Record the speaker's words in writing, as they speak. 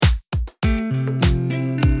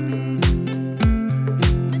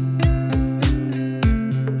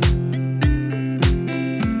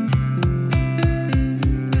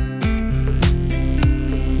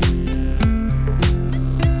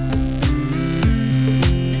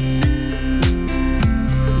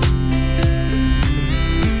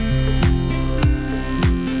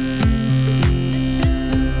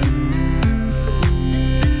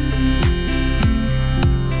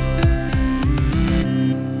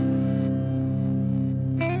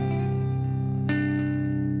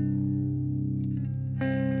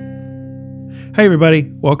Hey everybody,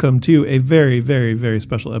 welcome to a very, very, very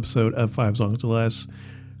special episode of Five Songs or Less,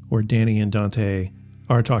 where Danny and Dante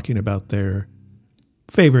are talking about their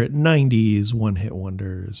favorite 90s one-hit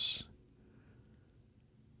wonders.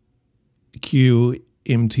 Cue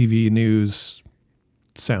MTV News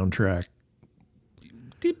soundtrack.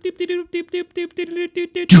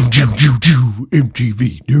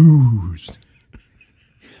 MTV News.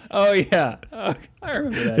 Oh yeah, I remember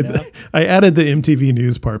that now. I added the MTV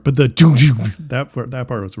News part, but that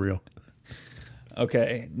part was real.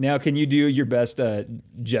 Okay, now can you do your best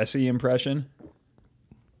Jesse impression?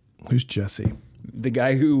 Who's Jesse? The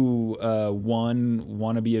guy who won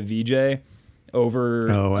 "Wanna Be a VJ" over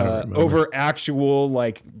I don't remember. over actual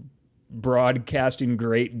like broadcasting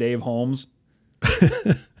great Dave Holmes.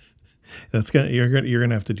 You're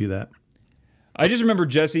gonna have to do that. I just remember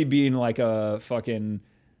Jesse being like a fucking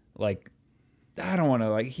like I don't want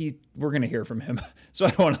to we're gonna hear from him, so I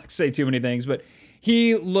don't want to say too many things, but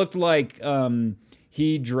he looked like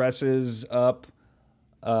he dresses up.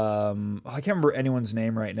 I can't remember anyone's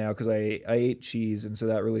name right now because I ate cheese and so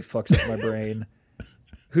that really fucks up my brain.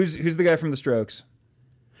 Who's the guy from The Strokes?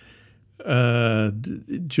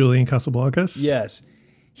 Julian Casablancas? Yes.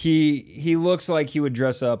 He looks like he would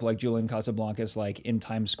dress up like Julian Casablancas like in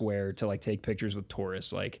Times Square to like take pictures with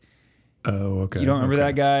tourists. Like, oh, okay. you don't remember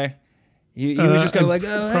that guy? He was just kind of like,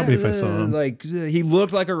 probably if I saw him. Like he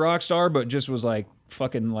looked like a rock star, but just was like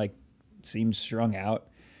fucking like seemed strung out.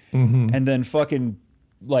 Mm-hmm. And then fucking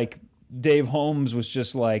like Dave Holmes was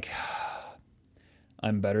just like,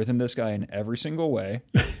 I'm better than this guy in every single way,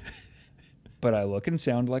 but I look and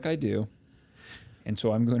sound like I do. And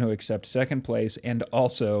so I'm going to accept second place and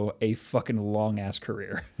also a fucking long ass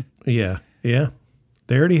career. Yeah. They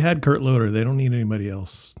already had Kurt Loder. They don't need anybody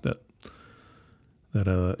else that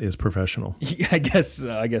is professional. I guess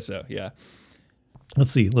so. Yeah.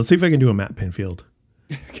 Let's see if I can do a Matt Pinfield.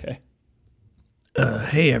 Okay.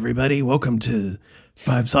 Hey everybody, welcome to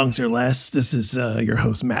Five Songs or Less. This is your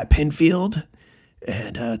host Matt Pinfield,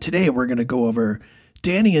 and today we're gonna go over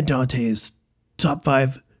Danny and Dante's top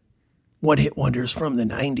 5 one-hit wonders from the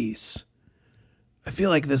 90s. I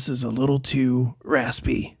feel like this is a little too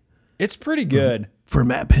raspy It's pretty good. for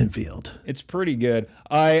Matt Pinfield. It's pretty good.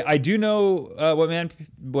 I do know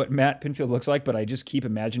what Matt Pinfield looks like, but I just keep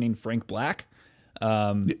imagining Frank Black.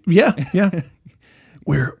 Yeah.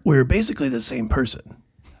 We're basically the same person.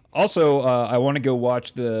 Also, I want to go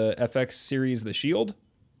watch the FX series The Shield.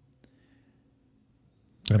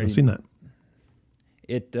 I haven't seen that.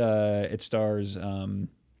 It stars The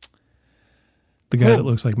guy that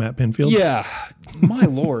looks like Matt Pinfield? yeah, my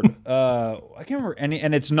lord. I can't remember any,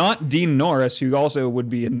 and it's not Dean Norris, who also would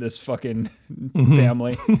be in this fucking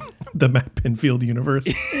family. The Matt Pinfield universe.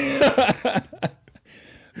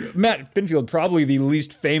 Matt Pinfield, probably the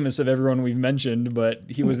least famous of everyone we've mentioned, but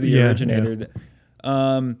he was the originator.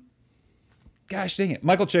 Yeah. Gosh dang it.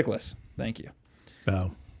 Michael Chiklis. Thank you.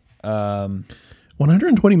 Oh.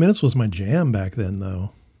 120 Minutes was my jam back then,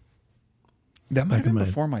 though. That might have been my-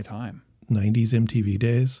 before my time. 90s MTV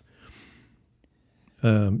days.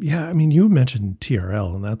 Yeah, I mean, you mentioned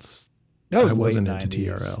TRL, and That was I late wasn't 90s. into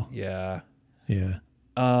TRL. Yeah. Yeah.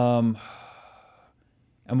 And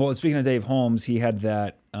well, speaking of Dave Holmes, he had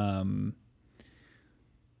that. Oh,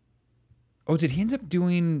 did he end up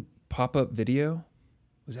doing pop-up video?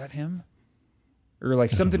 Was that him? Or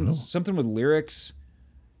like something with lyrics?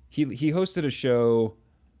 He hosted a show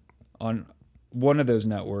on one of those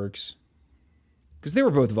networks because they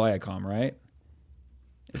were both Viacom, right?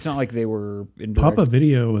 It's not like they were in direct. Pop-Up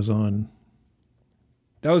Video was on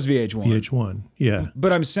That was VH1. VH1. Yeah.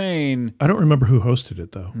 But I'm saying I don't remember who hosted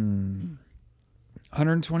it, though.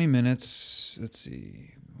 120 minutes. Let's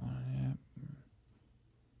see.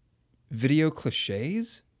 Video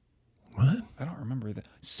cliches? What? I don't remember that.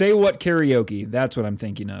 Say What Karaoke. That's what I'm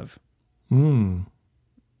thinking of.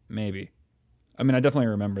 Maybe. I mean, I definitely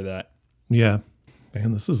remember that. Yeah.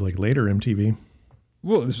 Man, this is like later MTV.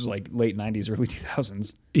 Well, this was like late 90s, early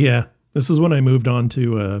 2000s. Yeah. This is when I moved on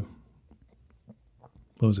to,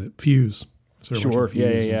 what was it? Fuse. I started Sure. watching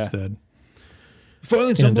Yeah. instead.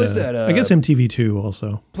 Finally, someplace And, that I guess MTV2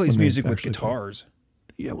 also. plays when they music with actually guitars.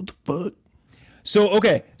 Yeah, what the fuck? So,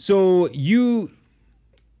 okay. So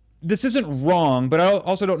this isn't wrong, but I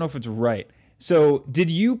also don't know if it's right. So did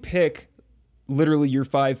you pick literally your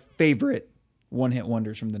 5 favorite one-hit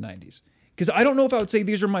wonders from the 90s? Because I don't know if I would say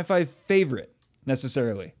these are my 5 favorite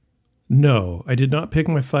necessarily. No, I did not pick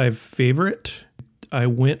my 5 favorite. I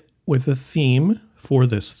went with a theme for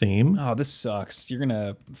this theme. Oh, this sucks. You're going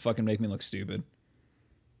to fucking make me look stupid.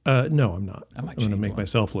 No, I'm not. I'm might going to change make one.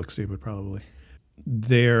 myself look stupid, probably.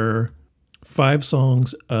 They're 5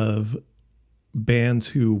 songs of bands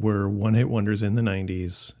who were one-hit wonders in the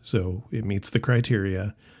 90s, so it meets the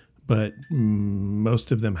criteria, but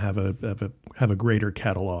most of them have a greater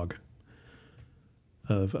catalog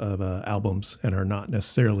of albums and are not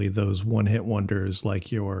necessarily those one-hit wonders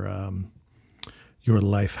like your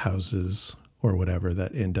Life Houses or whatever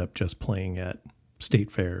that end up just playing at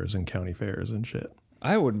state fairs and county fairs and shit.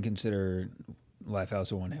 I wouldn't consider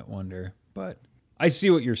Lifehouse a one-hit wonder, but I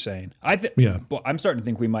see what you're saying. Well, I'm starting to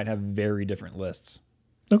think we might have very different lists.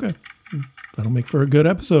 Okay. That'll make for a good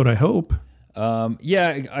episode, I hope.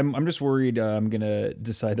 Yeah, I'm just worried I'm going to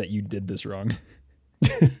decide that you did this wrong.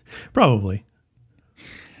 Probably.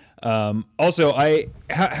 Also,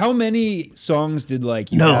 how many songs did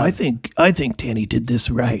like you No, have? I think Danny did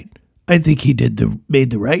this right. I think he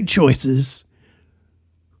made the right choices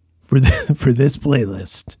for this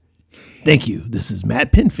playlist. Thank you. This is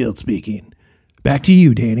Matt Pinfield speaking. Back to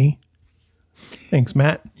you, Danny. Thanks,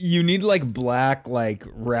 Matt. You need like black like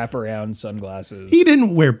wraparound sunglasses. He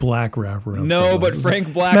didn't wear black wraparound. No, but sunglasses.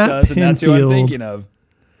 Frank Black Matt does, and that's who I'm Pinfield- thinking of.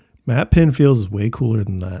 Matt Pinfield is way cooler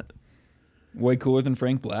than that. Way cooler than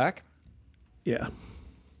Frank Black? Yeah.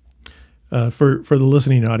 For the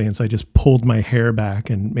listening audience, I just pulled my hair back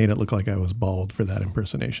and made it look like I was bald for that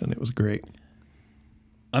impersonation. It was great.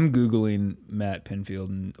 I'm Googling Matt Pinfield,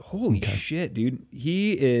 and holy shit, dude.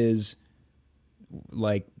 He is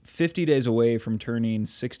like 50 days away from turning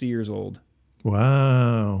 60 years old.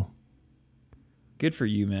 Wow. Good for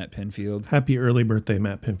you, Matt Pinfield. Happy early birthday,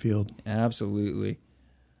 Matt Pinfield. Absolutely.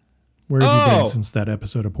 Where have you Oh! been since that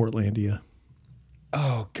episode of Portlandia?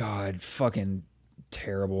 Oh, God. Fucking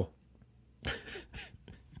terrible.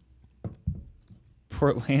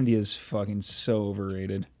 Portlandia is fucking so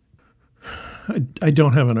overrated. I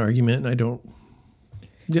don't have an argument. I don't.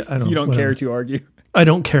 Yeah, I don't. You don't whatever. care to argue? I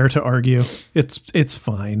don't care to argue. It's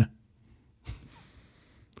fine.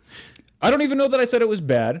 I don't even know that I said it was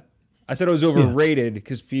bad. I said it was overrated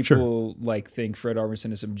because people like think Fred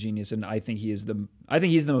Armisen is some genius, and I think he's the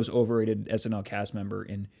most overrated SNL cast member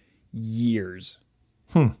in years.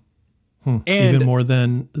 And Even more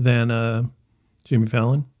than Jimmy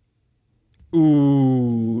Fallon.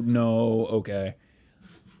 ooh, no, okay.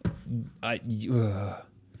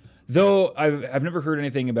 Though I've never heard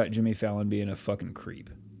anything about Jimmy Fallon being a fucking creep.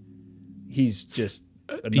 He's just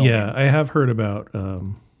annoying. Yeah, I have heard about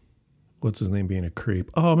what's his name being a creep.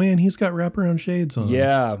 Oh man, he's got wraparound shades on.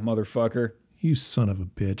 Yeah, motherfucker. You son of a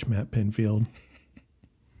bitch, Matt Pinfield.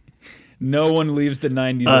 No one leaves the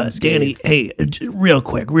 90s unscathed. Danny, hey, real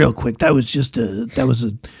quick. That was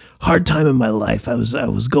a hard time in my life. I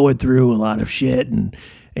was going through a lot of shit, and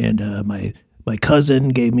my cousin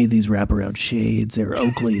gave me these wraparound shades. They were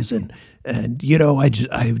Oakleys, and you know, I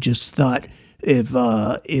just thought if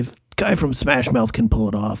guy from Smash Mouth can pull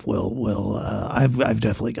it off, I've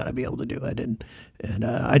definitely got to be able to do it, and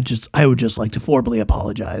I would just like to formally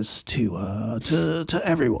apologize to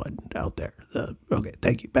everyone out there. Okay,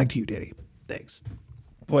 thank you. Back to you, Danny. Thanks.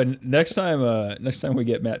 Boy, next time we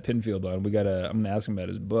get Matt Pinfield on, I'm gonna ask him about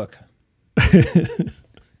his book. I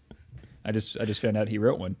just found out he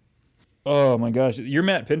wrote one. Oh my gosh, your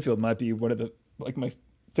Matt Pinfield might be one of the my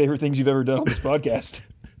favorite things you've ever done on this podcast.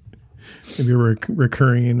 Maybe a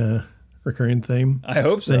recurring theme. I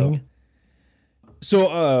hope so. Thing.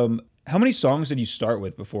 So, how many songs did you start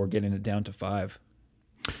with before getting it down to 5?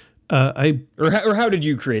 Or how did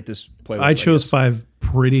you create this playlist? I chose 5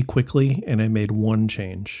 pretty quickly, and I made one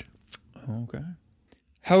change. Okay.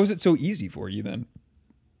 How is it so easy for you then?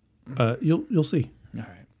 You'll see. All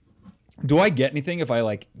right. Do I get anything if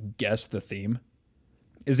I guess the theme?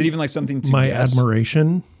 Is it even something to My guess?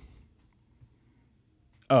 admiration.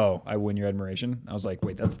 Oh, I win your admiration. I was like,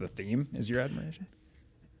 wait, that's the theme? Is your admiration?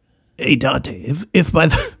 Hey Dante, if by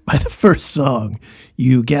the first song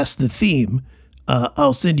you guess the theme,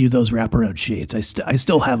 I'll send you those wraparound shades. I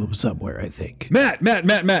still have them somewhere, I think. Matt.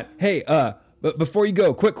 Hey, but before you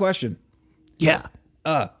go, quick question. Yeah.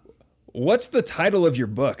 What's the title of your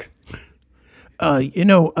book? I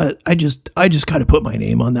just kind of put my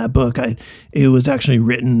name on that book. It was actually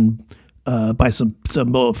written by some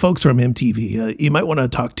folks from MTV. You might want to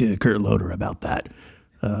talk to Kurt Loder about that.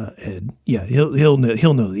 And yeah, he'll know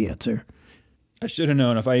the answer. I should have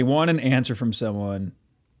known. If I want an answer from someone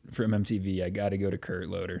from MTV, I got to go to Kurt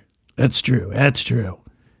Loder. That's true.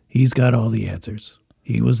 He's got all the answers.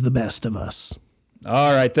 He was the best of us.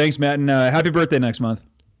 All right, thanks, Matt, and happy birthday next month.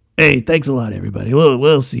 Hey, thanks a lot, everybody.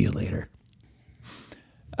 We'll see you later.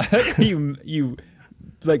 you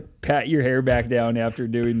pat your hair back down after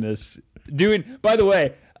doing this. By the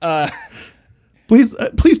way,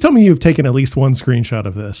 Please tell me you've taken at least one screenshot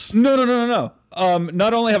of this. No.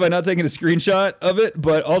 Not only have I not taken a screenshot of it,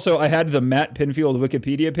 but also I had the Matt Pinfield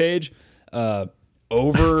Wikipedia page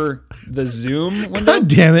over the Zoom window. God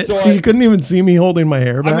damn it. So you couldn't even see me holding my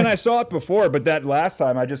hair back? I mean, I saw it before, but that last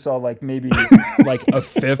time I just saw like maybe like a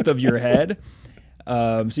fifth of your head.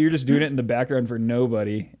 So you're just doing it in the background for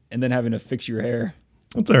nobody and then having to fix your hair.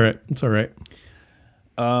 It's all right. It's all right.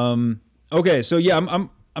 Okay, so yeah,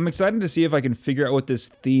 I'm excited to see if I can figure out what this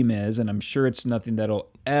theme is, and I'm sure it's nothing that'll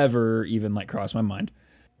ever even like cross my mind.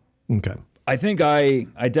 Okay. I think I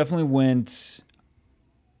definitely went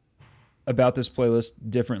about this playlist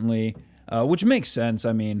differently, which makes sense.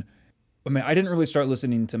 I mean, I didn't really start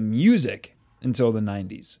listening to music until the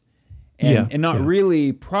 90s. And not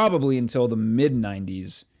really probably until the mid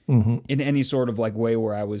 90s in any sort of like way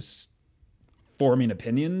where I was forming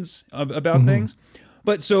opinions about things.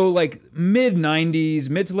 But so like mid to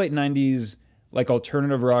late 90s, like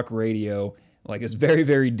alternative rock radio, like is very,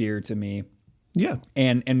 very dear to me. Yeah.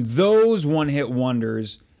 And those one-hit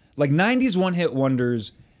wonders, like 90s one-hit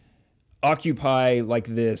wonders occupy like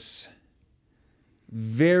this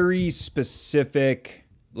very specific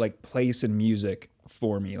like place in music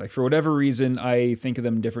for me. Like for whatever reason, I think of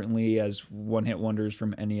them differently as one-hit wonders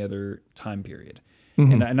from any other time period.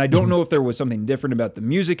 And I don't know if there was something different about the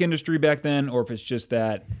music industry back then, or if it's just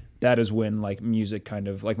that is when like music kind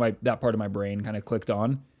of like that part of my brain kind of clicked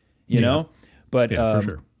on, you know. But for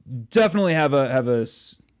sure. Definitely have a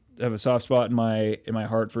soft spot in my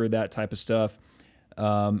heart for that type of stuff.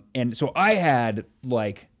 And so I had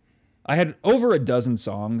over a dozen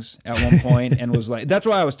songs at one point, and was like, that's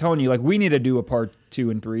why I was telling you like we need to do a part 2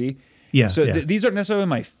 and 3. Yeah. So these aren't necessarily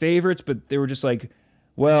my favorites, but they were just like,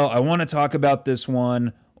 well, I want to talk about this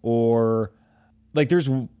one, or like there's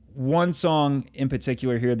one song in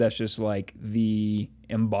particular here that's just like the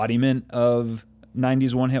embodiment of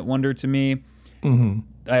 90s one-hit wonder to me. I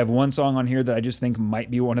have one song on here that I just think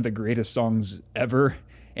might be one of the greatest songs ever,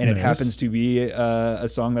 and it happens to be a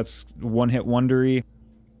song that's one-hit wondery.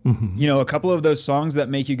 You know, a couple of those songs that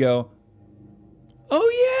make you go,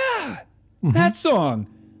 oh yeah, that song.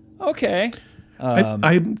 Okay.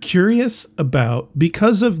 I'm curious about,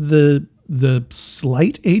 because of the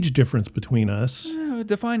slight age difference between us.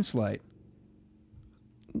 Define slight.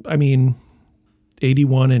 I mean,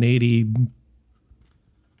 81 and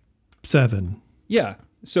 87. Yeah.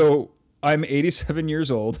 So I'm 87 years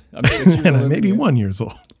old. I'm 6 years and old. I'm 81 years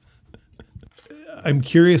old. I'm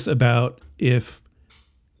curious about if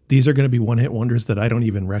these are going to be one-hit wonders that I don't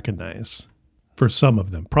even recognize for some of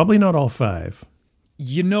them. Probably not all 5.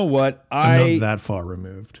 You know what? I'm not that far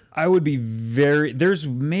removed. I would be there's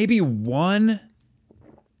maybe one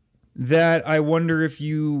that I wonder if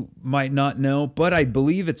you might not know, but I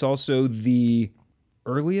believe it's also the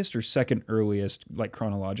earliest or second earliest, like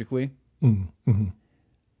chronologically.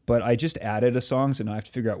 But I just added a song, so now I have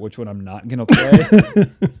to figure out which one I'm not going to play.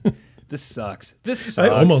 This sucks. I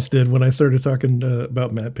almost did when I started talking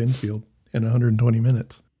about Matt Pinfield in 120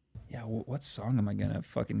 minutes. Yeah, what song am I going to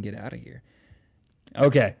fucking get out of here?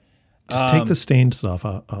 Okay. Just take the Stained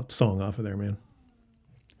song off of there, man.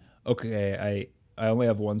 Okay, I only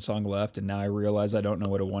have one song left, and now I realize I don't know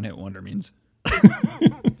what a one-hit wonder means.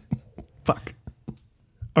 Fuck.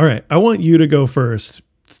 All right, I want you to go first.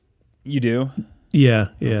 You do? Yeah.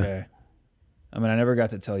 Okay. I mean, I never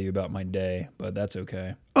got to tell you about my day, but that's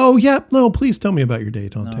okay. Oh, yeah. No, please tell me about your day,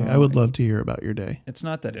 Dante. No, I would love to hear about your day. It's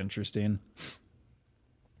not that interesting.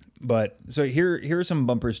 But, so here are some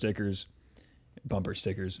bumper stickers.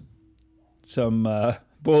 Some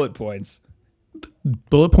bullet points.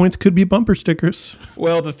 Bullet points could be bumper stickers.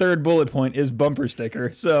 Well, the third bullet point is bumper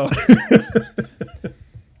sticker. So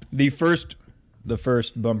the first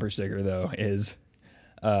bumper sticker, though, is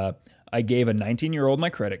I gave a 19-year-old my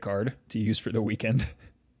credit card to use for the weekend.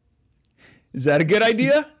 Is that a good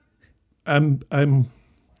idea? I'm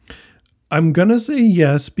gonna say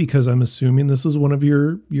yes, because I'm assuming this is one of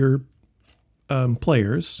your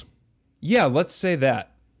players. Yeah, let's say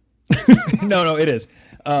that. No, it is.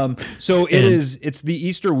 So it's the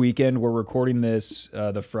Easter weekend. We're recording this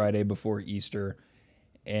the Friday before Easter,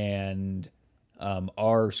 and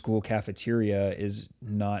our school cafeteria is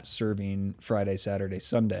not serving Friday, Saturday,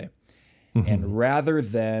 Sunday. And rather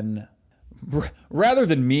than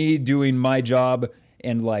me doing my job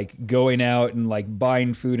and like going out and like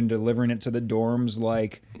buying food and delivering it to the dorms,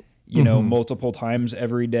 like, you know, multiple times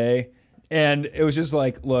every day. And it was just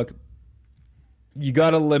like, look, you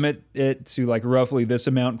got to limit it to like roughly this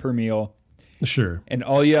amount per meal. Sure. And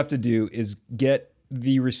all you have to do is get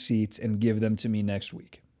the receipts and give them to me next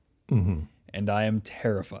week. And I am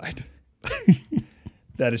terrified.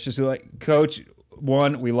 That is just like, Coach,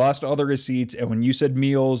 one, we lost all the receipts, and when you said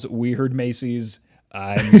meals, we heard Macy's.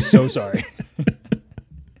 I'm so sorry.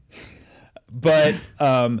 But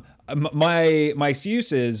my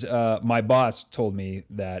excuse is my boss told me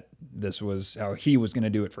that this was how he was going to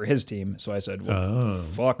do it for his team. So I said, well,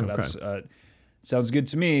 fuck, okay. that's sounds good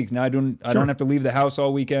to me. Now I don't have to leave the house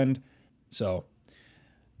all weekend. So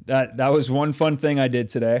that was one fun thing I did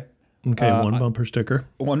today. Okay, one bumper sticker.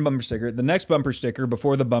 One bumper sticker. The next bumper sticker,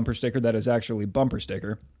 before the bumper sticker that is actually bumper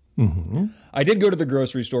sticker. Mm-hmm. I did go to the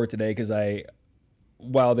grocery store today because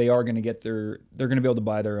while they are going to they're going to be able to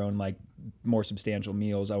buy their own like more substantial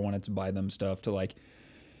meals. I wanted to buy them stuff to like,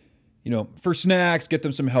 for snacks, get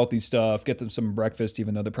them some healthy stuff, get them some breakfast,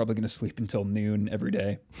 even though they're probably going to sleep until noon every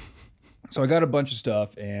day. So I got a bunch of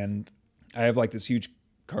stuff, and I have like this huge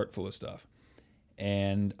cart full of stuff.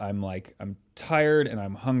 And I'm tired and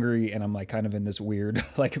I'm hungry and I'm like kind of in this weird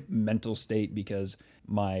like mental state because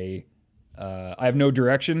I have no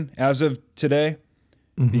direction as of today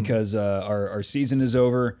because our season is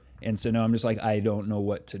over. And so now I'm just like, I don't know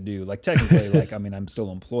what to do. Like technically, like, I mean, I'm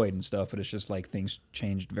still employed and stuff, but it's just like things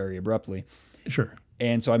changed very abruptly. Sure.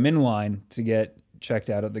 And so I'm in line to get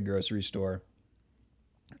checked out at the grocery store.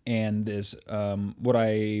 And this, what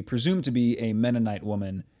I presume to be a Mennonite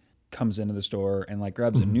woman comes into the store and like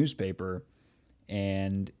grabs a newspaper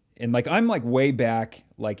and like I'm like way back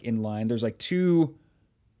like in line. There's like two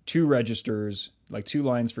registers, like two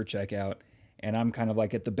lines for checkout, and I'm kind of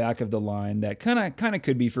like at the back of the line that kind of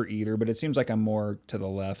could be for either, but it seems like I'm more to the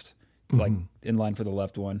left, like in line for the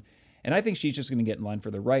left one. And I think she's just going to get in line for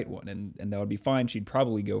the right one, and that would be fine. She'd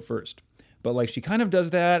probably go first. But like she kind of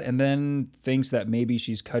does that and then thinks that maybe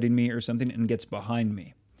she's cutting me or something and gets behind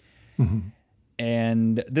me. Mm-hmm.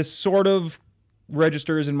 And this sort of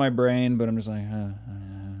registers in my brain, but I'm just like,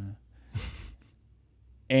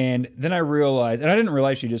 And then I realized, and I didn't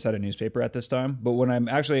realize she just had a newspaper at this time, but when I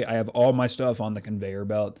have all my stuff on the conveyor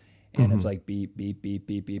belt, and it's like beep, beep, beep,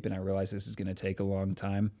 beep, beep, and I realize this is going to take a long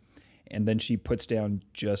time. And then she puts down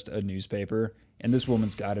just a newspaper, and this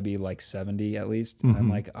woman's got to be like 70 at least. And I'm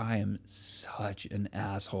like, I am such an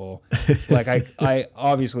asshole. Like I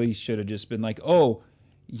obviously should have just been like, oh,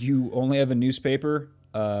 you only have a newspaper?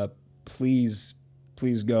 Please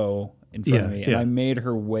go in front of me. And I made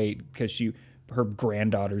her wait because her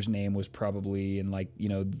granddaughter's name was probably in like,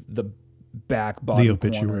 the back bottom the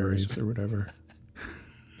obituaries corners. Or whatever.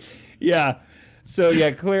 Yeah. So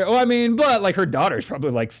yeah, clear. Oh, I mean, but like her daughter's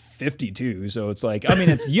probably like 52. So it's like, I mean,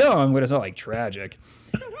 it's young, but it's not like tragic.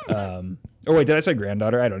 Or wait, did I say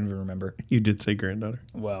granddaughter? I don't even remember. You did say granddaughter.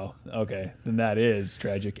 Well, okay. Then that is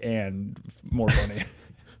tragic and more funny.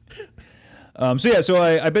 So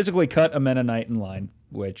I basically cut a Mennonite in line,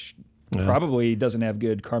 which probably doesn't have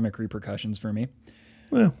good karmic repercussions for me.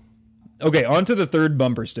 Well, okay, on to the third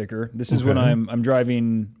bumper sticker. This is when I'm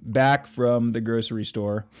driving back from the grocery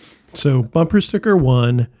store. So bumper sticker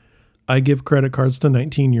 1, I give credit cards to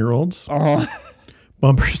 19-year-olds.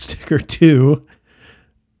 Bumper sticker 2,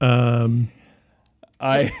 I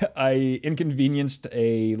inconvenienced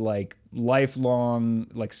a like lifelong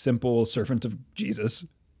like simple servant of Jesus.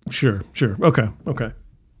 Sure. Okay.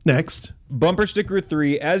 Next. Bumper sticker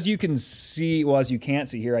 3, as you can see, well, as you can't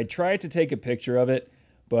see here, I tried to take a picture of it,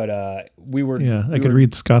 but we were... Yeah, I could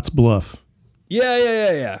read Scott's Bluff.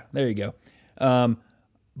 Yeah. There you go.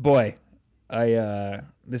 Boy,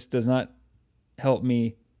 this does not help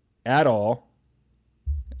me at all.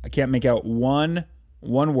 I can't make out one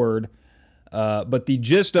word, but the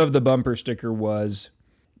gist of the bumper sticker was,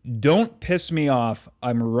 don't piss me off.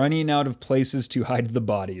 I'm running out of places to hide the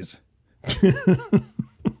bodies.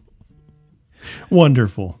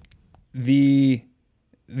 Wonderful. The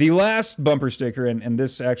last bumper sticker, and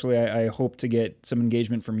this actually I hope to get some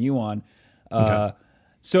engagement from you on. Okay.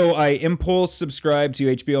 So I impulse subscribed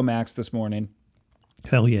to HBO Max this morning.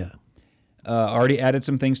 Hell yeah. Already added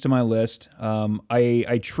some things to my list.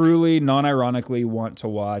 I truly, non-ironically, want to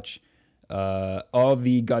watch all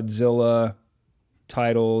the Godzilla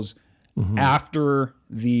titles after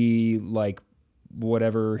the like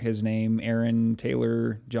whatever his name, Aaron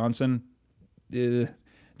Taylor Johnson, the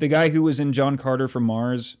guy who was in John Carter from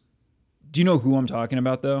Mars. Do you know who I'm talking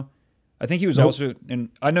about though? I think he was also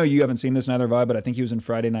in, I know you haven't seen this, neither have I, but I think he was in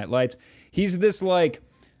Friday Night Lights. He's this like,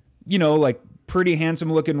 like pretty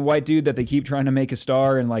handsome looking white dude that they keep trying to make a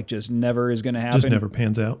star and like just never is going to happen. Just never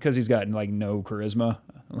pans out. Because he's got like no charisma.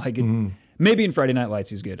 Like maybe in Friday Night Lights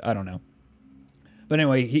he's good. I don't know. But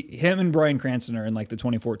anyway, him and Bryan Cranston are in like the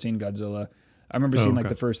 2014 Godzilla. I remember seeing like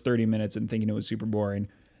the first 30 minutes and thinking it was super boring.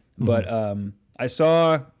 But I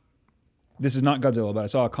saw, this is not Godzilla, but I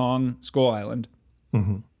saw Kong Skull Island.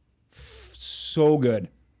 So good.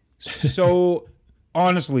 So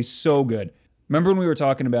honestly so good. Remember when we were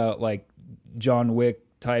talking about like John Wick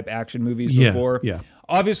type action movies Yeah, before? yeah.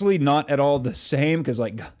 Obviously not at all the same because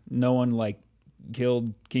like no one like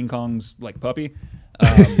killed King Kong's like puppy.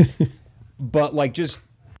 But like just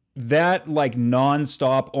that like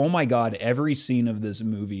nonstop, oh my God, every scene of this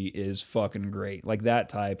movie is fucking great. Like that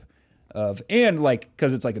type of, and like,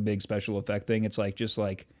 cause it's like a big special effect thing. It's like, just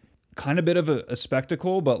like kind of bit of a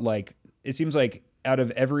spectacle, but like, it seems like out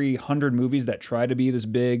of every 100 movies that try to be this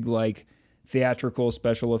big, like theatrical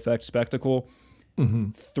special effect spectacle,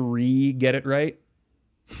 3 get it right.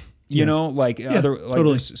 You know, like other, like totally.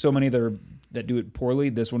 there's so many that do it poorly.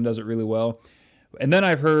 This one does it really well. And then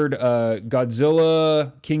I've heard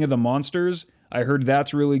Godzilla, King of the Monsters. I heard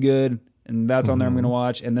that's really good, and that's on there I'm going to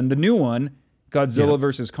watch. And then the new one, Godzilla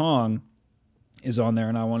versus Kong, is on there,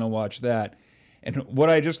 and I want to watch that. And what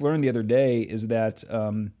I just learned the other day is that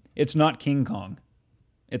it's not King Kong.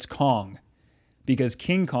 It's Kong, because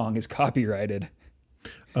King Kong is copyrighted.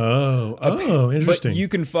 Oh, interesting. But you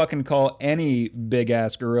can fucking call any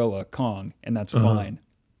big-ass gorilla Kong, and that's fine.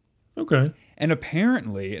 Okay. And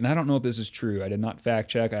apparently, and I don't know if this is true, I did not fact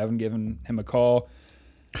check, I haven't given him a call.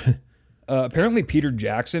 Apparently Peter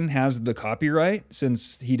Jackson has the copyright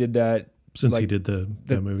since he did that. Since like, he did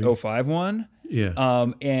that movie. 2005 one. Yeah.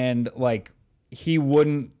 And like he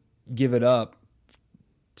wouldn't give it up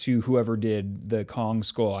to whoever did the Kong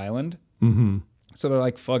Skull Island. Mm-hmm. So they're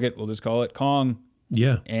like, fuck it, we'll just call it Kong.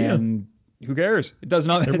 Yeah. And who cares? It does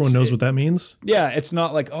not. Everyone knows what that means. Yeah, it's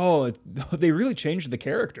not like, oh, they really changed the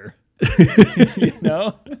character. You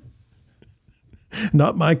know?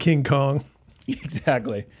 Not my King Kong.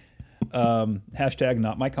 Exactly. Hashtag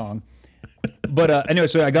not my Kong. But anyway,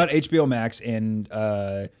 so I got HBO Max, and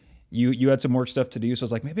you had some work stuff to do, so I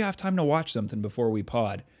was like, maybe I have time to watch something before we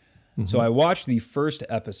pod. Mm-hmm. So I watched the first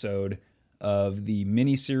episode of the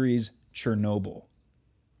miniseries Chernobyl.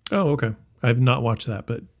 Oh, okay. I have not watched that,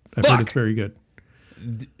 but I've heard it's very good.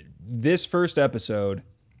 This first episode,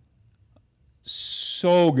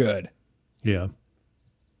 so good. Yeah.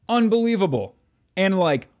 Unbelievable. And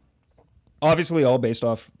like, obviously all based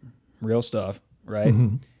off real stuff, right?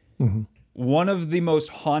 Mm-hmm. Mm-hmm. One of the most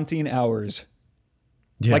haunting hours.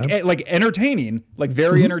 Yeah. Like entertaining, like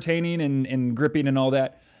very entertaining and gripping and all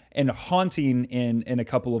that, and haunting in a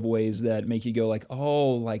couple of ways that make you go like,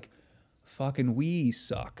 oh, like fucking we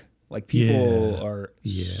suck. Like people are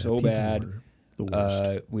so people bad. Are the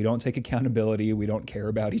worst. We don't take accountability. We don't care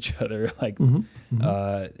about each other. Like, and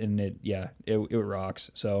it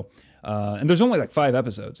rocks. So, and there's only like 5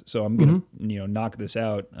 episodes, so I'm gonna knock this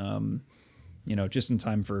out. Just in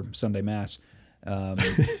time for Sunday Mass.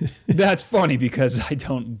 That's funny because I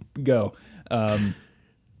don't go.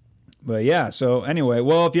 But yeah, so anyway,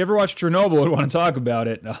 well, if you ever watch Chernobyl and want to talk about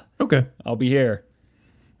it, okay, I'll be here.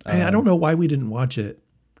 Hey, I don't know why we didn't watch it,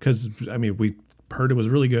 because, I mean, we heard it was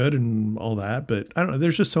really good and all that, but I don't know.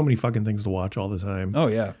 There's just so many fucking things to watch all the time. Oh,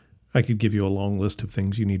 yeah. I could give you a long list of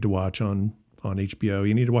things you need to watch on HBO.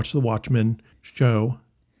 You need to watch The Watchmen show.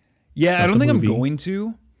 Yeah, I don't think I'm going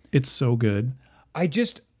to. It's so good.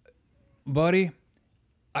 Buddy,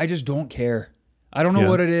 I just don't care. I don't know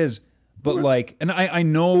what it is, but like, and I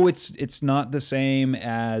know it's not the same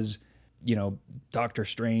as, Doctor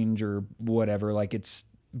Strange or whatever. Like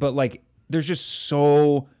but like, there's just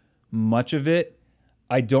so much of it.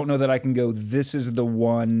 I don't know that I can go, this is the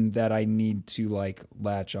one that I need to like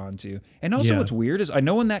latch onto. And also what's weird is I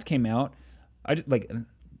know when that came out, I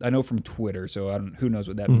know from Twitter, so who knows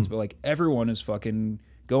what that means, but like everyone is fucking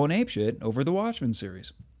going apeshit over the Watchmen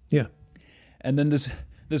series. Yeah. And then this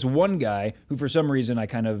one guy who for some reason I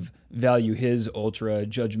kind of value his ultra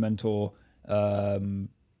judgmental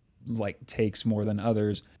like takes more than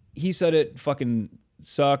others. He said it fucking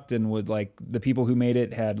sucked and would like the people who made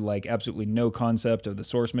it had like absolutely no concept of the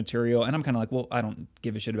source material. And I'm kind of like, well, I don't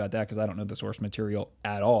give a shit about that because I don't know the source material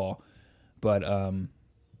at all. But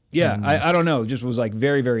I don't know. Just was like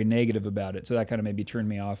very, very negative about it. So that kind of maybe turned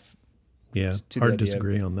me off. Yeah, hard to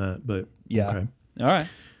disagree on that, but yeah. Okay. All right.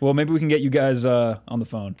 Well, maybe we can get you guys on the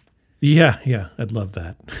phone. Yeah, I'd love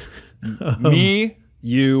that. Me,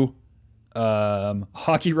 you,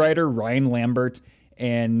 hockey writer Ryan Lambert,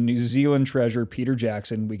 and New Zealand treasure Peter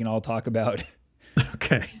Jackson. We can all talk about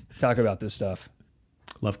this stuff.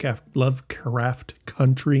 Lovecraft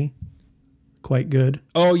Country, quite good.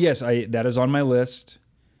 Oh yes, that is on my list.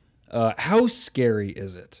 How scary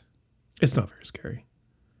is it? It's not very scary.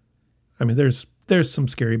 I mean, there's some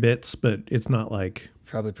scary bits, but it's not like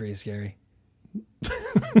probably pretty scary.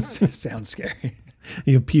 Sounds scary.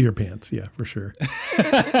 You pee your pants, yeah, for sure.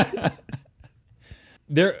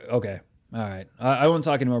 Okay. All right. I won't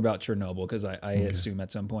talk anymore about Chernobyl because I assume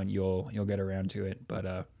at some point you'll get around to it. But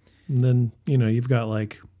And then, you've got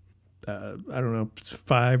like, I don't know,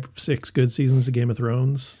 5, 6 good seasons of Game of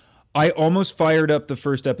Thrones. I almost fired up the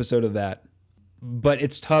first episode of that, but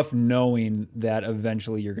it's tough knowing that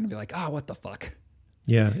eventually you're going to be like, what the fuck?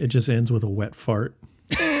 Yeah, it just ends with a wet fart.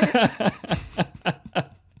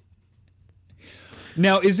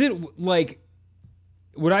 Now, is it like,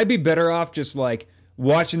 would I be better off just like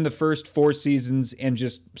watching the first 4 seasons and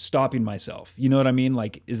just stopping myself? You know what I mean?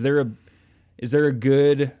 Like, is there a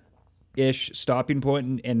good-ish stopping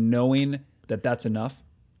point and knowing that that's enough?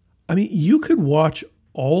 I mean, you could watch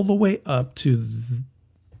all the way up to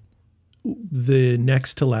the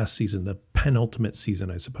next to last season, the penultimate season,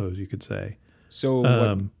 I suppose you could say.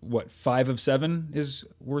 So what 5 of 7 is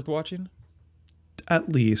worth watching? At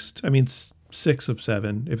least. I mean, 6 of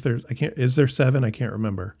 7. Is there 7? I can't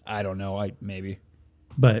remember. I don't know. Maybe.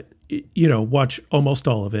 But, watch almost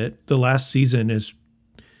all of it. The last season is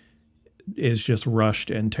just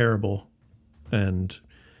rushed and terrible. And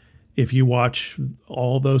if you watch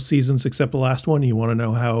all those seasons except the last one, you want to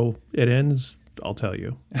know how it ends, I'll tell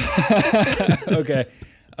you. Okay.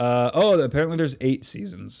 Apparently there's 8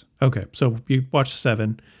 seasons. Okay. So you watch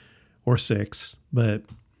 7 or 6, but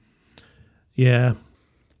yeah,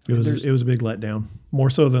 it was a big letdown. More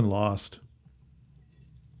so than Lost.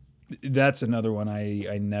 That's another one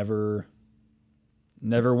I never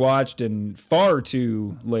watched, and far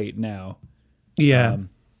too late now. Yeah.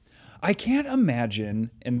 I can't imagine,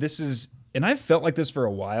 and I've felt like this for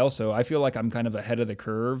a while, so I feel like I'm kind of ahead of the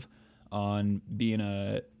curve on being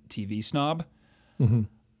a TV snob. Mm-hmm.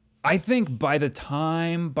 I think by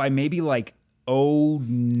maybe like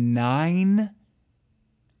 2009,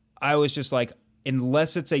 I was just like,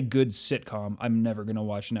 unless it's a good sitcom, I'm never going to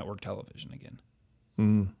watch network television again.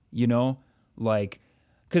 Like,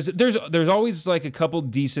 because there's always like a couple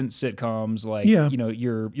decent sitcoms, like,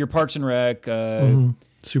 your Parks and Rec,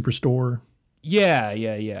 Superstore.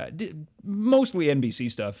 Yeah. Mostly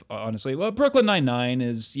NBC stuff, honestly. Well, Brooklyn Nine-Nine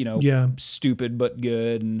is, stupid but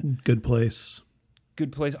good, and Good Place.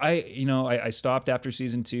 Good Place. I stopped after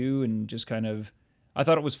season 2 and just kind of, I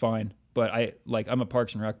thought it was fine, but I'm a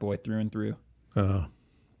Parks and Rec boy through and through.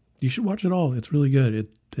 You should watch it all. It's really good.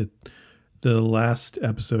 The last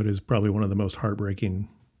episode is probably one of the most heartbreaking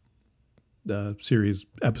series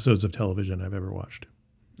episodes of television I've ever watched.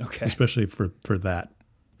 Okay. Especially for that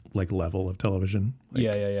like level of television. Like,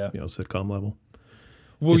 yeah. Sitcom level.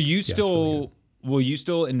 Will you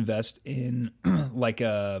still invest in like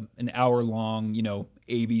an hour-long,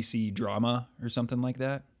 ABC drama or something like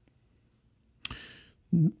that?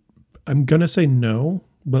 I'm going to say no,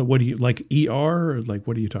 but what do you like, ER, or like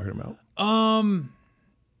what are you talking about?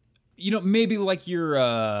 Maybe like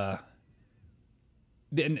your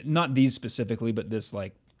not these specifically, but this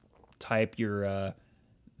like type, your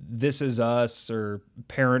This Is Us or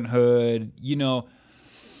Parenthood,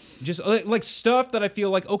 just like stuff that I feel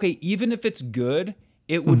like, okay, even if it's good,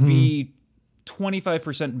 it would be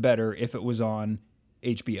 25% better if it was on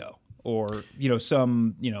HBO or,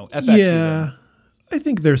 some, FX. Yeah. Even. I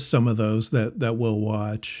think there's some of those that we'll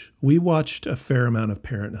watch. We watched a fair amount of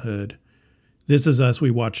Parenthood. This Is Us,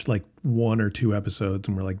 we watched like 1 or 2 episodes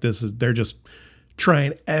and we're like, they're just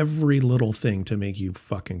trying every little thing to make you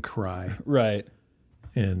fucking cry. Right.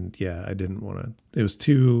 And yeah, I didn't want to, it was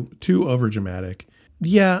too over dramatic.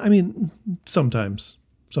 Yeah, I mean, sometimes.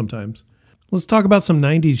 Let's talk about some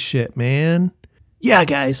 90s shit, man. Yeah,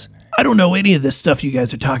 guys, I don't know any of this stuff you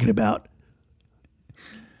guys are talking about.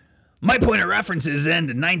 My point of references end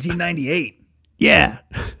in 1998. Yeah.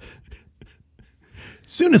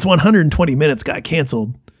 Soon as 120 Minutes got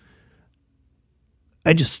canceled,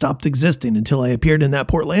 I just stopped existing until I appeared in that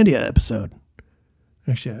Portlandia episode.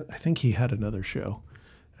 Actually, I think he had another show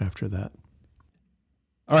after that.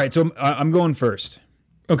 All right, so I'm going first.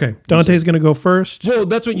 Okay, Dante's going to go first. Well,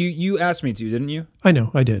 that's what you asked me to, didn't you? I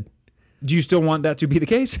know, I did. Do you still want that to be the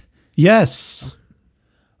case? Yes.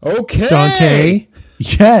 Okay. Dante,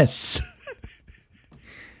 yes.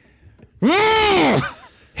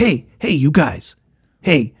 Hey, you guys.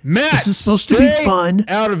 Hey, Matt, this is supposed to be fun.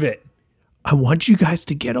 Out of it. I want you guys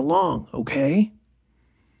to get along, okay?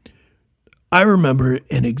 I remember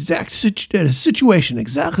a situation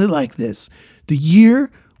exactly like this. The year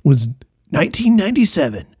was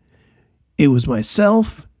 1997. It was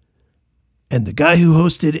myself and the guy who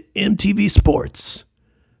hosted MTV Sports.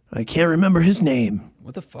 I can't remember his name.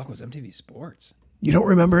 What the fuck was MTV Sports? You don't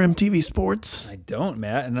remember MTV Sports? I don't,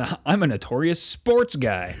 Matt, and I'm a notorious sports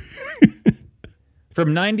guy.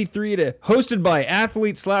 From 93 to hosted by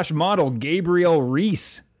athlete/model Gabrielle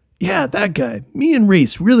Reese. Yeah, that guy. Me and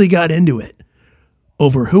Reese really got into it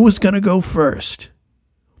over who was going to go first.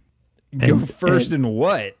 Go first in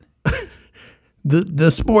what?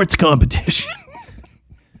 The sports competition.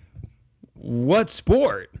 What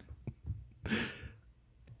sport?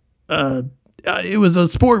 It was a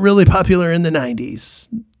sport really popular in the 90s.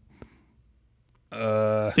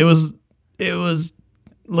 It was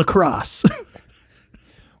lacrosse.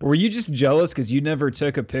 Were you just jealous because you never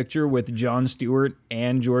took a picture with Jon Stewart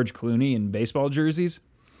and George Clooney in baseball jerseys?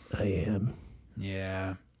 I am.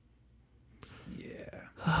 Yeah.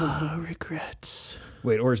 Regrets.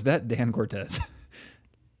 Wait, or is that Dan Cortez?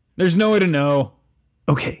 There's no way to know.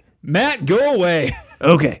 Okay. Matt, go away.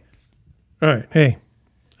 Okay. All right. Hey.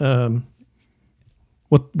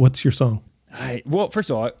 What's your song? Well, first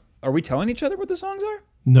of all, are we telling each other what the songs are?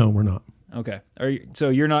 No, we're not. Okay. So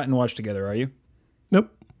you're not in Watch Together, are you? Nope.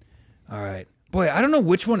 All right. Boy, I don't know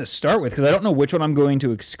which one to start with because I don't know which one I'm going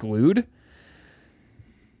to exclude.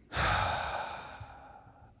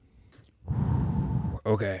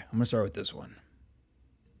 Okay, I'm going to start with this one.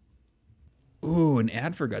 Ooh, an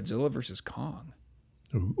ad for Godzilla vs. Kong.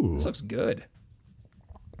 Ooh. This looks good.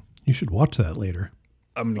 You should watch that later.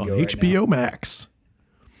 I'm going to On go HBO right now. Max.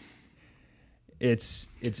 It's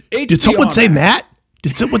HBO Did someone say Max. Matt?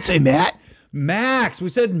 Did someone say Matt? Max. We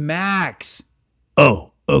said Max.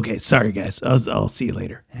 Oh, okay. Sorry, guys. I'll see you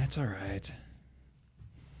later. That's all right.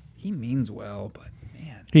 He means well, but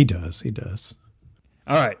man. He does. He does.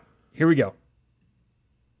 All right, here we go.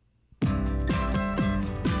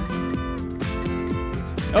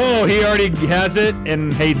 Oh, he already has it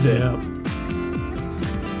and hates it. Yeah.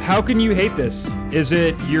 How can you hate this? Is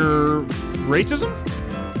it your racism?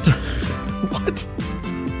 What?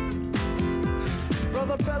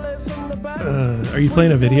 Are you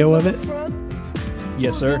playing a video of it?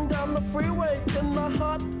 Yes, sir.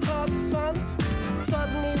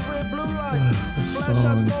 This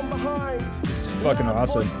song. This is fucking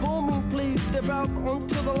awesome.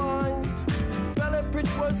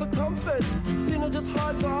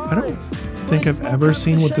 I don't think I've ever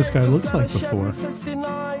seen what this guy looks like before.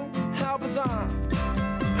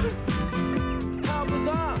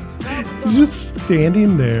 He's just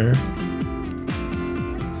standing there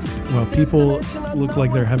while people look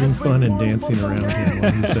like they're having fun and dancing around him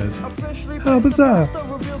while he says, "How bizarre."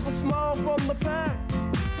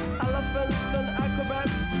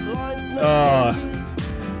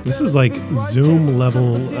 This is like Zoom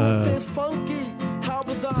level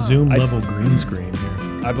green screen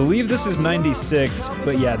here. I believe this is 96,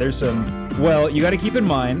 but yeah, there's some. Well, you got to keep in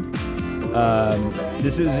mind,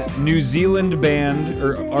 this is New Zealand band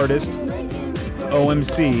or artist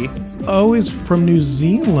OMC. Oh, he's from New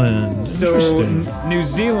Zealand. So Interesting. New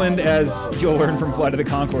Zealand, as you'll learn from Flight of the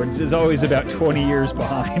Conchords, is always about 20 years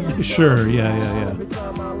behind. Sure, yeah.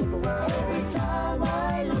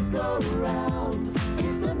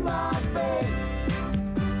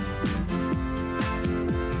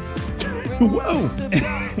 Whoa!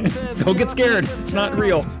 Don't get scared. It's not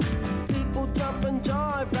real.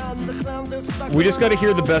 We just got to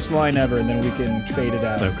hear the best line ever, and then we can fade it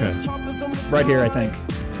out. Okay. Right here, I think.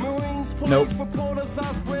 Nope.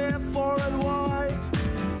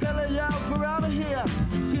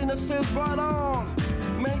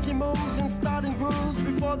 Making moves and starting grooves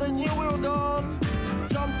before they knew we were gone.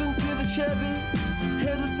 Jumped into the Chevy,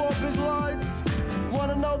 headed for big lights.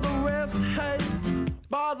 Wanna know the rest? Hey,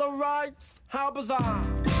 by the rights, how bizarre.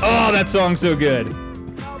 Oh, that song's so good.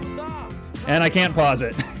 How bizarre. And I can't pause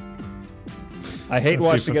it. I hate Let's see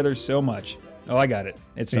Watch if Together so much. Oh, I got it.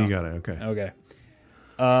 It's You got it, okay. Okay.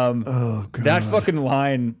 Oh, God. That fucking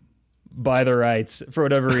line, by the rights, for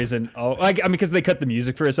whatever reason. Because they cut the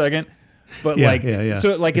music for a second. But Yeah.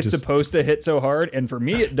 so It it's just- supposed to hit so hard, and for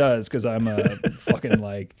me it does because I'm a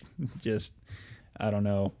fucking just I don't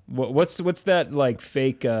know what's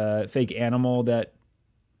that fake animal that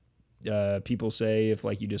people say if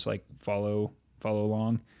you just follow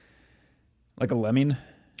along, like a lemming.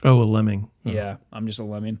 Oh, a lemming. Oh. Yeah, I'm just a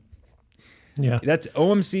lemming. Yeah. That's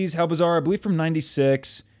OMC's How Bizarre, I believe from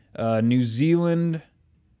 '96, New Zealand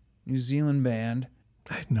band.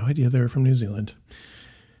 I had no idea they were from New Zealand.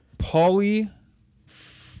 Polly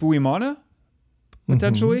Fuimana,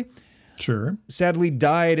 potentially. Sure. Sadly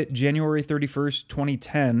died January 31st,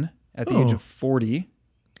 2010 at the age of 40.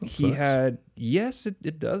 He sucks. had, yes,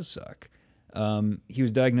 it does suck. He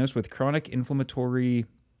was diagnosed with chronic inflammatory,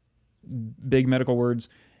 big medical words,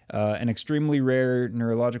 an extremely rare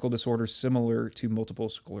neurological disorder similar to multiple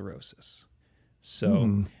sclerosis.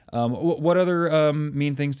 So, what other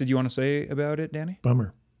mean things did you want to say about it, Danny?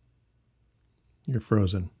 Bummer. You're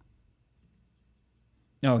frozen.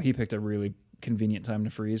 Oh, he picked a really convenient time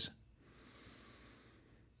to freeze.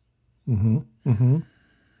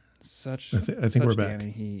 Such. I think such we're back.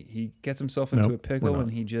 Danny. He gets himself into Nope, a pickle, we're not.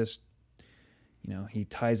 and he just, he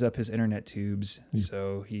ties up his internet tubes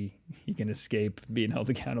so he can escape being held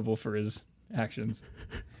accountable for his actions.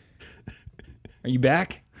 Are you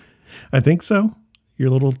back? I think so. Your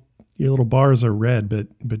little bars are red,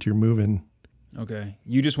 but you're moving. Okay.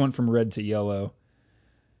 You just went from red to yellow.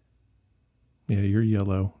 Yeah, you're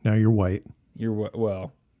yellow. Now you're white.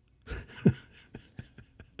 Well.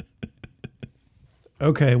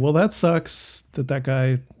 Okay, well, that sucks that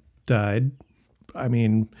guy died. I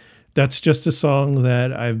mean, that's just a song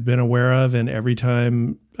that I've been aware of, and every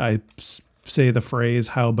time I say the phrase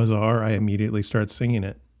 "how bizarre," I immediately start singing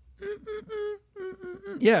it.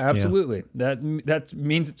 Yeah, absolutely. That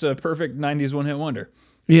means it's a perfect 90s one-hit wonder.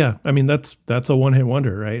 Yeah, I mean, that's a one-hit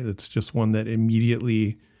wonder, right? It's just one that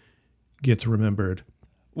immediately gets remembered.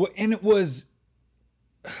 Well, and it was...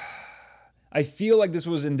 I feel like this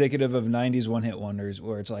was indicative of 90s one-hit wonders,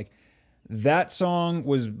 where it's like, that song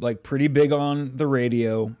was like pretty big on the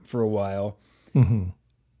radio for a while. Mm-hmm.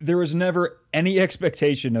 There was never any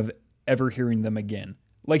expectation of ever hearing them again.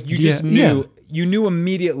 Like, you just knew, you knew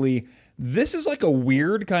immediately, this is like a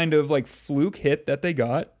weird kind of like fluke hit that they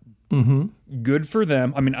got. Mm-hmm. Good for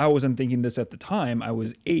them. I mean, I wasn't thinking this at the time. I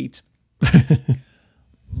was 8.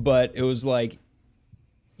 But it was like,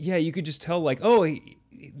 yeah, you could just tell like, oh,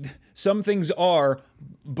 some things are,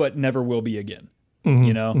 but never will be again.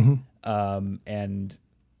 Mm-hmm. And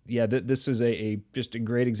yeah, this is just a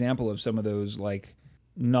great example of some of those like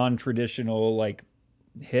non-traditional like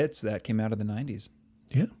hits that came out of the 90s.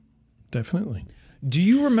 Yeah, definitely. Do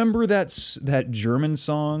you remember that German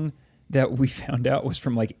song that we found out was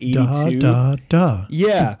from like 82? Da, da, da.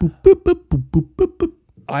 Yeah. Boop, boop, boop, boop, boop, boop, boop.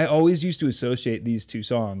 I always used to associate those two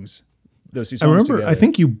songs I remember, together. I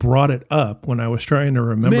think you brought it up when I was trying to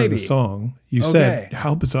remember Maybe. the song. You Okay. said,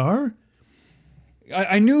 "How bizarre?"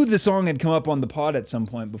 I knew the song had come up on the pod at some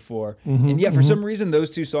point before. And yeah, for some reason,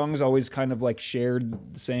 those two songs always kind of like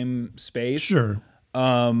shared the same space. Sure.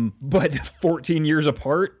 But 14 years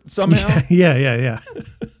apart somehow. Yeah.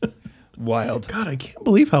 Wild. God, I can't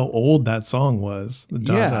believe how old that song was. The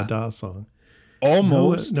Da Yeah. Da Da song.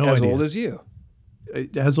 Almost No as idea. old as you.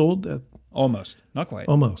 As old? Almost. Not quite.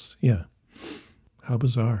 Almost, yeah. How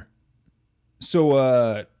bizarre.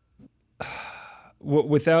 So,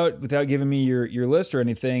 without giving me your list or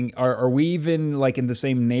anything, are we even like in the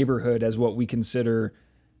same neighborhood as what we consider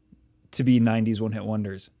to be 90s one-hit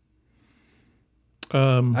wonders?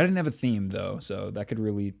 I didn't have a theme though, so that could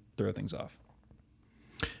really throw things off.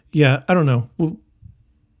 Yeah, I don't know.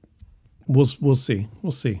 We'll see.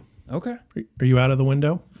 We'll see. Okay. Are you out of the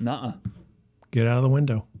window? Nuh-uh. Get out of the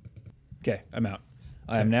window. Okay, I'm out.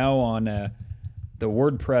 I am now on the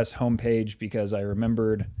WordPress homepage because I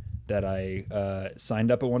remembered that I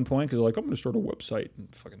signed up at one point because they're like, I'm going to start a website. And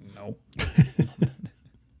fucking no.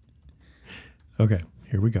 Okay,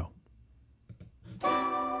 here we go.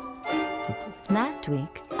 Last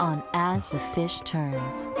week on As the Fish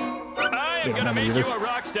Turns. I'm gonna make you a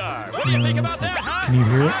rock star. What do you No, think it's about that, not. huh? Can you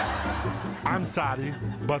hear it? I'm sorry,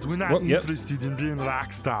 but we're not Well, yep. interested in being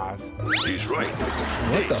rock stars. He's right.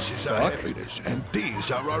 What This the is our fuck? happiness, and these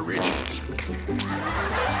are our riches.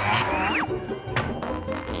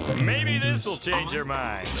 Maybe this will change your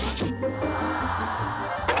mind.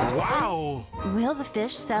 Wow! Will the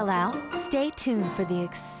fish sell out? Stay tuned for the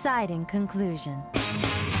exciting conclusion.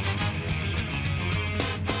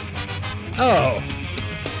 Oh.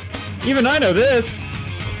 Even I know this.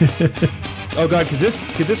 Oh god, could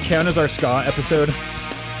this count as our ska episode?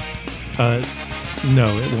 No,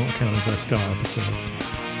 it won't count as our ska episode.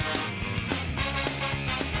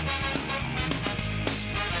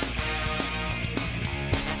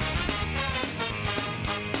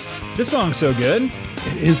 This song's so good.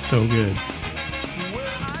 It is so good.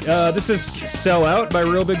 This is Sell Out by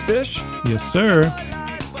Real Big Fish. Yes, sir.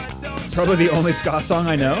 Probably the only ska song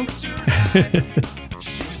I know.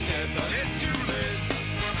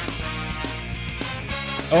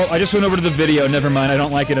 Oh, I just went over to the video. Never mind. I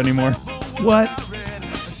don't like it anymore. What?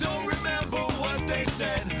 Don't remember what they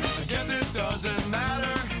said. Guess it doesn't matter.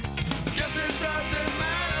 Guess it doesn't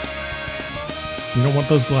matter. You don't want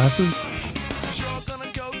those glasses? You're gonna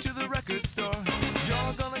go to the record store.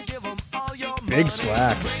 You're gonna give them all your Big money.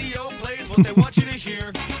 slacks. Radio plays what they want you to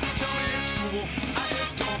hear. Tell me it's cool. I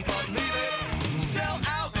just don't believe it. Sell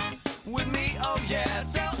out with me, oh yeah.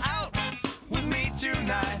 Sell out with me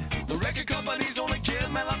tonight. The record companies only give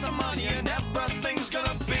me lots of money and everything's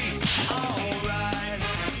gonna be alright.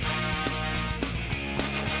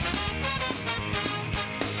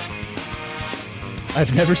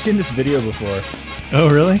 I've never seen this video before. Oh,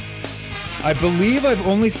 really? I believe I've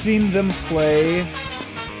only seen them play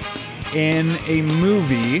in a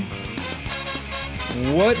movie.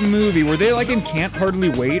 What movie? Were they like in Can't Hardly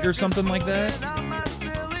Wait or something like that?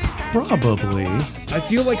 Probably. I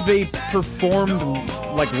feel like they performed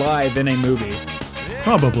like live in a movie.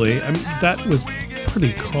 Probably. I mean, that was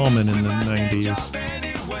pretty common in the 90s.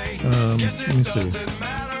 Let me see.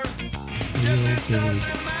 Real Big Fish.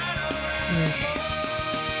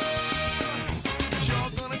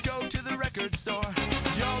 You're gonna go to the record store.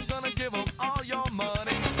 You're gonna give them all your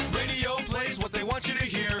money. Radio plays what they want you to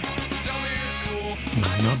hear. Tell me it's cool. No,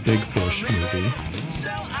 not Big Fish movie.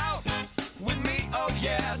 Sell out with me, oh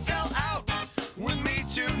yeah. Sell out with me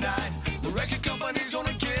tonight. The record company's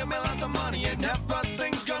gonna give me lots of money and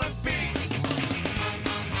everything's gonna be.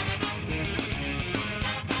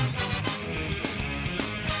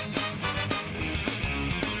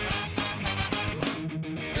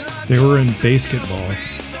 They were in basketball.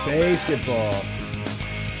 Basketball.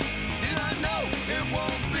 And I know it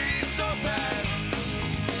won't be so bad.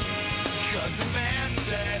 'Cause the man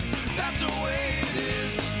said that's the way it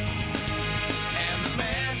is. And the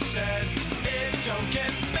man said it don't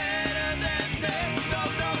get better than this. No,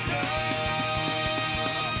 no, no.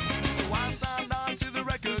 So I signed on to the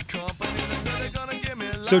record company. They said they're gonna give me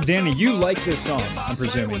So lots Danny, of you money like this song, if I I'm play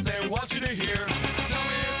presuming. what they want you to hear. Tell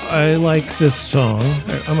me it's I like this song.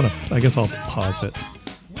 I guess I'll pause it.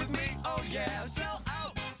 with me, oh yeah. Sell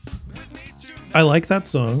out with me tonight. I like that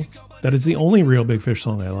song. That is the only Real Big Fish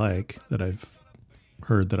song I like that I've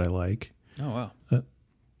heard that I like. Oh wow.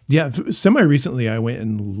 Yeah, semi recently I went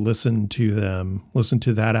and listened to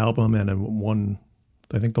that album and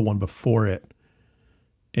I think the one before it.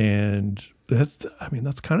 And that's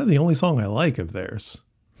kind of the only song I like of theirs.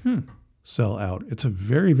 Sell Out. It's a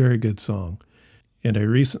very, very good song. And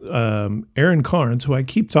Aaron Carnes, who I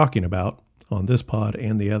keep talking about on this pod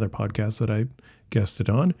and the other podcast that I guested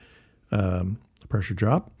on, Pressure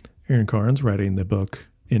Drop, Aaron Carnes, writing the book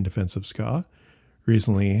In Defense of Ska,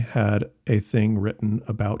 recently had a thing written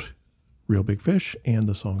about Real Big Fish and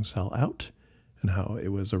the song Sell Out and how it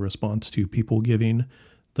was a response to people giving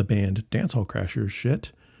the band Dancehall Crashers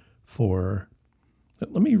shit for...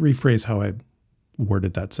 Let me rephrase how I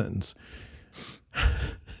worded that sentence.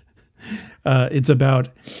 It's about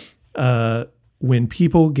when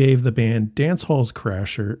people gave the band Dancehall's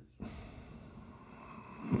Crasher...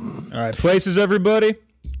 All right, places, everybody.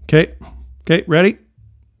 Okay, ready?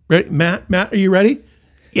 Matt, are you ready?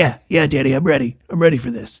 Yeah, Daddy, I'm ready. I'm ready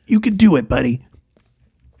for this. You can do it, buddy.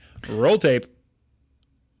 Roll tape.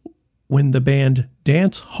 When the band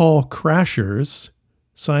Dance Hall Crashers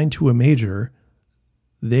signed to a major,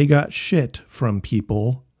 they got shit from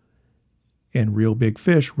people, and Real Big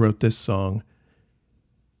Fish wrote this song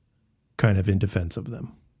kind of in defense of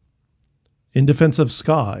them. In defense of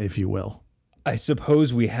ska, if you will. I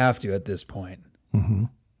suppose we have to at this point. Mm-hmm.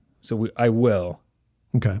 So I will.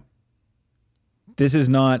 Okay. This is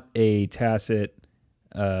not a tacit.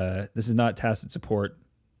 This is not tacit support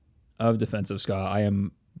of defensive ska. I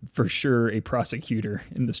am for sure a prosecutor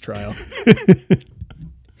in this trial.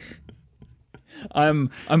 I'm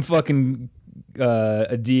fucking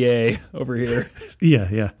a DA over here.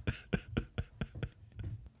 Yeah.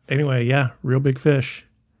 Anyway, yeah, Real Big Fish.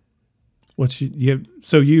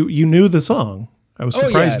 So you knew the song. I was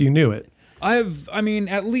surprised you knew it. I mean,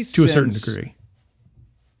 at least to a certain degree.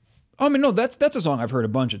 I mean, no, that's a song I've heard a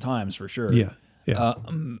bunch of times for sure. Yeah.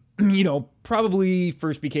 Probably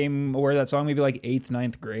first became aware of that song maybe like 8th,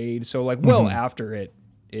 9th grade. So like well after it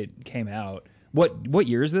came out. What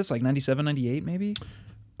year is this? Like 97, 98 maybe?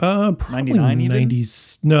 Probably 99 even?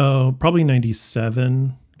 90s. No, probably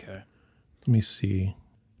 97. Okay. Let me see.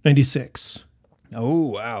 96. Oh,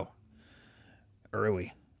 wow.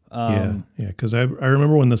 Early. Yeah, because I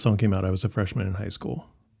remember when the song came out, I was a freshman in high school,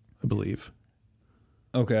 I believe.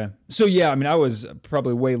 Okay. So, yeah, I mean, I was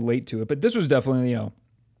probably way late to it, but this was definitely,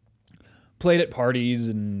 played at parties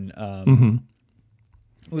and I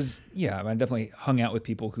definitely hung out with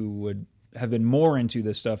people who would have been more into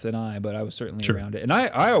this stuff than I, but I was certainly around it. And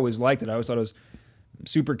I always liked it. I always thought it was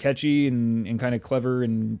super catchy and kind of clever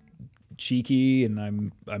and cheeky,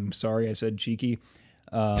 and I'm sorry I said cheeky.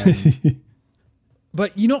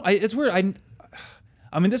 But, it's weird.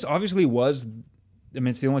 I mean, this obviously was,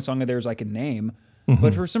 it's the only song of theirs I can name.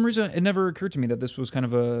 But for some reason, it never occurred to me that this was kind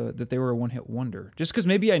of that they were a one-hit wonder. Just because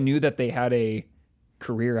maybe I knew that they had a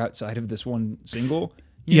career outside of this one single.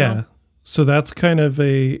 You know? So that's kind of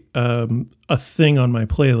a thing on my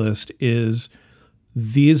playlist is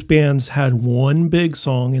these bands had one big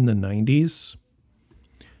song in the 90s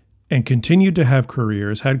and continued to have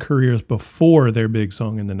careers, had careers before their big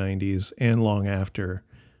song in the 90s and long after.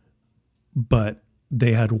 but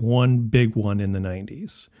they had one big one in the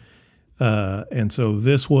 90s. And so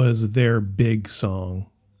this was their big song,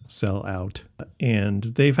 Sell Out. And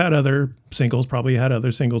they've had other singles, probably had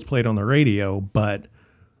other singles played on the radio, but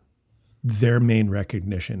their main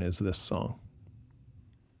recognition is this song.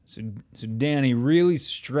 So Danny, really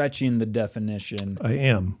stretching the definition. I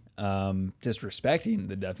am. Disrespecting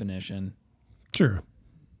the definition. Sure.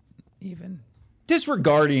 Even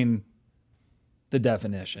disregarding the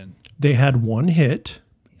definition. They had one hit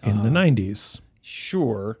in the 90s.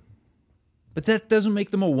 Sure. But that doesn't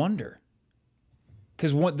make them a wonder.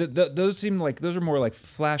 Because those seem like, those are more like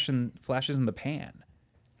flashes in the pan.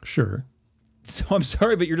 Sure. So I'm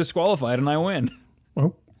sorry, but you're disqualified and I win.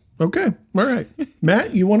 Oh, okay. All right.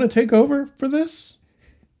 Matt, you want to take over for this?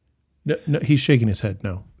 No, he's shaking his head.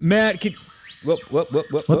 No. Matt, whoop. What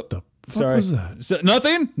the fuck was that? So,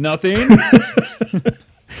 nothing? What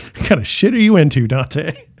kind of shit are you into,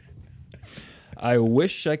 Dante? I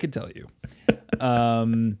wish I could tell you.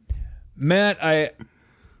 Matt,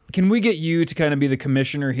 can we get you to kind of be the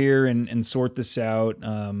commissioner here and sort this out?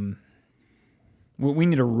 We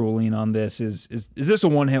need a ruling on this. Is this a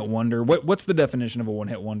one-hit wonder? What's the definition of a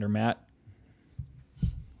one-hit wonder, Matt?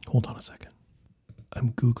 Hold on a second.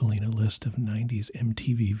 I'm Googling a list of 90s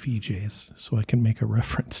MTV VJs so I can make a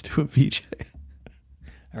reference to a VJ.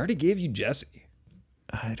 I already gave you Jesse.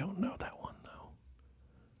 I don't know that one, though.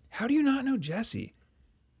 How do you not know Jesse?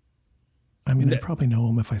 I mean, I'd probably know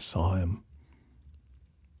him if I saw him.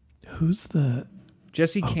 Who's the...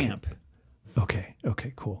 Jesse Camp. Okay,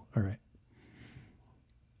 cool. All right.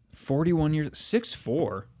 41 years,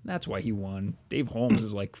 6'4". That's why he won. Dave Holmes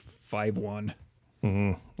is like 5'1".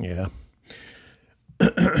 Yeah.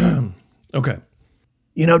 Okay.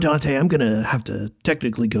 You know, Dante, I'm going to have to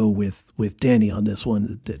technically go with Danny on this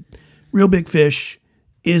one. That Real Big Fish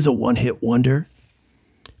is a one-hit wonder.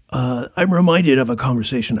 I'm reminded of a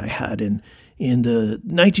conversation I had in the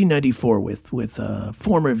 1994 with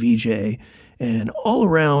former VJ and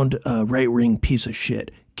all-around right-wing piece of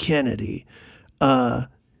shit, Kennedy.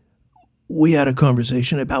 We had a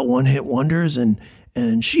conversation about one-hit wonders, and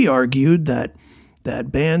she argued that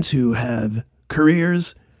bands who have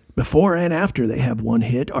careers before and after they have one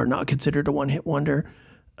hit are not considered a one-hit wonder.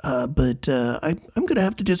 But I'm going to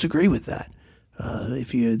have to disagree with that.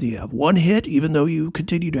 If you have one hit, even though you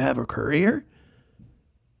continue to have a career,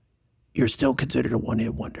 you're still considered a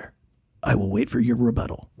one-hit wonder. I will wait for your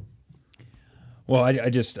rebuttal. Well, I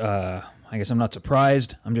guess I'm not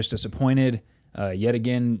surprised. I'm just disappointed. Yet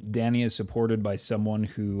again, Danny is supported by someone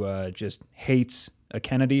who just hates a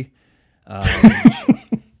Kennedy.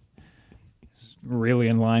 Really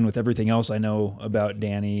in line with everything else I know about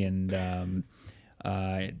Danny. And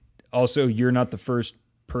also, you're not the first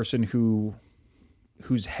person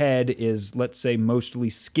whose head is, let's say, mostly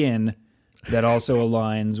skin that also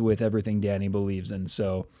aligns with everything Danny believes in.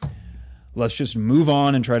 So let's just move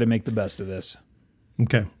on and try to make the best of this.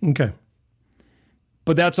 Okay.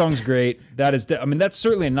 But that song's great. That's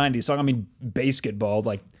certainly a 90s song. I mean, Basketball,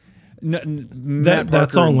 like that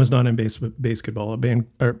song was not in Basketball.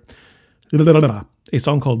 A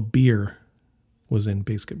song called Beer was in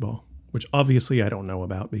Basketball, which obviously I don't know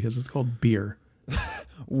about because it's called Beer.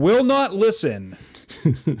 Will not listen.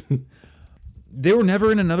 They were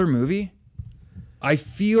never in another movie. I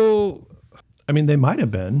mean, they might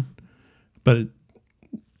have been, but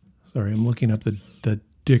sorry, I'm looking up the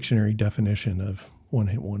dictionary definition of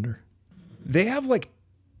one-hit wonder. They have like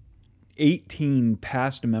 18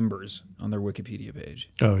 past members on their Wikipedia page.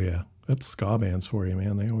 Oh yeah, that's ska bands for you,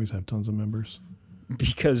 man. They always have tons of members.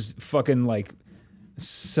 Because fucking like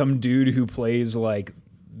some dude who plays like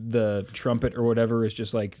the trumpet or whatever is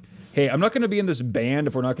just like, hey, I'm not going to be in this band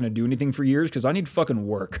if we're not going to do anything for years because I need fucking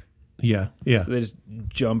work. Yeah. So they just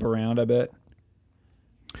jump around a bit.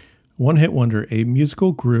 One Hit Wonder, a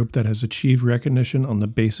musical group that has achieved recognition on the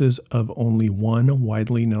basis of only one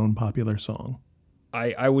widely known popular song.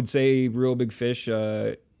 I would say Real Big Fish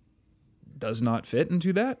does not fit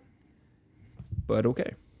into that, but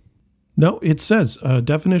okay. No, it says,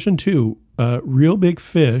 definition 2, Real Big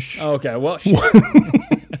Fish. Okay, well, shit.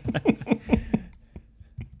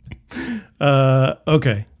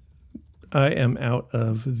 Okay. I am out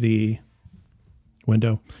of the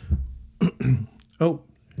window. Oh,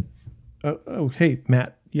 hey,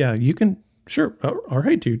 Matt. Yeah, you can. Sure. All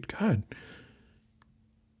right, dude. God.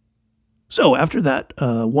 So after that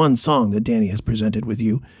one song that Danny has presented with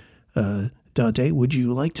you, Dante, would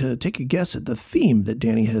you like to take a guess at the theme that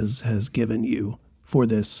Danny has given you for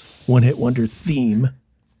this One Hit Wonder theme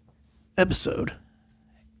episode?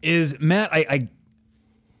 Is Matt, I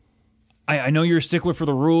I know you're a stickler for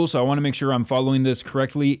the rules, so I want to make sure I'm following this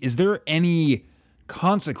correctly. Is there any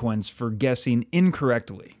consequence for guessing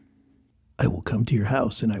incorrectly? I will come to your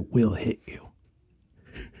house and I will hit you.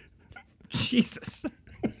 Jesus.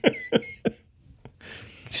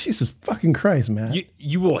 Jesus fucking Christ, Matt.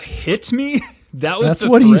 You will hit me? That was That's the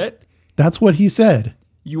what threat? That's what he said.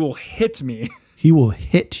 You will hit me. He will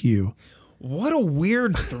hit you. What a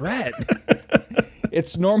weird threat.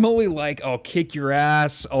 It's normally like, I'll kick your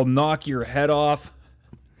ass, I'll knock your head off,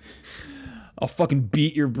 I'll fucking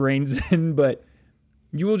beat your brains in, but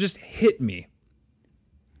you will just hit me.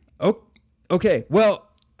 Oh, okay. Well,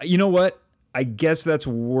 you know what? I guess that's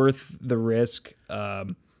worth the risk. I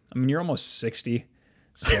mean, you're almost 60.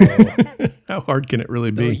 So How hard can it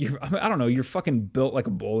really be? I don't know. You're fucking built like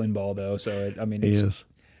a bowling ball, though. So I mean, He is.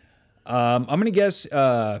 I'm gonna guess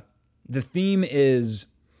the theme is.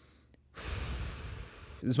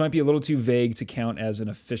 This might be a little too vague to count as an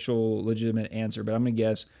official, legitimate answer, but I'm gonna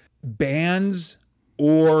guess bands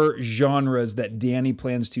or genres that Danny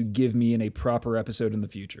plans to give me in a proper episode in the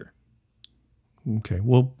future. Okay,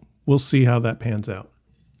 we'll see how that pans out.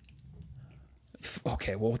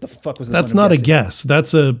 Okay, well, what the fuck was that? That's not a guess.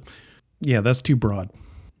 That's too broad.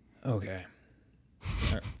 Okay.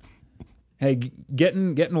 All right. Hey,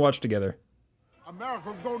 getting watch together.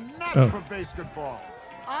 America will go nuts for basketball.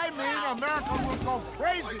 I mean, America will go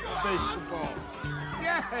crazy for basketball.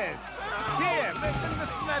 Yes. Yeah, listen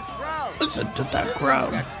to that crowd. Listen to that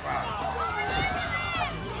crowd. That crowd.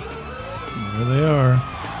 There they are.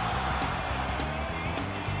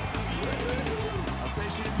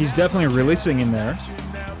 He's definitely really singing there.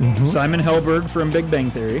 Mm-hmm. Simon Helberg from Big Bang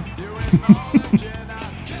Theory.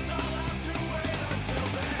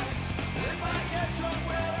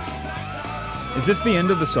 Is this the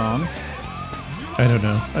end of the song? I don't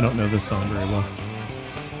know. I don't know this song very well.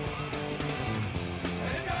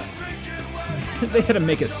 They had to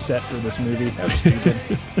make a set for this movie. How stupid.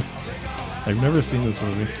 I've never seen this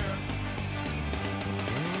movie.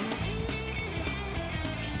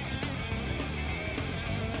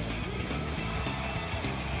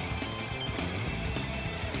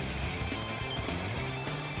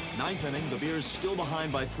 Ninth inning, the Bears still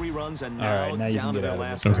behind by 3 runs and All right, now you down can to get their out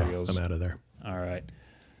last of this. Okay, Reels. I'm out of there. All right.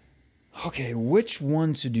 Okay, which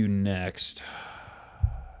one to do next?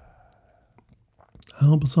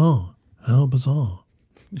 How bizarre. How bizarre.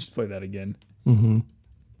 Just play that again. Mm-hmm.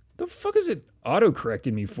 The fuck is it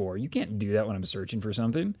auto-correcting me for? You can't do that when I'm searching for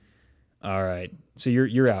something. All right. So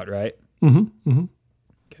you're out, right? Mm-hmm. Mm-hmm.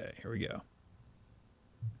 Okay, here we go.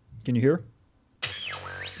 Can you hear?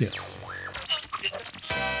 Yes.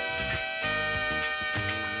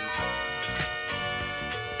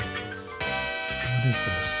 What is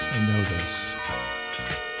this? I know this.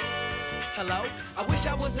 Hello? I wish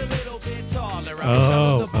I was a little bit taller. I wish I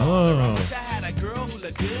Oh, was a baller. I oh. wish I had a girl who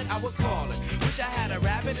looked good, I would call her. Wish I had a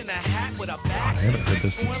rabbit in a hat with a bat. I haven't heard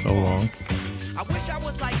this in so long. I wish I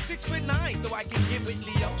was like 6'9" so I can get with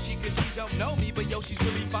Leoshi, cause she don't know me, but yo, she's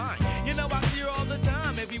really fine. You know, I see her all the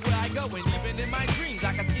time, everywhere I go, and even in my dreams,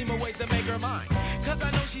 I can scheme a way to make her mine. Cause I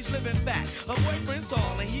know she's living fat. Her boyfriend's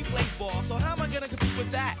tall and he plays ball, so how am I gonna compete with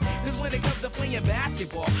that? Cause when it comes to playing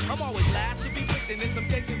basketball, I'm always last to be picked, and in some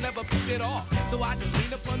cases never picked at all. So I just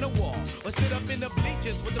lean up on the wall, or sit up in the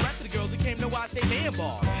bleachers with the rest of the girls who came to watch they man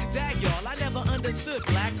ball. Dag y'all, I never understood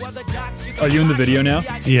black, while the jocks get the Are you in the video now?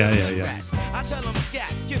 Yeah. I tell them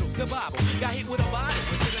scat, skittles, kabobble. Got hit with a bottle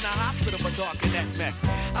and put in a hospital for talking that mess.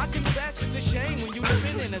 I confess it's a shame when you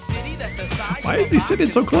living in a city that's the size. Why is he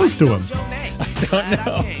sitting so close to him? I don't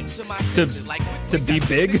know. To be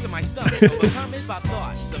big? Overcome by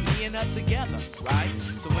thoughts of me and her together, right?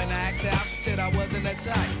 So when I asked her out, she said I wasn't a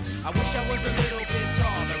type. I wish I was a little bit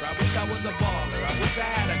taller. I wish I was a baller. I wish I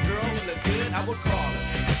had a girl who looked good, I would call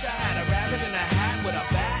her. Wish I had a rabbit in a hat with a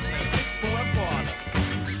bat and a 6'4" parlor.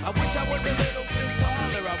 I wish I was a little bit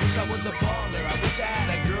taller. I wish I was a baller. I wish I had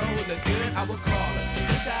a girl who looked good, I would call her.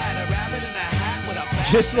 Wish I had a rabbit in a hat with a bat.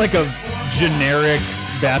 Just like a generic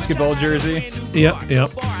basketball jersey. Yep.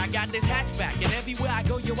 I got this hatchback, and everywhere I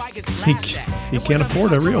go, yo, I get slashed at. He can't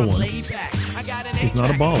afford a real one. He's not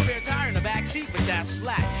a baller.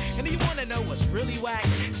 And you wanna know what's really whack?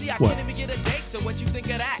 See, I What? can't even get a date, so what you think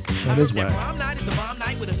of that? That I is heard whack. Prom night is a bomb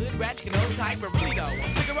night with a hood ratchet and old type, but really though,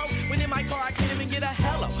 I'm Figaro. When in my car, I can't even get a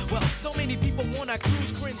hello. Well, so many people wanna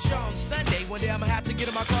cruise Crenshaw on Sunday. One day I'ma have to get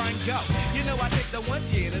in my car and go. You know, I take the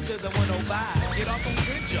 110 to the 105. Get off on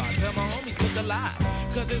Crenshaw, tell my homies look alive.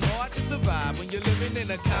 Cause it's hard to survive when you're living in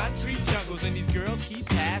the concrete jungles and these girls keep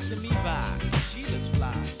passing me by. She looks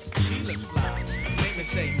fly, she looks fly. Make me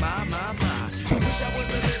say, my. I wish I was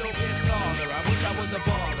a little bit taller. I wish I was a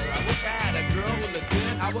baller. I wish I had a girl who looked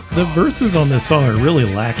good, I The verses on this song are really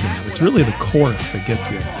lacking. It's really the chorus that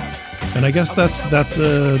gets you. And I guess that's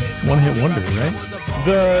a one-hit wonder, right?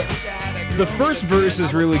 The first verse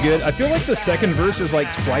is really good. I feel like the second verse is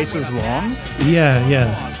like twice as long.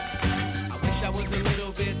 Yeah.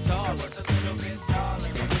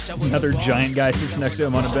 Another giant guy sits next to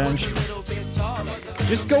him on a bench.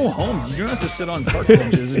 Just go home. You don't have to sit on park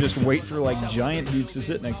benches and just wait for like giant dudes to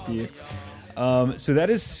sit next to you. So that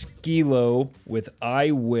is Skee-Lo with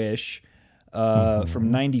I Wish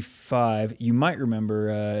from 95. You might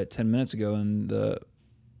remember 10 minutes ago in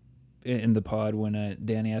the pod when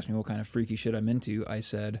Danny asked me what kind of freaky shit I'm into, I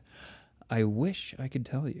said, I wish I could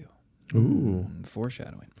tell you. Ooh.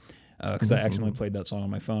 Foreshadowing. Because I accidentally played that song on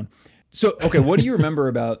my phone. So, okay, what do you remember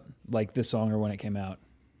about like this song or when it came out?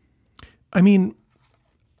 I mean,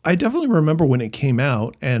 I definitely remember when it came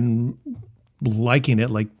out and liking it.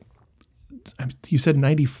 Like, you said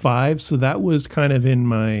 95, so that was kind of in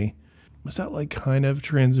my, was that like kind of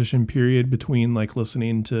transition period between like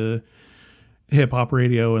listening to hip hop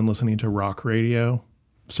radio and listening to rock radio?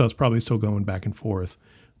 So it's probably still going back and forth.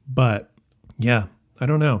 But yeah, I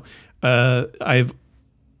don't know.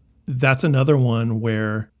 That's another one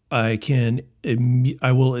where I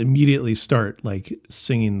will immediately start like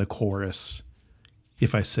singing the chorus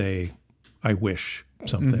if I say I wish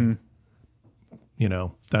something. You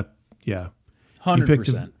know, that, yeah.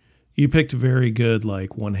 100%. You picked very good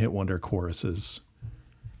like one-hit wonder choruses,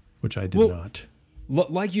 which I did not.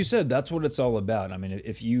 Like you said, that's what it's all about. I mean,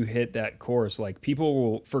 if you hit that chorus, like people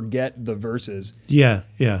will forget the verses. Yeah.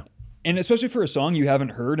 And especially for a song you haven't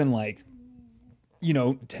heard in like,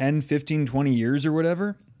 10, 15, 20 years or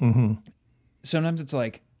whatever. Sometimes it's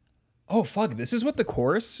like, oh, fuck, this is what the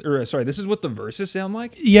chorus, or sorry, this is what the verses sound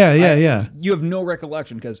like? Yeah. You have no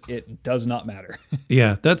recollection because it does not matter.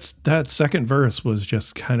 Yeah, that second verse was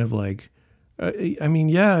just kind of like,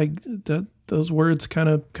 those words kind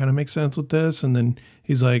of make sense with this. And then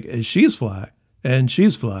he's like, she's fly, and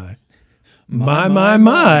she's fly. My.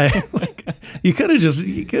 Like, you could have just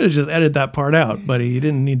edited that part out, but you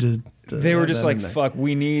didn't need to. They were just like, fuck,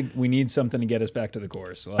 we need something to get us back to the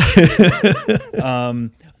chorus. Like,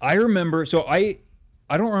 I remember, so I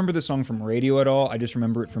don't remember the song from radio at all. I just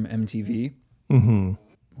remember it from MTV.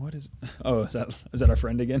 What is, is that our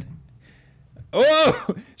friend again? Oh,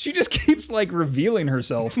 she just keeps like revealing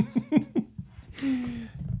herself.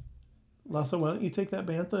 Lassa, why don't you take that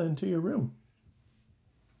bantha into your room?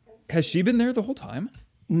 Has she been there the whole time?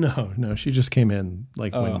 No, she just came in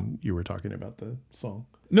like when you were talking about the song.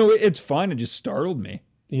 No, it's fine. It just startled me.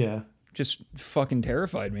 Yeah. Just fucking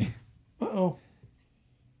terrified me. Uh-oh.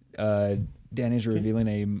 Danny's revealing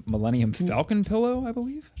a Millennium Falcon pillow, I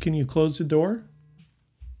believe. Can you close the door?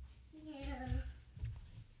 Yeah.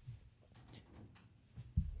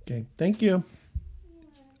 Okay, thank you.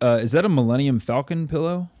 Is that a Millennium Falcon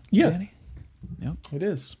pillow? Yeah. Danny? Yep. It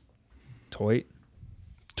is. Toy.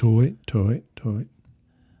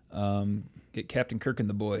 Get Captain Kirk and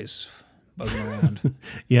the boys buzzing around.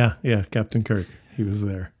 Yeah, Captain Kirk. He was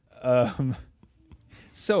there.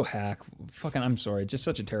 So hack. Fucking, I'm sorry. Just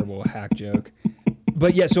such a terrible hack joke.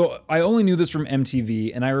 But yeah, so I only knew this from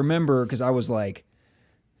MTV, and I remember because I was like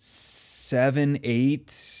 7,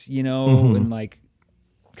 8, and like,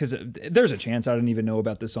 because there's a chance I didn't even know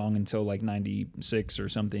about this song until like 96 or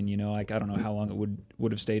something, like I don't know how long it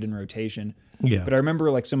would have stayed in rotation. Yeah. But I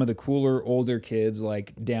remember like some of the cooler older kids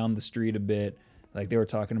like down the street a bit, like they were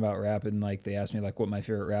talking about rap and like they asked me like what my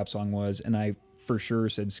favorite rap song was, and I for sure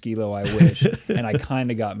said Skee-Lo, I Wish, and I kind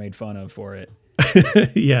of got made fun of for it.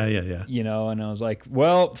 Yeah. And I was like,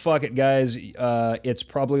 well, fuck it, guys. It's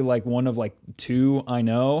probably like one of like 2 I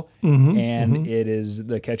know, and it is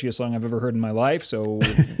the catchiest song I've ever heard in my life. So,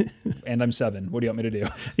 and I'm 7. What do you want me to do?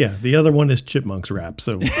 Yeah, the other one is Chipmunks rap.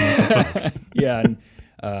 So, yeah, and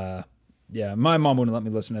my mom wouldn't let me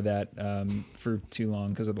listen to that for too long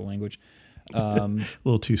because of the language. A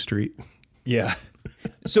little too street. Yeah.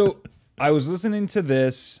 So I was listening to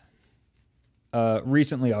this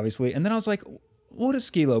recently, obviously, and then I was like, what has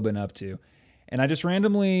Skee-Lo been up to? And I just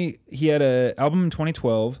randomly, he had an album in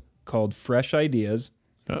 2012 called Fresh Ideas.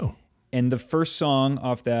 Oh. And the first song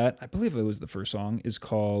off that, I believe it was the first song, is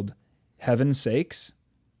called Heaven's Sakes.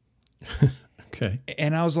 Okay.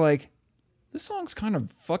 And I was like, this song's kind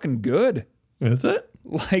of fucking good. Is it?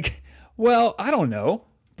 Like, well, I don't know,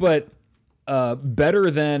 but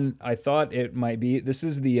better than I thought it might be. This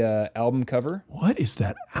is the album cover. What is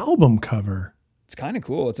that album cover? It's kind of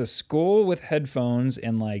cool. It's a skull with headphones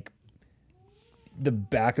and like the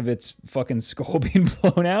back of its fucking skull being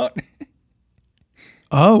blown out.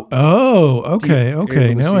 Oh,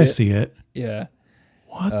 okay. Now I see it. Yeah.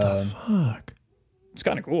 What the fuck? it's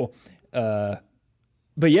kind of cool.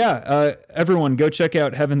 But yeah, everyone go check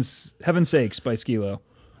out Heaven's Sakes by Skee-Lo.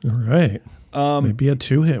 All right. Maybe a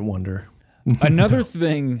 2-hit wonder. Another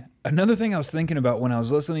thing I was thinking about when I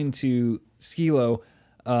was listening to Skee-Lo,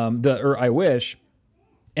 or I Wish,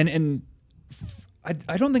 and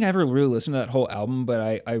I don't think I ever really listened to that whole album,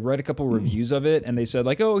 but I read a couple reviews of it, and they said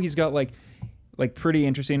like, oh, he's got like pretty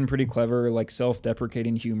interesting and pretty clever, like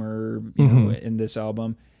self-deprecating humor, you know, in this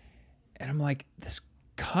album. And I'm like, this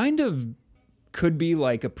kind of could be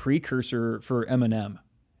like a precursor for Eminem.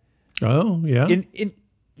 Oh, yeah.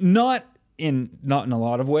 Not in a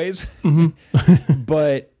lot of ways,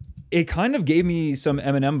 but it kind of gave me some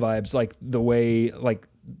Eminem vibes, like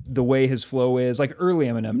the way his flow is, like early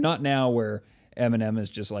Eminem, not now where Eminem is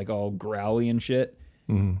just like all growly and shit.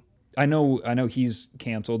 Mm-hmm. I know he's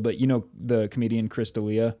canceled, but you know the comedian Chris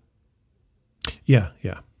D'Elia? Yeah.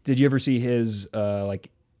 Did you ever see his like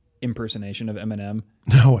impersonation of Eminem?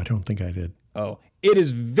 No, I don't think I did. Oh, it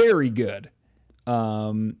is very good.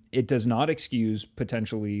 It does not excuse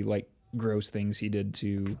potentially like gross things he did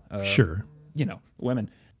to sure, you know, women.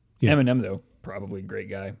 Yeah. Eminem though, probably great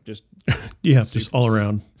guy. Just just all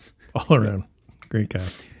around great guy.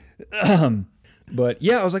 But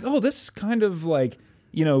yeah, I was like, oh, this is kind of like,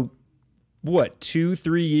 you know, what,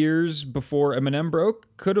 2-3 years before Eminem broke?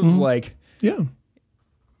 Could have like, yeah.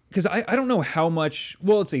 Because I don't know how much.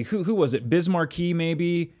 Well, let's see, who was it? Biz Markie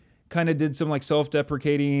maybe kind of did some like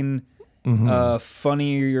self-deprecating,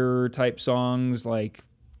 funnier type songs like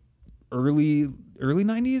early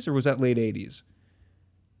 90s, or was that late 80s?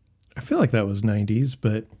 I feel like that was 90s,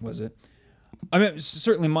 but was it? I mean,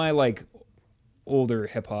 certainly my like older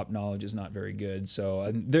hip hop knowledge is not very good,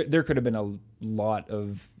 so there could have been a lot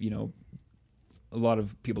of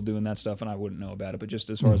people doing that stuff, and I wouldn't know about it. But just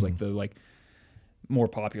as far as like the like more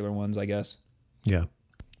popular ones, I guess. Yeah.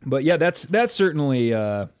 But yeah, that's certainly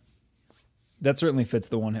fits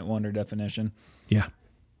the one-hit wonder definition. Yeah.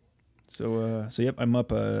 So yep, I'm up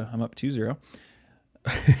 2-0.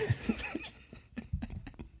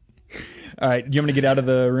 All right, do you want me to get out of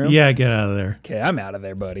the room? Yeah, get out of there. Okay, I'm out of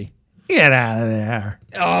there, buddy. Get out of there.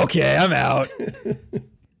 Okay, I'm out.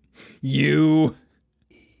 You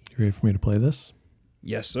ready for me to play this?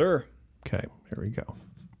 Yes, sir. Okay, here we go.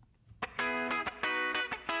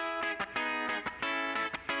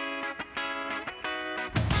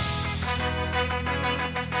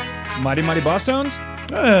 Mighty Mighty Boss Tones?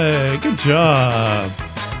 Hey, good job.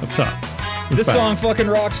 Up top. This song fucking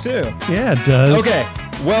rocks too. Yeah, it does. Okay,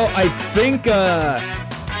 well, I think I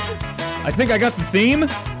got the theme.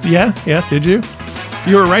 Yeah, did you?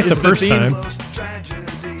 You were right the first time.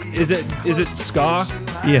 Is it ska?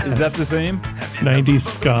 Yeah. Is that the same? 90s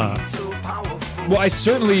ska. Well, I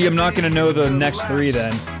certainly am not going to know the next three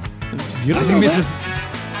then. You don't I think know this that? is...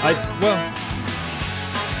 Well...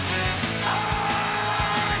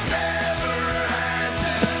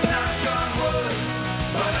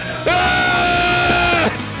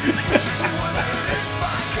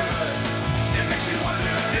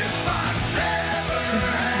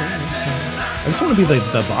 I just want to be the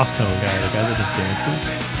boss tone guy, the guy that just dances.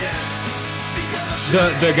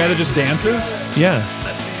 The guy that just dances? Yeah.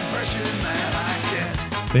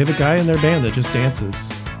 They have a guy in their band that just dances.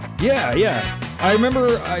 Yeah. I remember,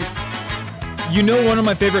 you know, one of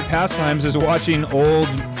my favorite pastimes is watching old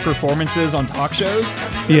performances on talk shows.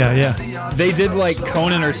 Yeah. They did like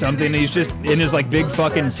Conan or something, and he's just in his like big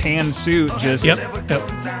fucking tan suit, just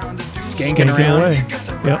skanking around. Away.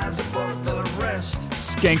 Yep.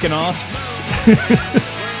 Skanking off. I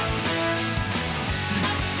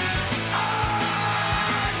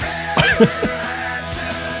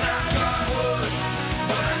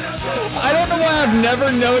don't know why I've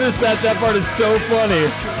never noticed that. That part is so funny.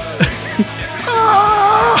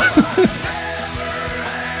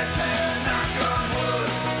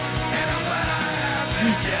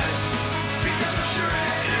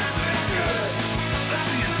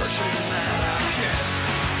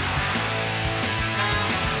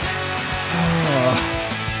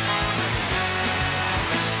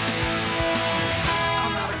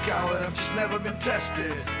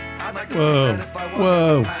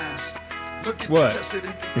 Whoa. What?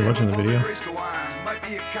 You're watching the video?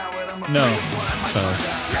 No. Oh.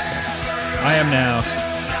 I am now.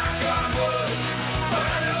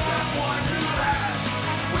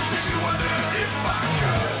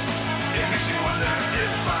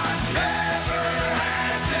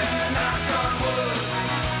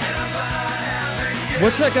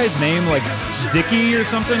 What's that guy's name? Like Dickie or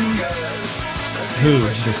something? Who?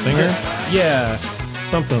 The singer? Yeah.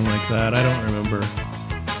 Something like that. I don't remember.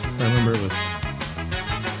 I remember it was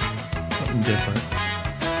something different.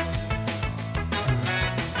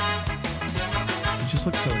 just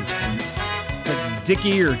looks so intense. Like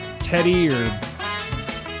Dickie or Teddy or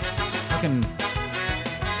it's fucking.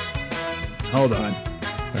 Hold on. All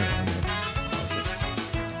right, I'm gonna pause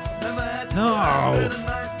it. No.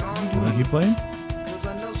 You want to keep playing?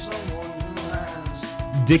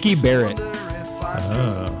 Dickie Barrett.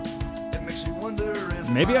 Oh.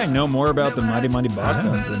 Maybe I know more about the Mighty Mighty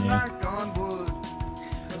Bosstones than you.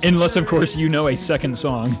 Unless, of course, you know a second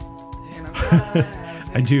song.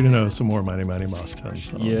 I do know some more Mighty Mighty Bosstones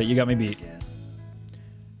songs. Yeah, you got me beat.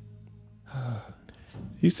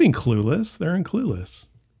 You've seen Clueless? They're in Clueless.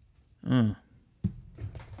 I've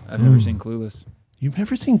never seen Clueless. You've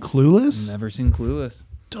never seen Clueless? Never seen Clueless.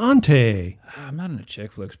 Dante. I'm not into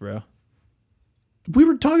chick flicks, bro. We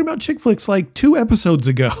were talking about chick flicks like 2 episodes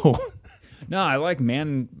ago. No, I like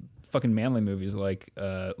fucking manly movies like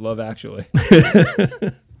Love Actually.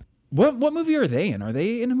 What movie are they in? Are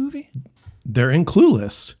they in a movie? They're in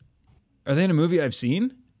Clueless. Are they in a movie I've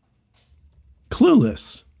seen?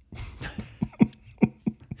 Clueless.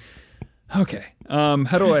 Okay.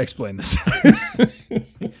 How do I explain this?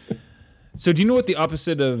 So do you know what the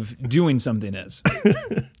opposite of doing something is?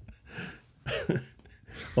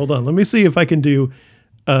 Hold on. Let me see if I can do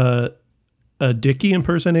a Dickie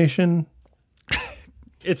impersonation.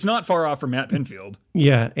 It's not far off from Matt Pinfield.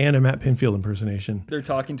 Yeah, and a Matt Pinfield impersonation. They're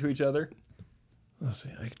talking to each other. Let's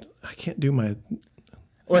see. I can't do my...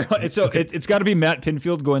 Wait, it's got to be Matt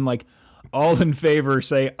Pinfield going like, all in favor,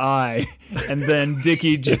 say aye. And then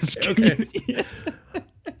Dickie just...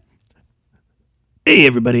 Hey,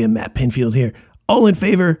 everybody, I'm Matt Pinfield here. All in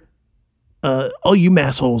favor, all you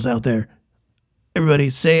massholes out there,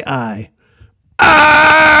 everybody say aye.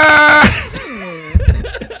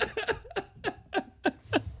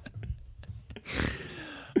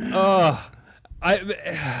 Ah!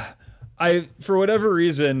 I for whatever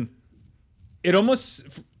reason, it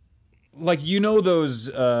almost like those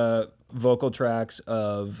vocal tracks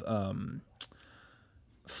of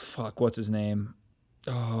what's his name?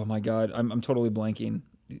 Oh my god, I'm totally blanking.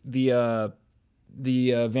 The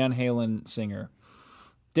Van Halen singer,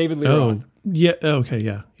 David Lee Roth. Oh, yeah. Okay,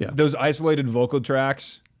 yeah. Those isolated vocal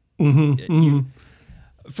tracks. Mm-hmm.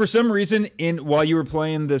 For some reason, while you were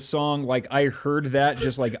playing this song, like I heard that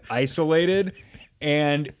just like isolated,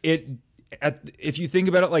 and if you think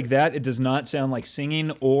about it like that, it does not sound like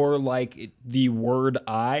singing or like the word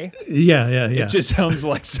 "I." Yeah. It just sounds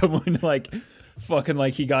like someone like fucking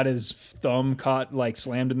like he got his thumb caught like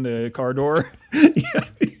slammed in the car door.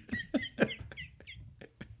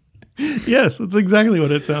 Yes, that's exactly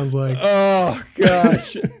what it sounds like. Oh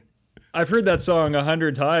gosh. I've heard that song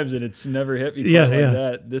 100 times and it's never hit me like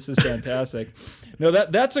that. This is fantastic. No,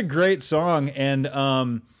 that's a great song, and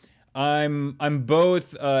I'm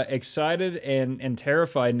both excited and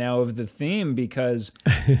terrified now of the theme because,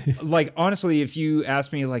 like, honestly, if you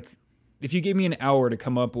asked me, like, if you gave me an hour to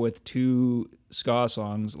come up with 2 ska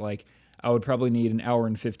songs, like, I would probably need an hour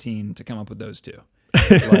and 15 to come up with those 2.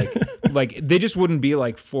 like they just wouldn't be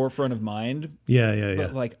like forefront of mind. Yeah.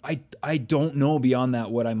 But like I don't know beyond that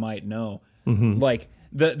what I might know. Mm-hmm. Like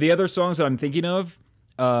the other songs that I'm thinking of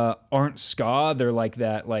aren't ska. They're like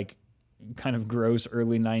that like kind of gross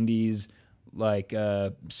early 90s like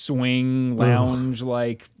swing lounge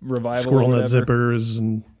like revival. Squirrel Nut Zippers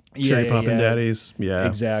and Cherry Poppin' Daddies. Yeah.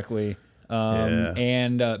 Exactly.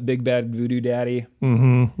 And Big Bad Voodoo Daddy.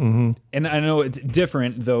 Mm-hmm. And I know it's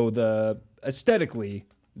different though aesthetically,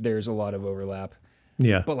 there's a lot of overlap.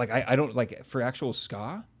 Yeah. But like, I don't like for actual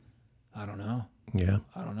ska. I don't know. Yeah.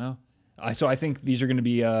 I don't know. So I think these are going to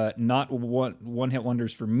be not one hit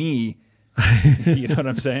wonders for me. You know what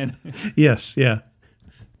I'm saying? Yes. Yeah.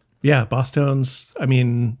 Yeah. Bosstones. I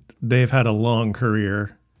mean, they've had a long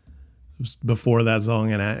career before that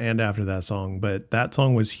song and after that song, but that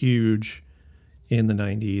song was huge in the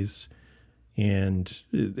 90s, and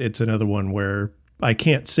it's another one where I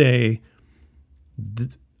can't say.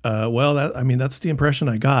 That's the impression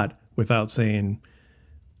I got without saying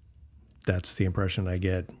that's the impression I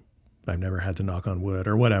get. I've never had to knock on wood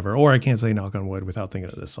or whatever, or I can't say knock on wood without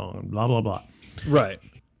thinking of this song, blah, blah, blah. Right.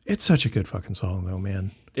 It's such a good fucking song though,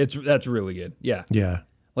 man. That's really good. Yeah. Yeah.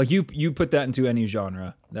 Like you put that into any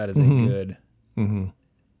genre. That is a good. Mm-hmm.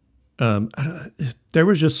 There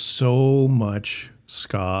was just so much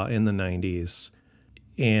ska in the 90s,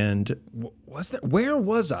 and was that? Where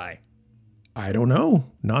was I? I don't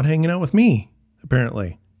know. Not hanging out with me,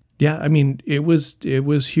 apparently. Yeah, I mean, it was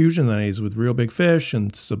huge in the 90s with Real Big Fish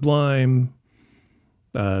and Sublime,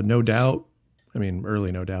 No Doubt. I mean,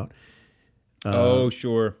 early No Doubt. Oh,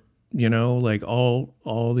 sure. You know, like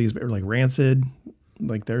all these, like Rancid,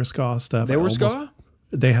 like their ska stuff. They were ska?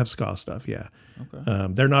 They have ska stuff, yeah. Okay.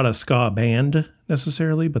 They're not a ska band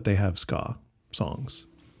necessarily, but they have ska songs.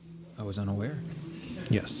 I was unaware.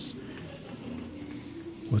 Yes.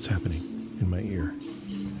 What's happening in my ear?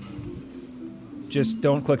 Just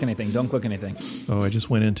don't click anything. Don't click anything. Oh, I just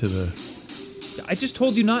went into the... I just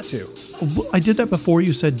told you not to. Oh, I did that before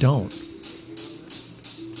you said don't.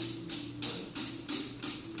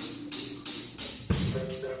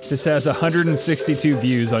 This has 162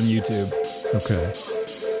 views on YouTube. Okay.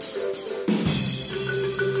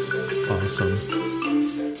 Awesome.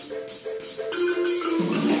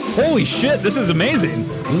 Holy shit, this is amazing.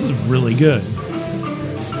 This is really good.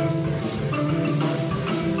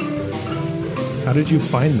 How did you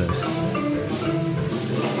find this?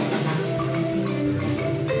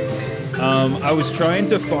 I was trying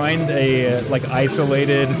to find a like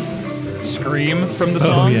isolated scream from the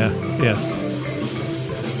song. Oh, yeah, yeah.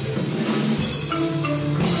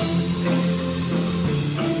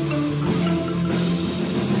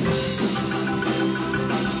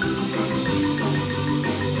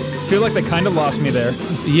 I feel like they kind of lost me there.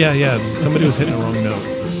 Yeah. Somebody was hitting the wrong note.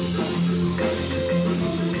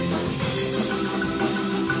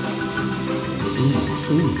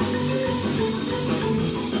 Ooh.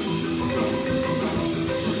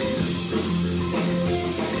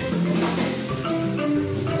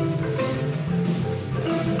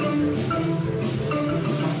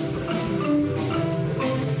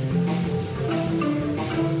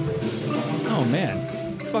 Oh man,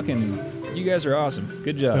 fucking, you guys are awesome.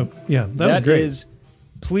 Good job. Oh, yeah, that was great.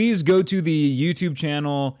 Please go to the YouTube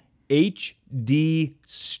channel HD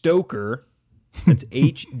Stoker. That's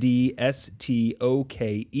HDSTOKER.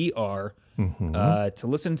 To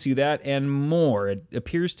listen to that and more. It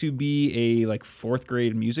appears to be a like 4th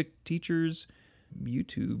grade music teacher's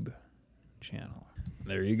YouTube channel.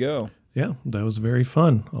 There you go. Yeah, that was very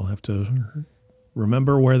fun. I'll have to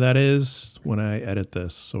remember where that is when I edit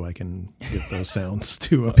this so I can get those sounds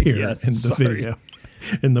to appear yes, in the video,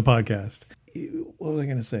 in the podcast. What was I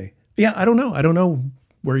going to say? Yeah, I don't know. I don't know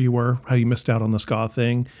where you were, how you missed out on the ska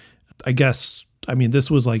thing. I guess, I mean, this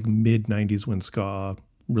was like mid-90s when ska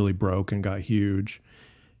really broke and got huge.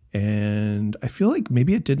 And I feel like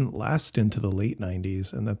maybe it didn't last into the late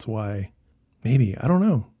 90s, and that's why, maybe, I don't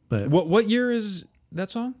know. But what year is that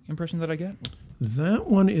song? Impression That I Get? That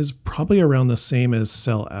one is probably around the same as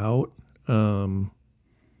Sell Out. Oh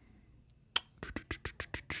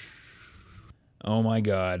my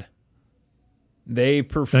God. They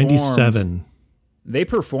performed. 97. They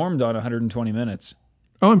performed on 120 Minutes.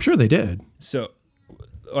 Oh, I'm sure they did. So,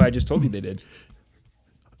 I just told you they did.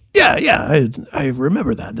 Yeah, I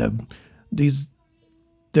remember that.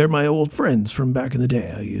 They're my old friends from back in the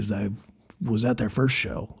day. I was at their first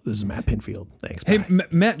show. This is Matt Pinfield. Thanks. Hey, bye.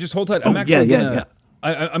 Matt, just hold tight. I'm actually yeah.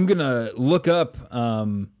 I'm gonna look up.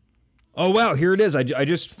 Oh wow, here it is. I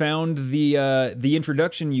just found the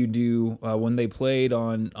introduction you do when they played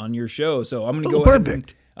on your show. So I'm gonna go.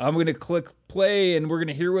 Perfect. I'm gonna click play, and we're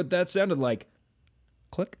gonna hear what that sounded like.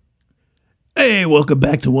 Click. Hey, welcome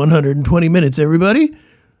back to 120 Minutes, everybody.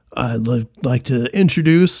 I'd like to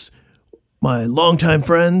introduce my longtime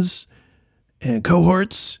friends and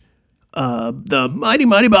cohorts, the Mighty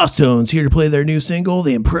Mighty Boss Tones, here to play their new single,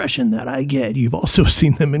 The Impression That I Get. You've also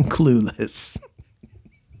seen them in Clueless.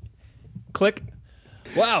 Click.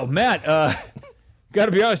 Wow, Matt,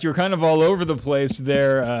 gotta be honest, you were kind of all over the place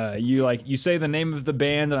there. You say the name of the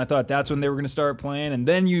band, and I thought that's when they were going to start playing, and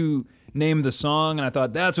then you name the song, and I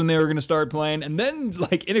thought that's when they were going to start playing, and then,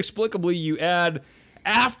 like, inexplicably, you add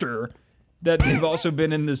after that they've also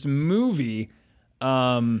been in this movie.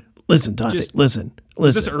 Listen, Dante, listen.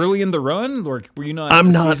 Was this early in the run, or were you not?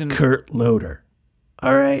 I'm not Kurt Loder.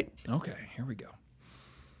 All right? Okay, here we go.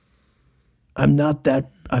 I'm not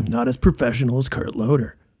as professional as Kurt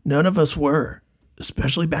Loder. None of us were,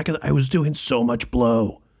 especially back in I was doing so much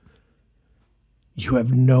blow. You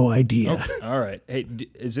have no idea. Okay. All right. Hey,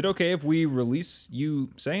 is it okay if we release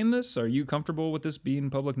you saying this? Are you comfortable with this being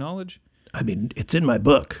public knowledge? I mean, it's in my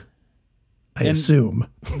book. I assume.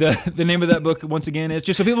 The name of that book, once again, is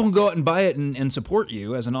just so people can go out and buy it and support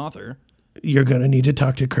you as an author. You're going to need to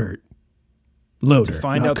talk to Kurt Loder, to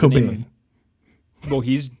find not out Cobain. The name of, well,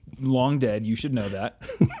 he's long dead. You should know that.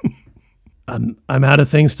 I'm out of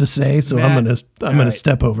things to say, so Matt, I'm gonna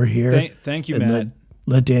step over here. Thank you, Matt.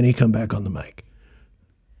 Let Danny come back on the mic.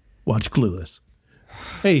 Watch Clueless.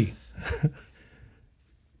 Hey.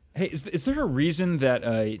 Hey, is there a reason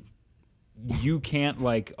that you can't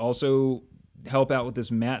like also help out with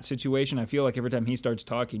this Matt situation? I feel like every time he starts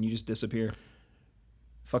talking, you just disappear.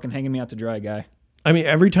 Fucking hanging me out to dry, guy. I mean,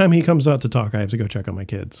 every time he comes out to talk, I have to go check on my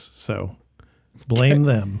kids. So blame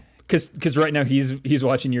them. Because right now he's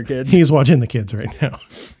watching your kids. He's watching the kids right now.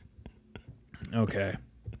 Okay.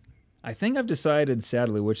 I think I've decided,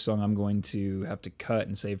 sadly, which song I'm going to have to cut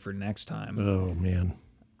and save for next time. Oh, man.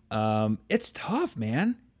 It's tough,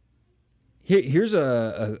 man. Here's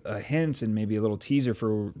a hint and maybe a little teaser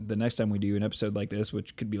for the next time we do an episode like this,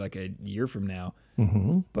 which could be like a year from now.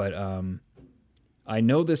 Mm-hmm. But I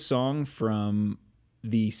know this song from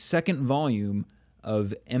the second volume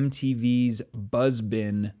of MTV's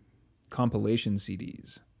Buzzbin compilation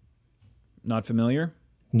CDs. Not familiar?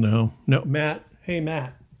 No. Matt. Hey,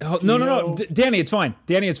 Matt. Oh, no. Danny, it's fine.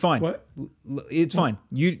 What? It's fine.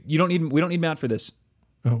 We don't need Matt for this.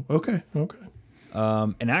 Oh, okay.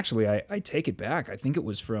 And actually, I take it back. I think it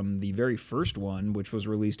was from the very first one, which was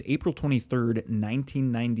released April 23rd,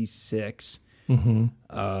 1996. Mm-hmm.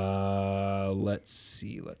 Let's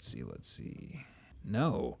see.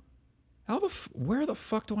 No. Where the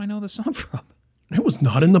fuck do I know this song from? It was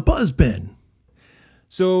not in the Buzzbin.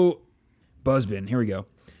 So, Buzzbin, here we go.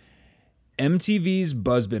 MTV's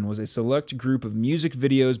Buzzbin was a select group of music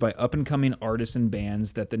videos by up-and-coming artists and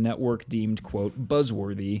bands that the network deemed, quote,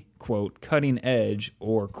 buzzworthy, quote, cutting edge,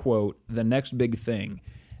 or, quote, the next big thing.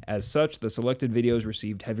 As such, the selected videos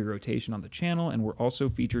received heavy rotation on the channel and were also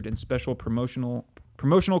featured in special promotional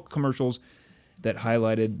commercials that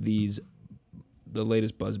highlighted the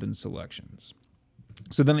latest Buzzbin selections.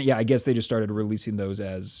 So then, I guess they just started releasing those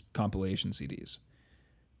as compilation CDs.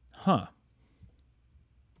 Huh.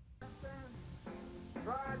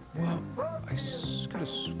 Well, I could have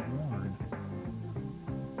sworn.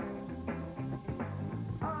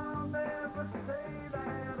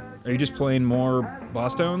 Are you just playing more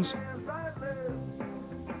Boss Tones?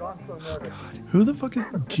 Oh, God. Who the fuck is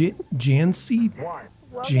Jancy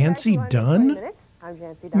Dunn?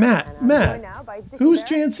 Matt. Who's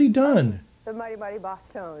Jancy Dunn? The Mighty Mighty Boss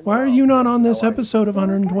Tones. Why are you not on this episode of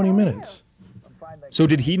 120 Minutes? So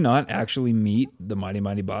did he not actually meet the Mighty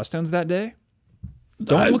Mighty Boss Tones that day?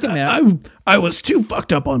 Don't look at Matt. I was too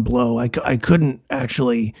fucked up on Blow. I couldn't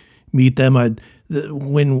actually meet them.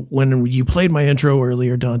 When you played my intro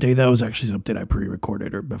earlier, Dante, that was actually something I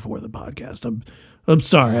pre-recorded or before the podcast. I'm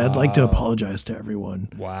sorry. I'd like to apologize to everyone.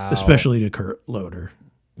 Wow. Especially to Kurt Loder.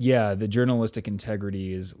 Yeah, the journalistic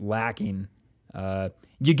integrity is lacking.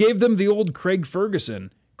 You gave them the old Craig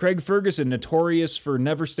Ferguson. Craig Ferguson, notorious for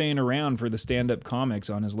never staying around for the stand-up comics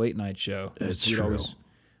on his late night show. It's true.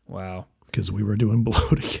 Wow. Because we were doing Blow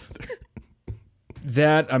together.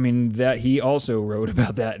 That he also wrote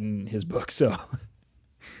about that in his book, so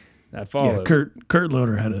that follows. Yeah, Kurt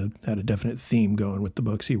Loder had a definite theme going with the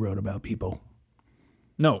books he wrote about people.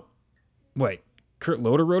 No. Wait, Kurt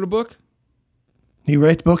Loder wrote a book? He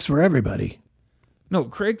writes books for everybody. No,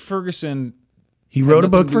 Craig Ferguson. He wrote a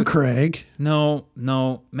book for Craig. No,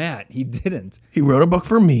 Matt, he didn't. He wrote a book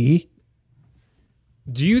for me.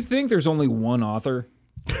 Do you think there's only one author?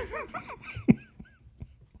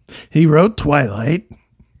 He wrote Twilight.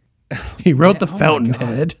 He wrote The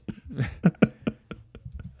Fountainhead.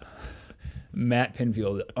 Matt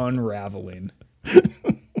Pinfield unraveling.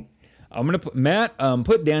 I'm gonna Matt.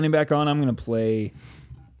 Put Danny back on. I'm gonna play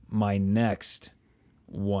my next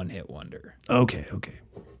one-hit wonder. Okay.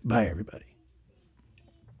 Bye, everybody.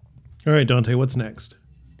 All right, Dante. What's next?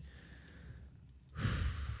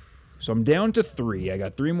 So I'm down to 3. I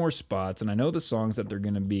got 3 more spots, and I know the songs that they're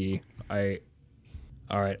gonna be.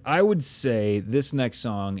 All right. I would say this next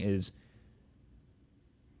song is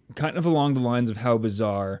kind of along the lines of How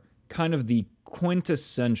Bizarre, kind of the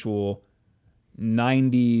quintessential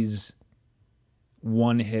 90s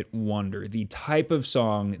one-hit wonder, the type of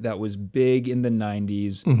song that was big in the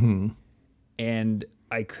 90s, mm-hmm. and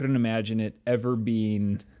I couldn't imagine it ever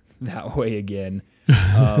being that way again.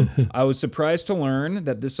 I was surprised to learn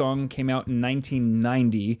that this song came out in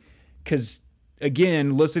 1990, because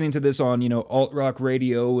again, listening to this on, alt rock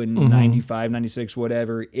radio in 95, 96,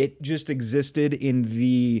 whatever, it just existed in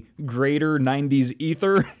the greater 90s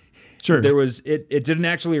ether. Sure. It didn't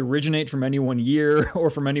actually originate from any one year or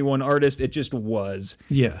from any one artist. It just was.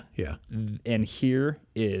 Yeah. And here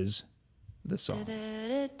is the song.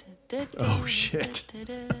 Oh, shit.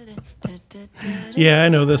 Yeah, I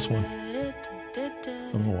know this one.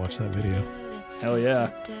 I'm going to watch that video. Hell yeah.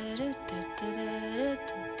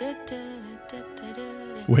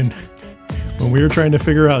 When we were trying to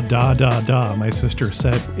figure out Da Da Da, my sister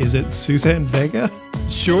said, "Is it Suzanne Vega?"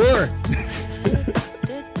 Sure.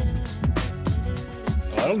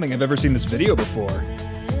 I don't think I've ever seen this video before.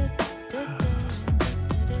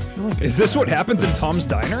 Is this what happens in Tom's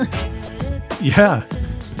Diner? Yeah.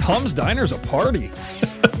 Tom's Diner's a party.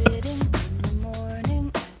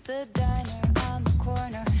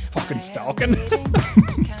 Fucking Falcon.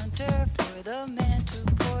 the man to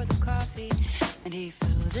pour the coffee, and he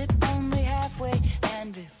fills it only halfway.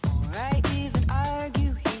 And before I even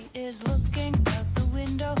argue, he is looking out the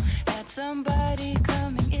window at somebody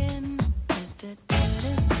coming in.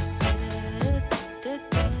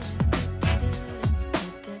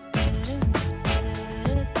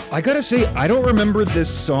 I gotta say, I don't remember this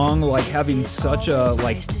song like having such a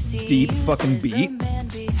like deep fucking beat.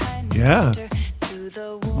 Yeah.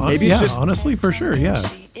 Maybe it's just honestly for sure. Yeah.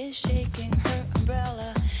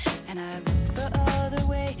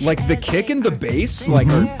 Like the kick and the bass like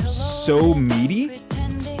are so meaty.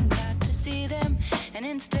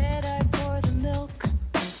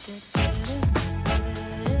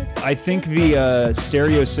 I think the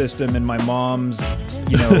stereo system in my mom's,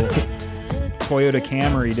 Toyota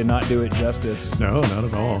Camry did not do it justice. No, not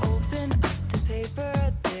at all.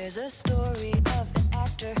 There's a story of an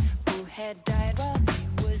actor who had died while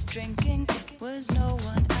he was drinking. It was no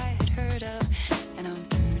one I had heard of. And I'm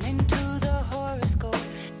turning to the horoscope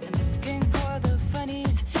and looking for the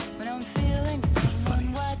funnies when I'm feeling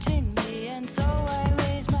someone watching me. And so I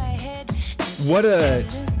raise my head.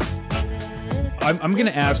 I'm going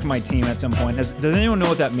to ask my team at some point. Does anyone know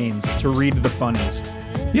what that means? To read the funnies?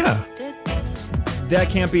 Yeah. That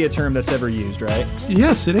can't be a term that's ever used, right?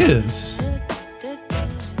 Yes, it is.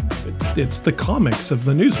 It's the comics of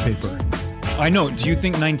the newspaper. I know. Do you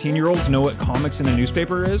think 19-year-olds know what comics in a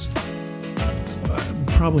newspaper is?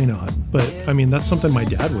 Probably not. But, I mean, that's something my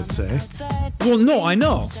dad would say. Well, no, I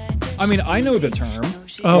know. I mean, I know the term.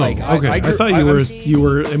 Oh, okay. I thought you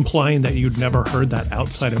were implying that you'd never heard that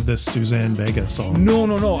outside of this Suzanne Vega song.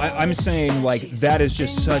 No. I'm saying, like, that is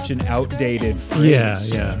just such an outdated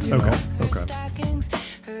phrase. Yeah. Okay.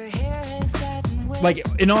 Like,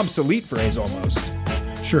 an obsolete phrase almost.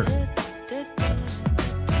 Sure.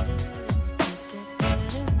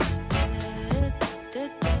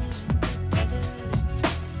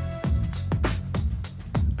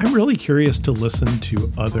 I'm really curious to listen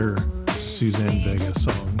to other Suzanne Vega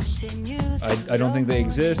songs. I don't think they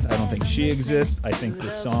exist. I don't think she exists. I think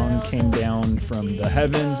the song came down from the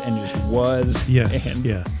heavens and just was. Yes. And,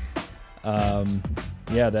 yeah.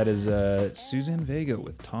 Yeah, that is Suzanne Vega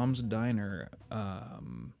with Tom's Diner.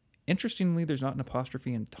 Interestingly, there's not an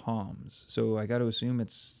apostrophe in Tom's, so I got to assume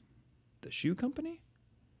it's the shoe company?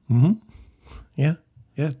 Mm-hmm. Yeah.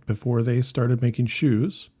 Before they started making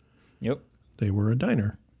shoes, yep, they were a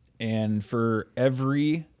diner. And for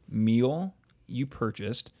every meal you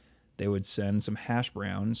purchased, they would send some hash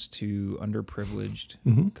browns to underprivileged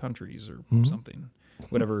countries or something.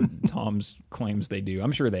 Whatever Tom's claims they do.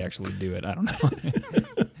 I'm sure they actually do it. I don't know.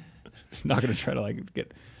 Not going to try to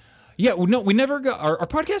get... Yeah, no, we never got... Our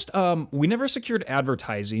podcast, we never secured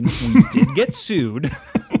advertising. We did get sued.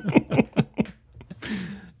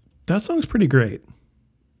 That song's pretty great.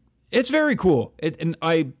 It's very cool.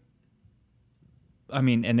 I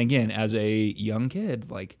mean, and again, as a young kid,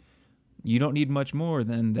 you don't need much more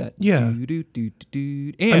than that. Yeah. And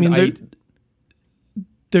I mean,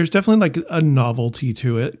 there's definitely a novelty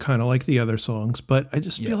to it, kind of like the other songs, but I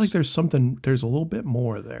just feel like there's a little bit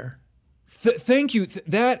more there. Thank you.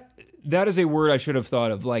 That is a word I should have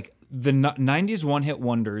thought of. Like the 90s one-hit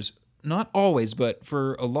wonders, not always, but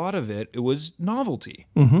for a lot of it, it was novelty.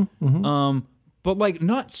 But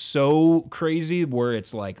not so crazy where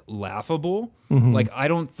it's laughable. I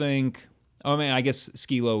don't think. I mean, I guess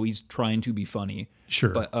Skee-Lo, he's trying to be funny. Sure.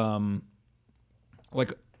 But and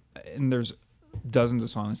there's dozens of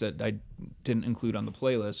songs that I didn't include on the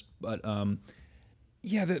playlist. But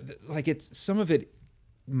it's some of it.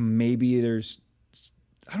 Maybe there's,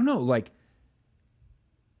 I don't know,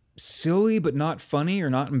 silly but not funny or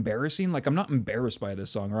not embarrassing. I'm not embarrassed by this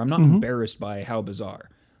song, or I'm not embarrassed by how bizarre.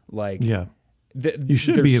 Yeah. You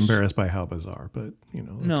should be embarrassed by how bizarre, but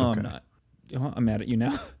no, okay. I'm not. I'm mad at you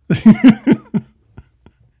now. Do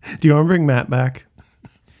you want to bring Matt back?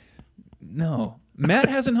 No, Matt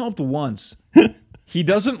hasn't helped once. He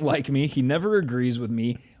doesn't like me. He never agrees with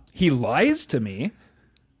me. He lies to me.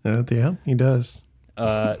 Yeah, he does.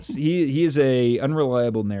 He is a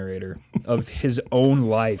unreliable narrator of his own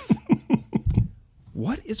life.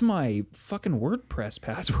 What is my fucking WordPress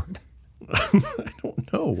password? I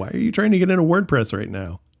don't know. Why are you trying to get into WordPress right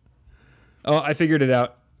now? Oh, I figured it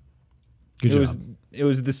out. Good job. It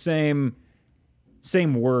was the same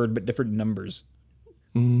word but different numbers.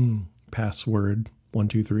 Password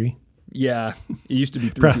 123. Yeah, it used to be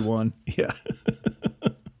 321. Yeah.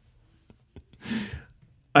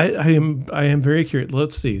 I am very curious.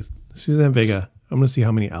 Let's see. Suzanne Vega. I'm going to see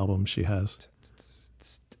how many albums she has.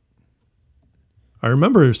 I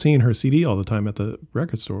remember seeing her CD all the time at the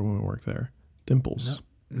record store when we worked there. Dimples.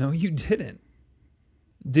 No, you didn't.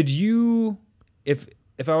 Did you, if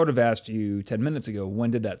I would have asked you 10 minutes ago,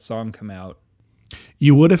 when did that song come out?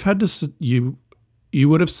 You would have had to, you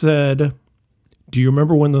would have said, do you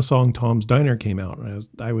remember when the song Tom's Diner came out? And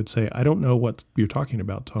I would say, I don't know what you're talking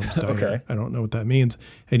about, Tom's Diner. Okay. I don't know what that means.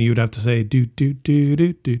 And you would have to say, do, do, do,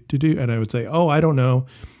 do, do, do, do. And I would say, oh, I don't know,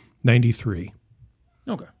 93.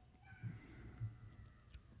 Okay.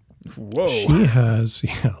 Whoa. She has,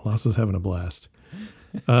 yeah, Lassa's having a blast.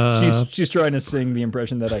 She's trying to sing the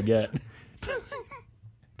impression that I get.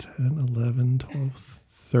 10, 11, 12,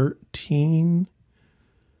 13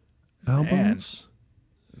 albums.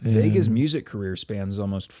 Vega's music career spans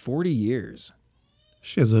almost 40 years.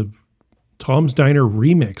 She has a Tom's Diner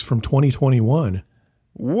remix from 2021.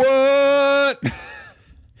 What?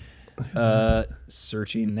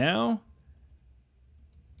 Searching now.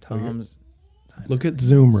 Tom's Diner. Look at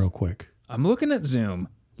Zoom real quick. I'm looking at Zoom.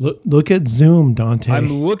 Look at Zoom, Dante.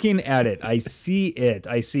 I'm looking at it. I see it.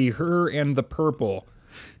 I see her and the purple.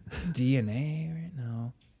 DNA right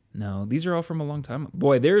now. No, these are all from a long time.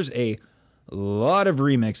 Boy, there's a lot of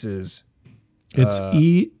remixes. It's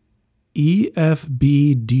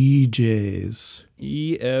EFB DJs.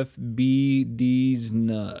 EFBD's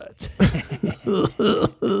nuts.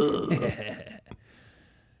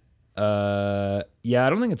 Yeah, I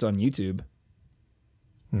don't think it's on YouTube.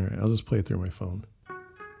 All right, I'll just play it through my phone.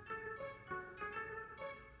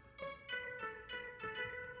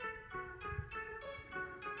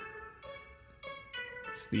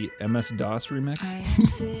 It's the MS-DOS remix. I am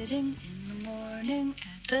sitting in the morning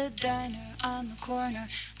at the diner on the corner.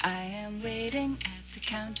 I am waiting at the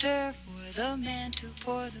counter for the man to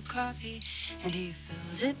pour the coffee, and he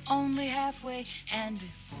fills it only halfway. And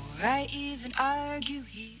before I even argue,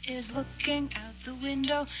 he is looking out the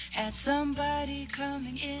window at somebody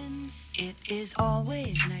coming in. It is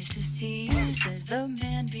always nice to see you, says the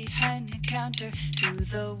man behind the counter to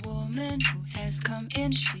the woman who has come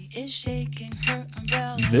in. She is shaking her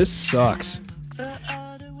umbrella. This sucks.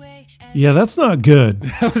 Yeah, that's not good.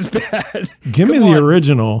 That was bad. Give me the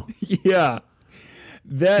original. Yeah.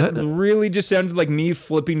 That really just sounded like me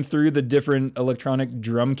flipping through the different electronic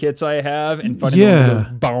drum kits I have and finding Yeah. those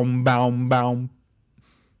boom, boom, boom,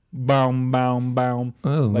 boom, boom, boom.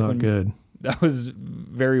 Oh, not good. That was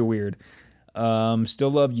very weird. Still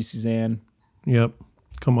love you, Suzanne. Yep.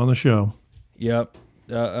 Come on the show. Yep.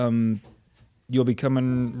 You'll be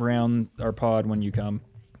coming around our pod when you come.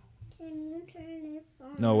 Can you turn this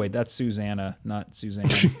on? No, wait, that's Susanna, not Suzanne.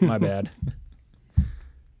 My bad.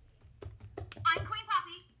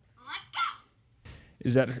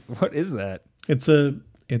 Is that, what is that? It's a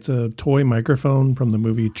toy microphone from the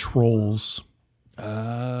movie Trolls.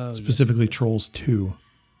 Specifically Trolls 2.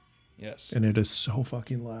 Yes. And it is so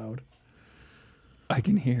fucking loud. I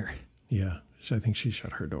can hear. Yeah. I think she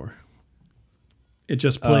shut her door. It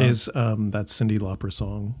just plays that Cyndi Lauper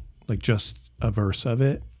song, like just a verse of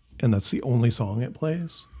it. And that's the only song it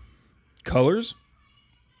plays. Colors?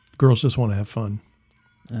 Girls Just Want to Have Fun.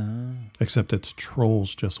 Except it's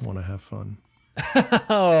Trolls Just Want to Have Fun.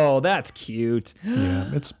 Oh, that's cute. Yeah,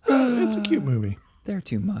 it's a cute movie. They're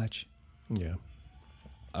too much. Yeah.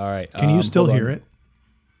 All right. Can you still hear it?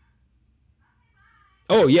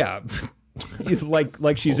 Oh yeah,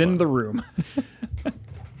 like she's in the room.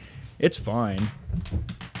 It's fine.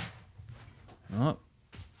 Oh,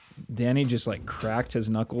 Danny just like cracked his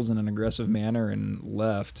knuckles in an aggressive manner and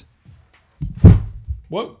left.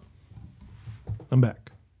 Whoa. I'm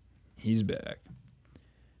back. He's back.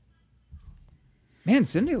 Man,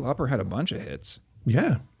 Cyndi Lauper had a bunch of hits.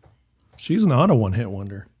 Yeah. She's not a one-hit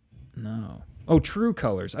wonder. No. Oh, True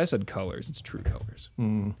Colors. I said Colors. It's True Colors.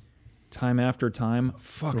 Time After Time.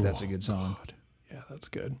 Fuck, that's a good song. God. Yeah, that's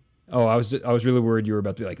good. Oh, I was really worried you were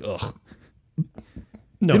about to be like, ugh.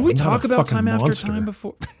 No, Did we I'm not talk a about fucking Time monster. After Time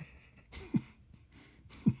before?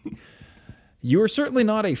 You are certainly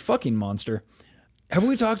not a fucking monster. Have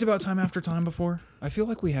we talked about Time After Time before? I feel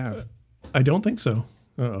like we have. I don't think so.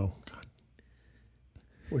 Uh-oh. God.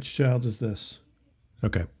 Which child is this?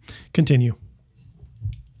 Okay. Continue.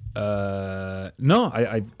 No,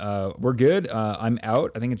 I we're good. I'm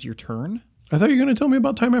out. I think it's your turn. I thought you were going to tell me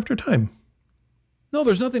about Time After Time. No,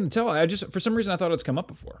 there's nothing to tell. I just, for some reason, I thought it's come up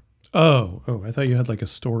before. Oh, I thought you had like a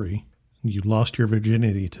story. You lost your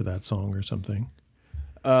virginity to that song or something.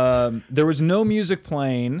 There was no music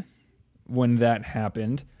playing when that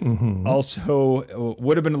happened. Mm-hmm. Also,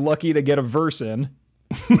 would have been lucky to get a verse in.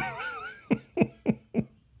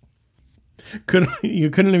 You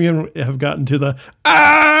couldn't even have gotten to the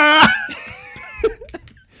ah.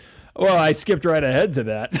 Well, I skipped right ahead to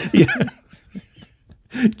that. Yeah.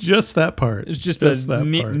 Just that part. It's just a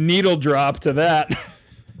needle drop to that.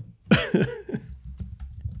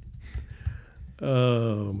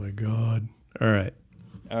 Oh my God. All right.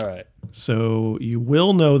 All right. So you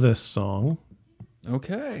will know this song.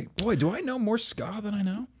 Okay. Boy, do I know more ska than I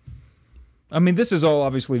know? I mean, this is all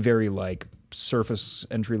obviously very like surface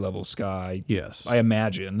entry level ska. Yes. I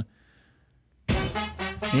imagine.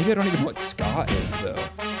 Maybe I don't even know what ska is though.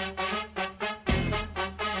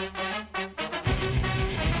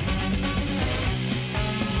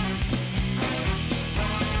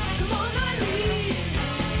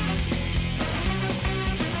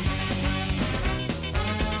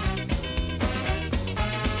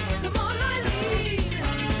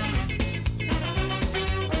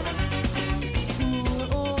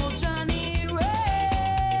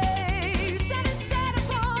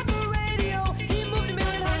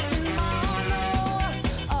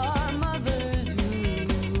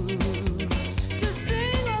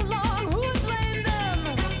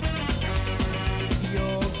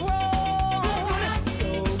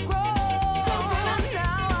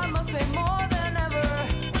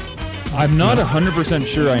 I'm not 100%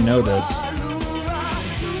 sure I know this.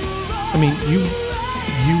 I mean, you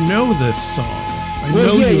know this song. I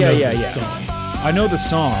know you know this song. I know the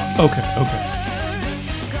song. Okay.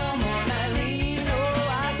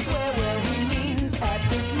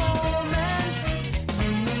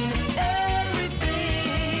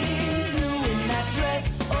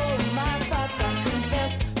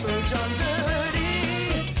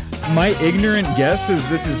 My ignorant guess is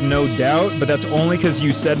this is No Doubt, but that's only because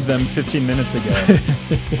you said them 15 minutes ago.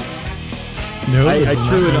 No, I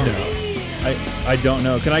truly don't. I don't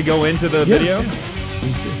know. Can I go into the video? Yeah.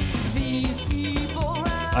 Please do.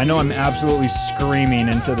 I know I'm absolutely screaming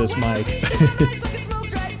into this mic.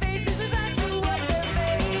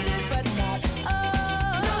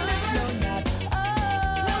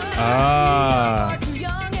 Ah.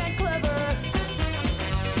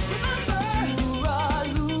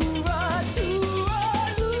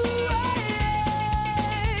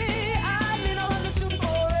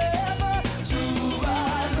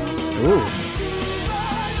 Ooh.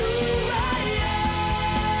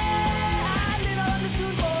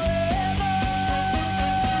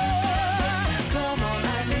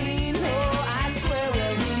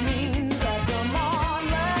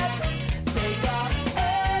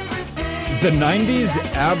 The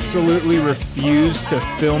 90s absolutely refused to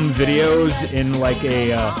film videos in like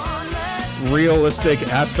a realistic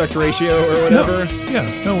aspect ratio or whatever.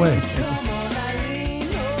 No way.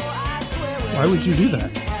 Why would you do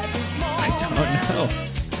that? I don't know.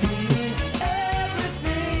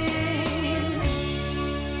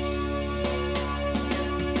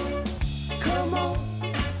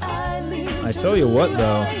 I tell you what,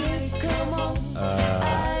 though.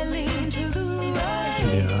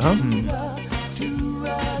 Yeah.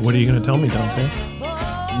 What are you going to tell me, Dante?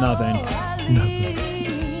 Nothing.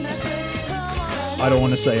 I don't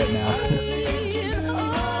want to say it now.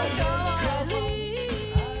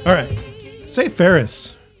 All right. Save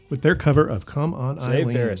Ferris with their cover of Come On Eileen.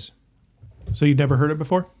 Save Ferris. So you'd never heard it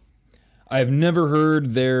before? I've never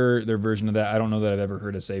heard their version of that. I don't know that I've ever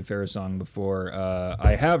heard a Save Ferris song before.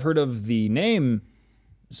 I have heard of the name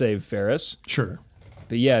Save Ferris. Sure.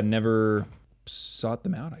 But yeah, never sought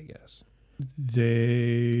them out, I guess.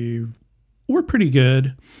 They were pretty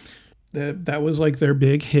good. That was like their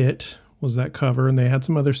big hit, was that cover, and they had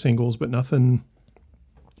some other singles, but nothing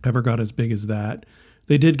ever got as big as that.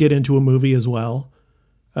 They did get into a movie as well.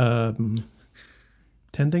 10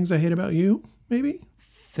 Things I Hate About You, maybe?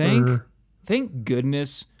 Thank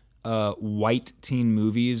goodness white teen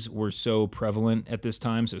movies were so prevalent at this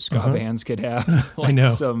time, so ska bands could have like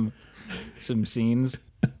some scenes.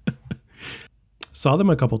 Saw them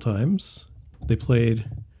a couple times. They played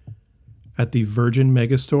at the Virgin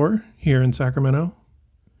Megastore here in Sacramento.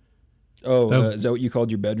 Oh, is that what you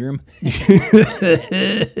called your bedroom? Yes.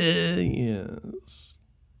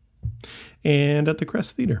 And at the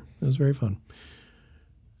Crest Theater. It was very fun.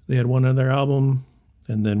 They had one other album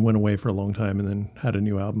and then went away for a long time and then had a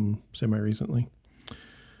new album semi-recently.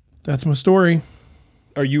 That's my story.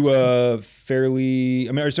 Are you are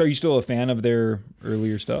you still a fan of their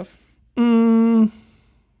earlier stuff?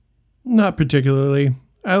 Not particularly.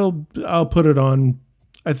 I'll put it on.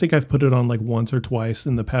 I think I've put it on like once or twice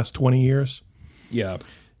in the past 20 years. Yeah.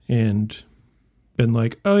 And been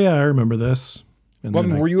like, oh yeah, I remember this. And well,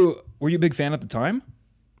 were you a big fan at the time?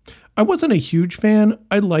 I wasn't a huge fan.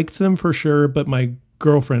 I liked them for sure, but my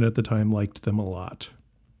girlfriend at the time liked them a lot.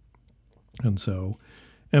 And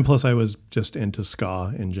plus I was just into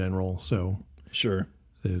ska in general. So sure.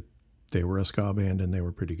 They were a ska band and they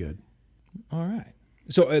were pretty good. All right.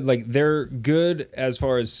 So, like, they're good as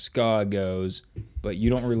far as ska goes, but you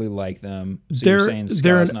don't really like them. So you're saying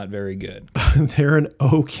ska's not very good. They're an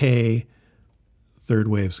okay third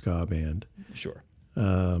wave ska band. Sure.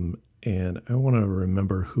 And I want to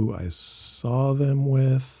remember who I saw them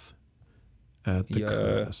with at the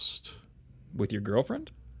Crest. With your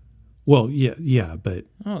girlfriend? Well, yeah, but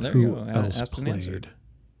there who you go. else Asked and played? answered.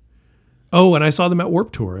 Oh, and I saw them at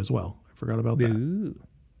Warped Tour as well. I forgot about that. Ooh.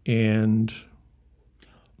 And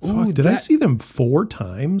did I see them 4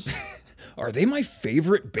 times? Are they my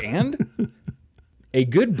favorite band? A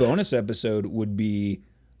good bonus episode would be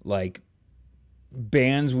like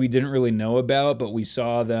bands we didn't really know about, but we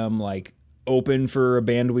saw them like open for a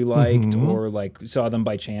band we liked, or like saw them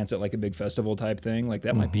by chance at like a big festival type thing. Like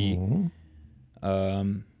that might be.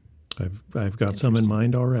 I've got some in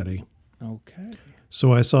mind already. Okay.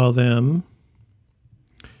 So I saw them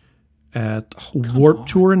at Warped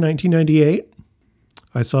Tour in 1998.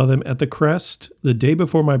 I saw them at the Crest the day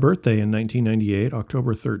before my birthday in 1998,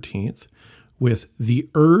 October 13th, with The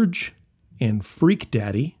Urge and Freak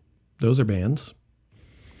Daddy. Those are bands.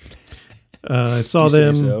 I saw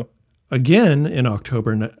them again in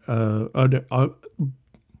October.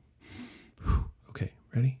 Okay,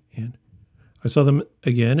 ready? And I saw them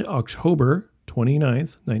again October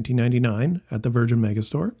 29th, 1999 at the Virgin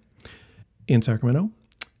Megastore in Sacramento.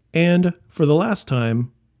 And for the last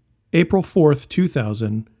time, April 4th,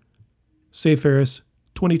 2000, Save Ferris,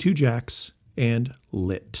 22 Jacks, and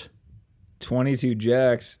Lit. 22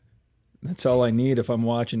 Jacks. That's all I need if I'm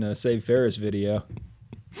watching a Save Ferris video.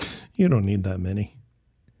 You don't need that many.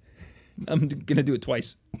 I'm going to do it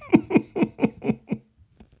twice.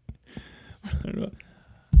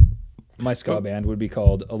 My ska band would be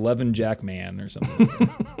called 11 Jack Man or something.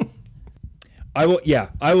 I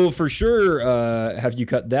will for sure have you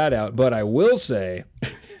cut that out, but I will say,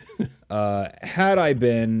 had I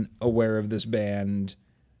been aware of this band,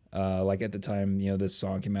 like at the time, this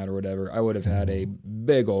song came out or whatever, I would have had a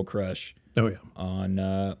big old crush. Oh yeah,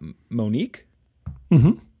 on Monique.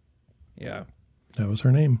 Mm-hmm. Yeah, that was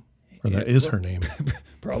her name, or that is her name.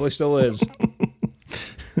 Probably still is.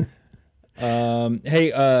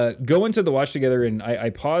 Hey, go into the watch together, and I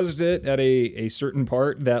paused it at a certain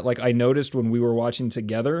part that like I noticed when we were watching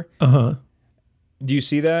together. Do you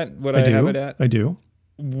see that? What I have it at? I do.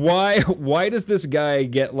 Why does this guy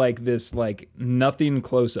get like this like nothing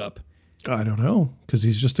close up? I don't know, because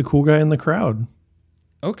he's just a cool guy in the crowd.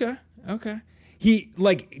 Okay. He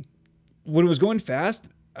like when it was going fast,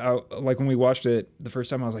 like when we watched it the first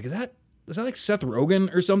time, I was like, is that like Seth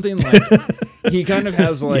Rogen or something? Like he kind of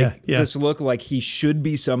has like this look like he should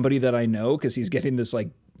be somebody that I know because he's getting this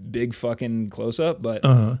like big fucking close up, but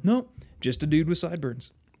no, just a dude with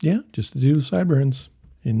sideburns. Yeah, just a dude with sideburns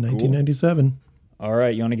in 1997. All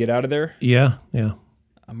right, you want to get out of there? Yeah.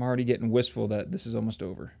 I'm already getting wistful that this is almost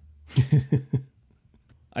over.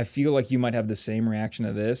 I feel like you might have the same reaction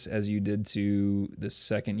to this as you did to the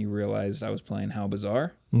second you realized I was playing How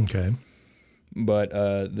Bizarre. Okay. But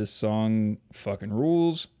this song fucking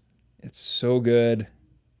rules. It's so good.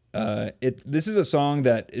 This is a song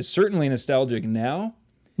that is certainly nostalgic now.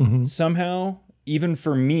 Somehow, even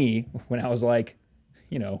for me, when I was like,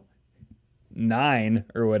 9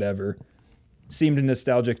 or whatever, seemed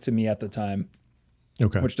nostalgic to me at the time.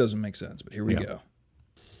 Okay. Which doesn't make sense, but here we go.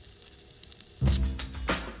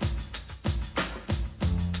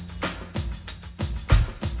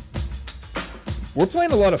 We're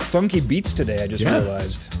playing a lot of funky beats today, I just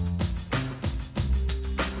realized.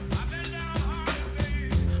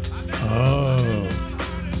 Oh.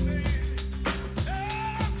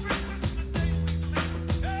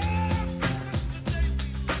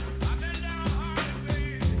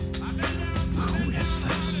 Who is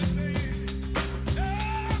this?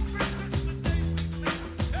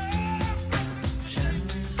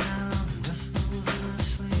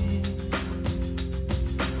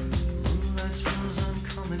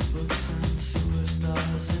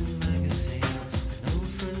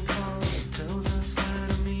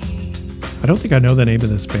 I don't think I know the name of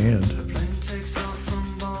this band.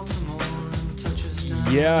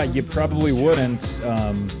 Yeah, you probably wouldn't.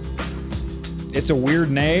 It's a weird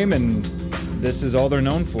name, and this is all they're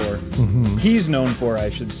known for. He's known for, I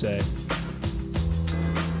should say.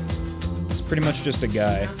 It's pretty much just a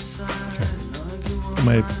guy.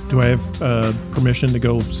 Okay. Do I have permission to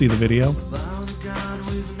go see the video?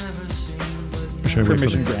 Or should I wait for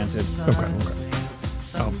Permission granted. Okay.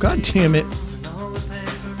 Oh, God damn it.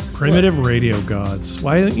 Primitive radio gods.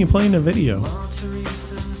 Why aren't you playing a video?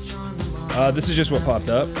 This is just what popped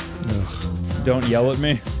up. Ugh. Don't yell at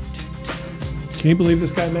me. Can you believe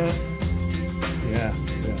this guy, Matt? Yeah.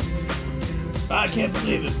 I can't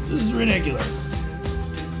believe it. This is ridiculous.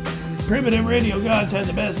 Primitive Radio Gods had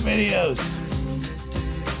the best videos.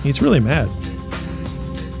 He's really mad.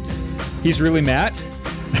 He's really mad?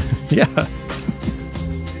 Yeah.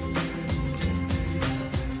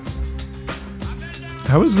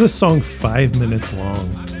 How is this song 5 minutes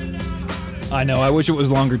long? I know. I wish it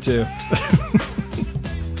was longer too.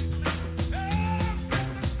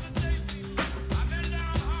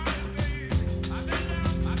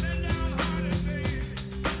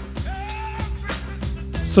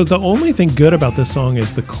 So the only thing good about this song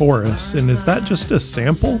is the chorus, and is that just a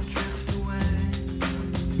sample?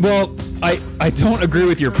 Well, I don't agree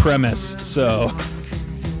with your premise, so...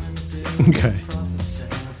 Okay.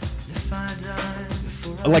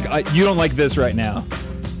 Like, you don't like this right now.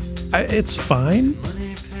 It's fine.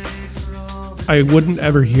 I wouldn't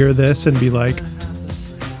ever hear this and be like,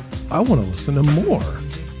 I want to listen to more.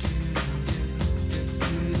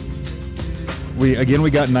 We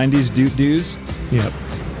got 90s doot-doos. Yep.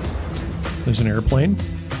 There's an airplane.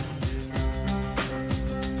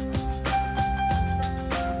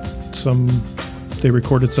 They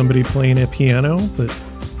recorded somebody playing a piano, but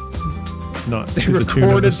not to the tune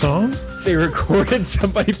of the song. They recorded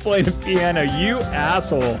somebody playing a piano. You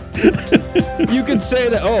asshole. You could say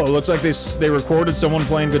that, oh, it looks like they recorded someone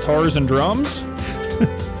playing guitars and drums.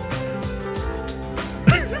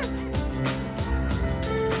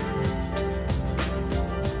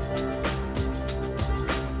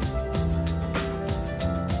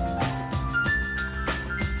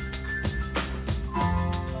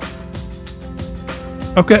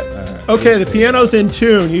 Okay, the piano's in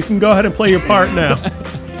tune. You can go ahead and play your part now.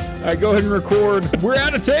 All right, go ahead and record. We're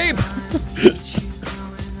out of tape.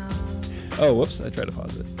 Oh, whoops. I tried to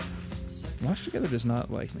pause it. Watch Together does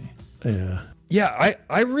not like me. Yeah. Yeah,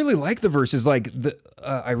 I really like the verses. Like,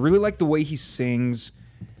 I really like the way he sings.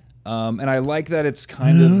 And I like that it's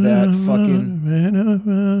kind of that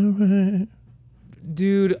fucking...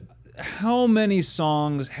 Dude, how many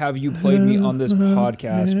songs have you played me on this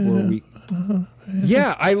podcast where we...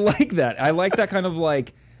 Yeah, I like that. I like that kind of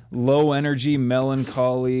like low energy,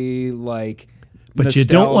 melancholy, like. But you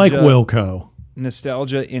don't like Wilco.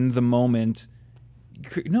 Nostalgia in the moment.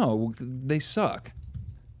 No, they suck.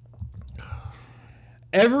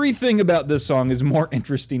 Everything about this song is more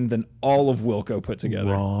interesting than all of Wilco put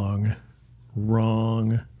together. Wrong.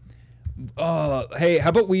 Hey, how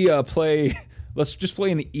about we play? Let's just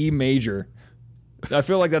play an E major. I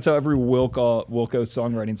feel like that's how every Wilco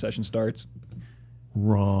songwriting session starts.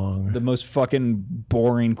 Wrong. The most fucking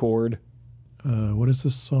boring chord. What is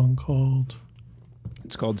this song called?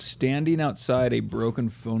 It's called Standing Outside a Broken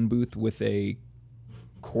Phone Booth with a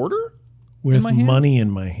Quarter? With money in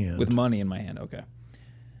my hand. With money in my hand, okay.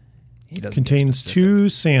 He doesn't contains 2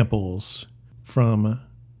 samples from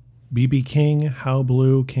B.B. King, How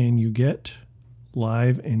Blue Can You Get?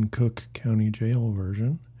 Live in Cook County Jail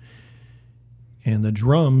version. And the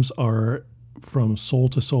drums are from Soul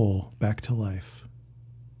to Soul, Back to Life.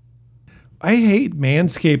 I hate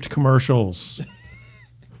Manscaped commercials.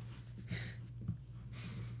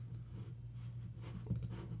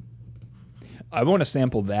 I want to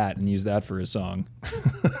sample that and use that for a song.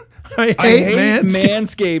 I hate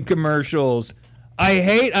Manscaped commercials. I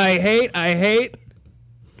hate.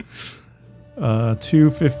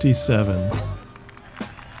 257.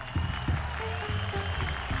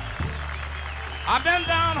 I've been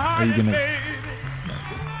down hard. Are you gonna?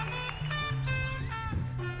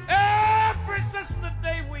 Ever since the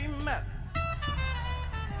day we met,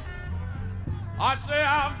 I say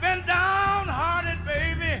I've been downhearted,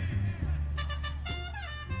 baby.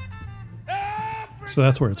 So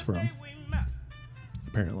that's where it's from.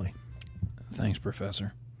 Apparently. Thanks,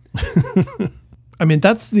 Professor. I mean,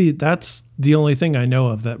 that's the only thing I know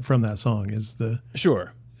of that from that song is the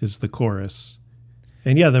chorus.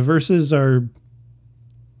 And yeah, the verses are,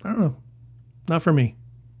 I don't know, not for me.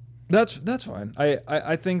 That's fine.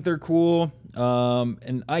 I think they're cool,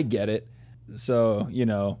 and I get it. So, you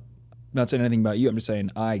know, not saying anything about you. I'm just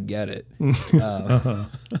saying I get it.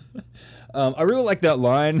 I really like that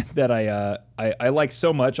line that I like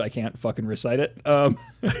so much I can't fucking recite it.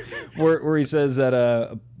 Where he says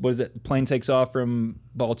that what is it? Plane takes off from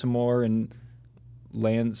Baltimore and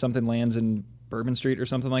lands in Bourbon Street or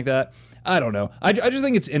something like that. I don't know. I just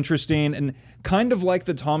think it's interesting and kind of like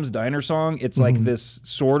the Tom's Diner song. It's like this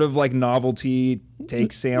sort of like novelty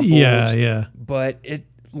take samples. Yeah. But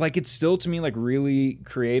it's still to me like really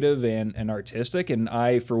creative and artistic. And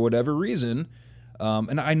I, for whatever reason,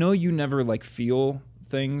 and I know you never like feel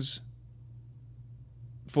things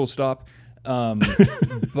full stop.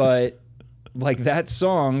 But like that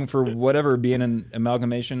song, for whatever, being an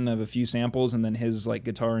amalgamation of a few samples and then his like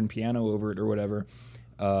guitar and piano over it or whatever,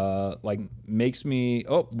 like makes me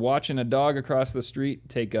watching a dog across the street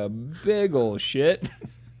take a big ol' shit.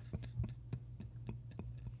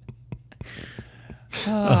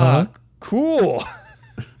 Cool.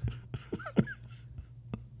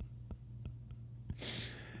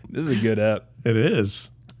 This is a good ep. It is.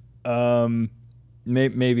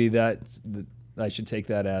 Maybe I should take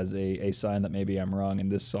that as a sign that maybe I'm wrong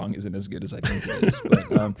and this song isn't as good as I think it is.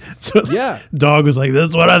 But so yeah, Dog was like,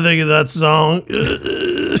 "That's what I think of that song."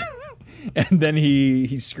 And then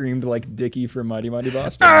he screamed like Dickie from Mighty Mighty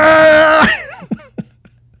Boston.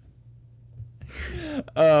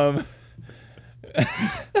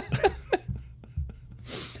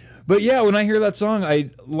 But yeah, when I hear that song,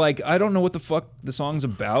 I don't know what the fuck the song's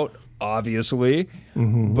about, obviously,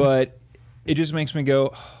 but it just makes me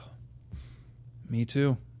go, me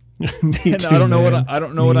too. Me and too, I don't know man.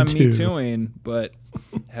 what I'm me tooing, but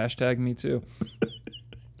hashtag me too.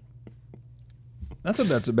 That's what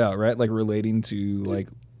that's about, right? Like relating to like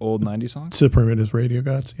old 90s songs. To Primitive Radio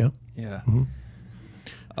Gods, yeah. Yeah. Mm-hmm.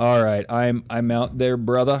 All right, I'm out there,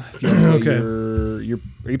 brother. If you want to play Okay.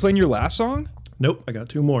 are you playing your last song? Nope, I got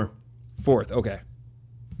two more. Fourth, okay.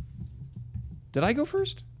 Did I go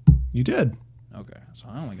first? You did. Okay, so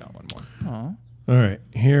I only got one more. Aw. All right,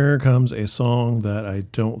 here comes a song that I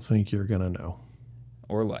don't think you're gonna know.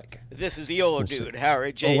 Or like. This is the old dude,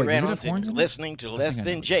 Howard J. wait, does it have Reynolds, horns and in it? listening to Less I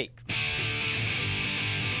Than know. Jake.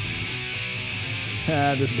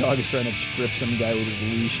 This dog is trying to trip some guy with his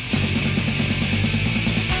leash.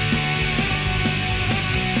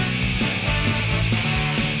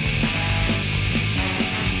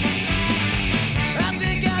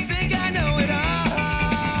 I think I know it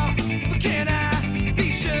all. But can I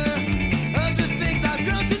be sure of the things I've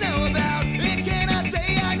grown to know about? And can I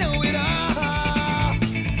say I know it all?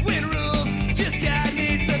 When rules just guide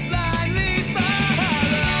me to blindly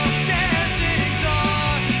follow. Damn things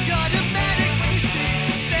are automatic when you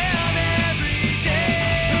see them every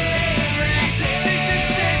day. It's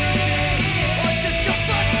insanity. Or just your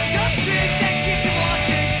fucked up dreams that keep you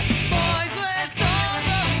walking pointless on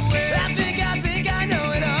the way. I think I know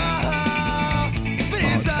it all. But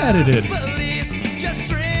it's edited. Just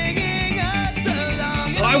stringing us along.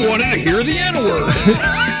 I wanted to hear the N-word.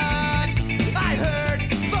 I heard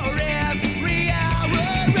for every hour.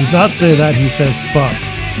 It does not say that, he says fuck.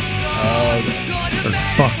 Or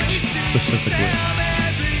fucked, specifically.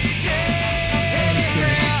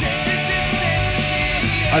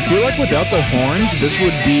 I feel like without the horns, this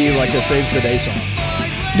would be like a Saves the Day song.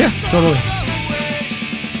 Yeah, totally.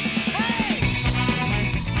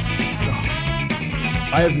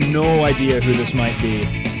 I have no idea who this might be.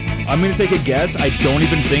 I'm going to take a guess. I don't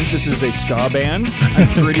even think this is a ska band.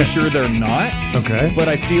 I'm pretty sure they're not. Okay. But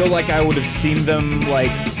I feel like I would have seen them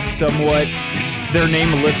like somewhat, their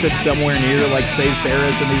name listed somewhere near like Save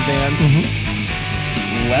Ferris and these bands.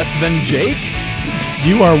 Less Than Jake?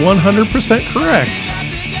 You are 100% correct.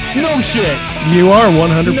 No shit. You are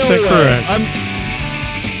 100% No way. correct.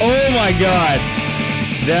 Oh my god.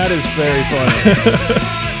 That is very funny.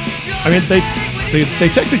 I mean, they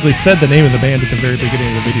technically said the name of the band at the very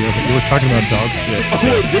beginning of the video, but you were talking about dog shit. Oh,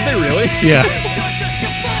 wait, did they really? Yeah.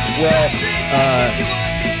 Well,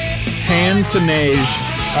 hand to Nage,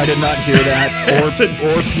 I did not hear that.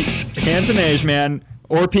 or hand to Nage, man.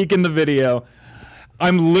 Or peek in the video.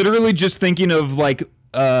 I'm literally just thinking of like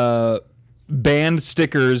band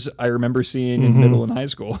stickers I remember seeing in middle and high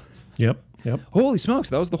school. Yep. Holy smokes,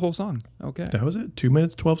 that was the whole song. Okay. That was it. 2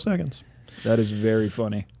 minutes, 12 seconds. That is very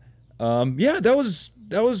funny. Yeah, that was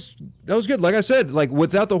good. Like I said, like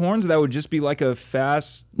without the horns, that would just be like a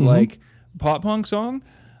fast like pop punk song.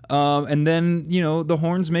 And then, you know, the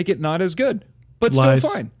horns make it not as good. But Lies.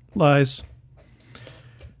 still fine. Lies.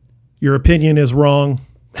 Your opinion is wrong.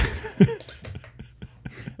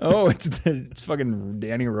 Oh, it's fucking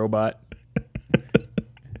Danny Robot.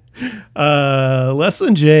 Less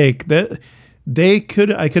Than Jake. I could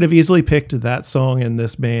have easily picked that song in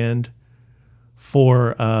this band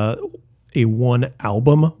for a one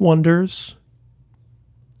album wonders,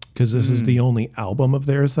 because this is the only album of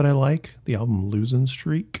theirs that I like, the album Losing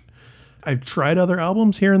Streak. I've tried other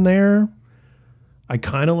albums here and there. I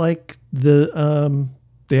kind of like they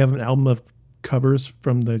have an album of covers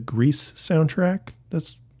from the Grease soundtrack.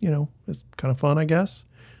 That's, it's kind of fun, I guess.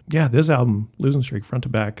 Yeah, this album, Losing Streak, front to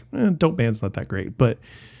back, Dope Band's not that great, but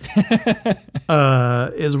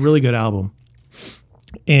is a really good album.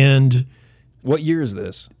 And what year is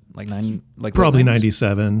this? Like probably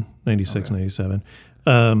 97, 96, okay. 97.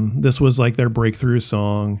 This was like their breakthrough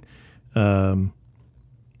song. Don't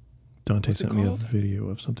Dante sent me a video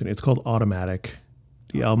of something. It's called Automatic.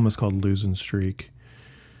 The album is called Losing Streak.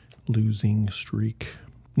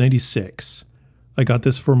 96. I got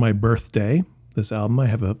this for my birthday, this album. I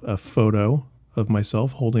have a photo of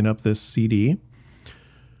myself holding up this CD.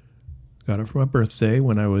 Got it for my birthday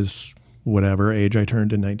when I was whatever age I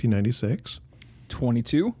turned in 1996.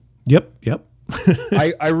 22? Yep.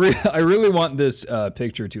 I really want this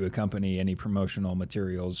picture to accompany any promotional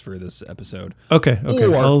materials for this episode. Okay.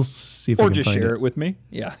 I'll see if I can find it. Or just share it with me.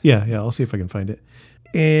 Yeah. Yeah, I'll see if I can find it.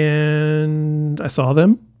 And I saw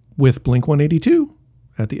them with Blink-182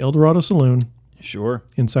 at the El Dorado Saloon. Sure.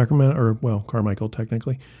 In Sacramento, or, well, Carmichael,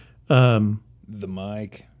 technically. The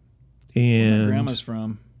mic. And where my grandma's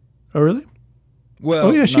from. Oh, really? Well,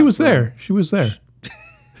 oh, yeah, she was there. She was there.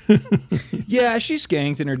 Yeah, she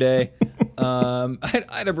skanked in her day. I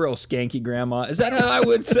had a real skanky grandma. Is that how I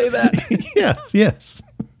would say that? Yes.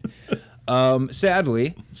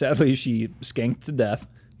 Sadly, she skanked to death.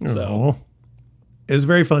 So. Oh. It was a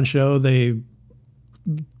very fun show. Was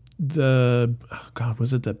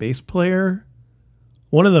it the bass player?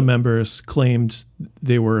 One of the members claimed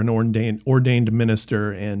they were an ordained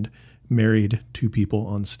minister and married two people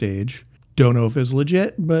on stage. Don't know if it's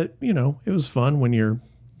legit, but, you know, it was fun when you're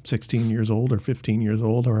 16 years old or 15 years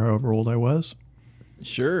old or however old I was.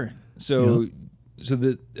 Sure. So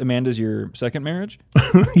Amanda's your second marriage?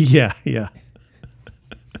 Yeah. Yeah,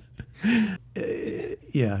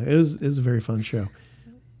 it was a very fun show.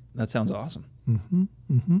 That sounds awesome.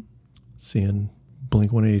 Seeing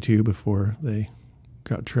Blink-182 before they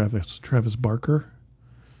got Travis Barker.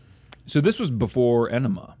 So this was before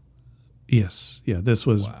Enema. Yes. Yeah, this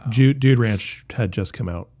was Dude Ranch had just come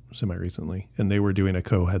out semi-recently, and they were doing a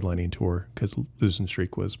co-headlining tour because Losing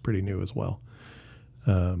Streak was pretty new as well.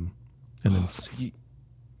 And then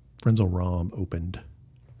Frenzel Rom opened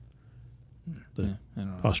the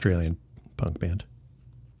Australian punk band.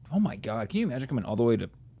 Oh my God. Can you imagine coming all the way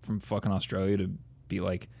from fucking Australia to be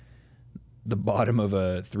like the bottom of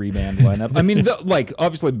a 3-band lineup? I mean,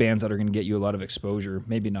 obviously bands that are going to get you a lot of exposure,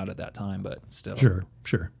 maybe not at that time, but still. Sure.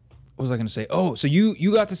 What was I going to say? Oh, so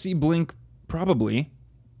you got to see Blink probably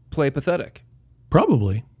play Pathetic.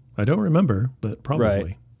 Probably. I don't remember, but probably.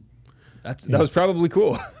 Right. That was probably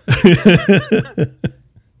cool.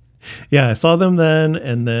 Yeah, I saw them then,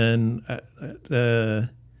 and then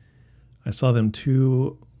I saw them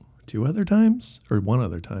two other times, or one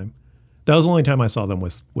other time. That was the only time I saw them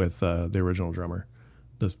with the original drummer,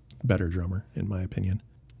 the better drummer, in my opinion.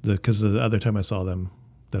 Because the other time I saw them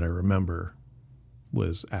that I remember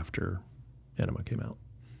was after Enema came out.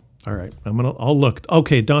 All right, I'll look.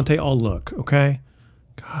 Okay, Dante, I'll look. Okay,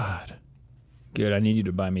 God. Good. I need you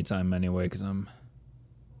to buy me time anyway because I'm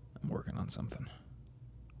working on something.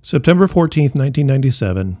 September 14th,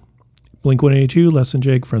 1997. Blink-182, Less Than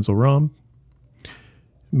Jake, Frenzel Rom.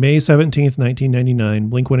 May 17th, 1999.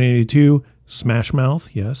 Blink-182, Smash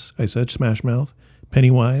Mouth. Yes, I said Smash Mouth.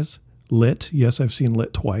 Pennywise, Lit. Yes, I've seen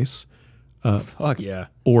Lit twice. Fuck yeah.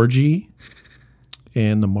 Orgy,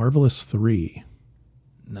 and The Marvelous Three.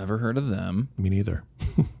 Never heard of them. Me neither.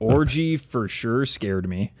 Orgy for sure scared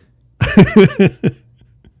me.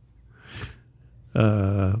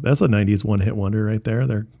 That's a 90s one-hit wonder right there.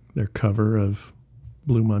 Their cover of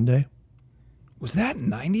Blue Monday. Was that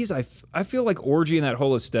 90s? I feel like Orgy and that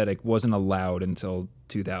whole aesthetic wasn't allowed until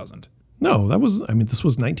 2000. No, this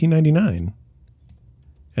was 1999.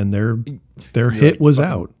 And their hit was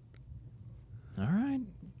out. All right.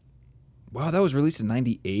 Wow, that was released in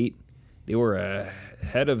 98. They were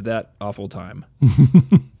ahead of that awful time.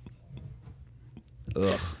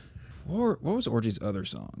 Ugh. What was Orgy's other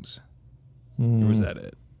songs? Or was that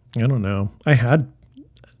it? I don't know. I had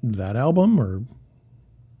that album, or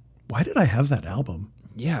why did I have that album?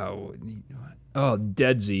 Yeah. Oh,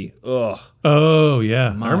 Dead Z. Ugh. Oh,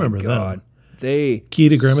 yeah. My I remember God. that. Key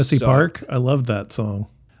to Gramercy sucked. Park. I loved that song.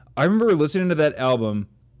 I remember listening to that album,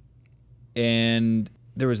 and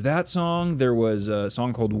there was that song. There was a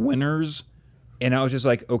song called Winners, and I was just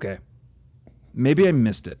like, okay, maybe I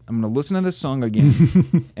missed it. I'm going to listen to this song again,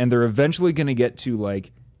 and they're eventually going to get to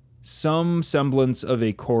like some semblance of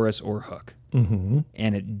a chorus or hook. Mm-hmm.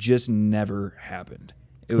 And it just never happened.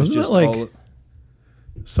 It was Wasn't just it like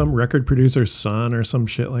some record producer's son or some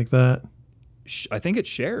shit like that? I think it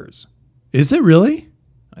shares. Is it really?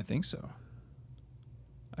 I think so.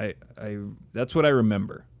 I that's what I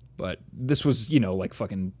remember. But this was, like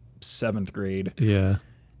fucking 7th grade. Yeah.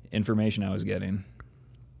 Information I was getting.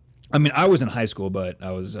 I mean, I was in high school, but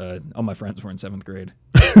I was all my friends were in 7th grade.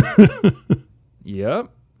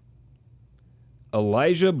 Yep.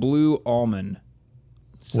 Elijah Blue Allman.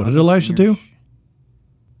 What did Elijah do?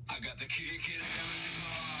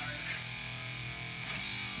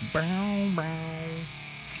 Bow, bow.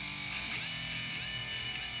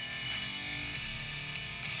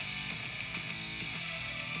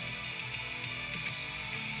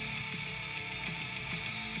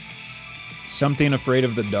 Something Afraid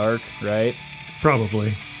of the Dark, right?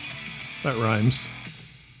 Probably. That rhymes.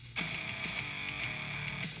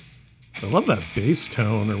 I love that bass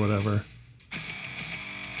tone or whatever.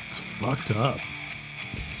 It's fucked up.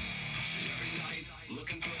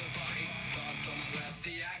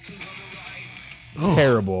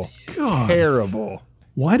 Terrible. God. Terrible.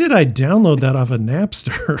 Why did I download that off of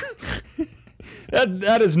Napster?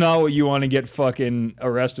 That is not what you want to get fucking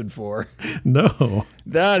arrested for. No.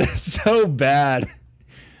 That is so bad.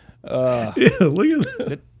 Yeah, look at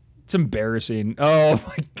that. It's embarrassing. Oh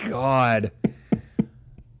my God.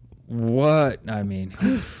 What? I mean,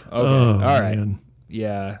 okay. All right. Man.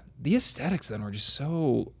 Yeah. The aesthetics then were just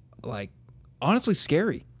so, like, honestly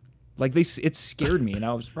scary. Like, it scared me, and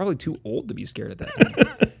I was probably too old to be scared at that time.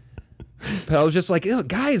 But I was just like, ew,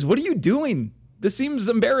 guys, what are you doing? This seems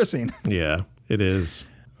embarrassing. Yeah, it is.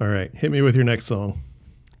 All right, hit me with your next song.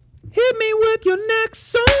 Hit me with your next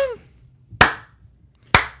song.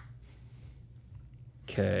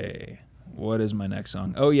 Okay. What is my next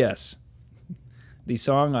song? Oh, yes. The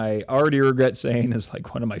song I already regret saying is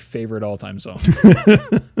like one of my favorite all-time songs.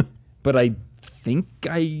 But I think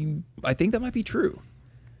that might be true.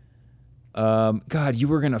 God, you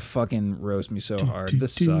were gonna fucking roast me so hard.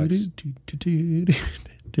 This sucks.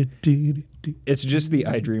 It's just the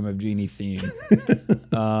I Dream of Jeannie theme.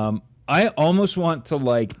 I almost want to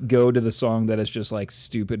like go to the song that is just like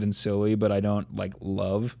stupid and silly, but I don't like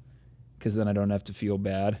love, because then I don't have to feel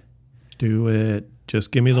bad. Do it.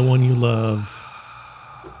 Just give me the one you love.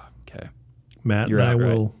 Okay. Matt You're and I out, right?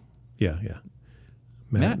 will. Yeah.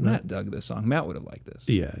 Matt dug this song. Matt would have liked this.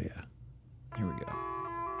 Yeah. Here we go.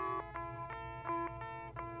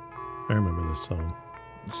 I remember this song.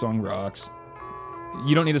 The song rocks.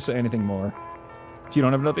 You don't need to say anything more if you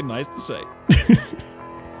don't have nothing nice to say.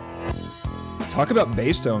 Talk about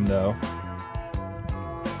bass tone, though.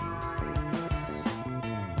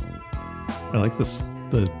 I like this,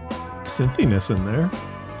 the synthiness in there.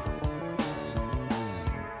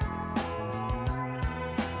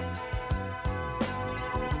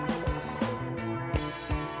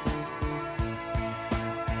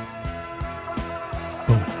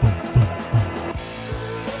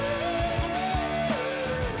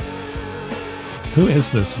 Who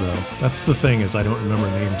is this, though? That's the thing, is I don't remember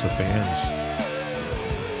names of bands.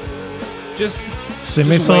 Just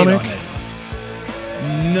Semisonic? wait on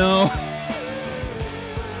it. No.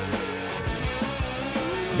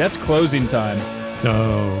 That's Closing Time.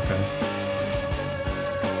 Oh, okay.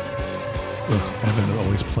 Ugh, Evan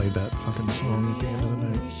always played that fucking song at the end of the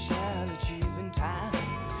night.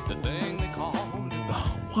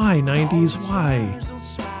 Oh, why, 90s? Why?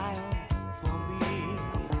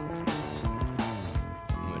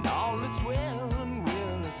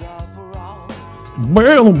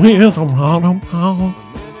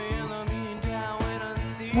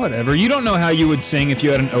 Whatever. You don't know how you would sing if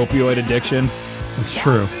you had an opioid addiction. That's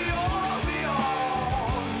true.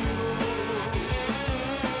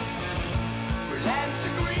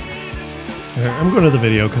 I'm going to the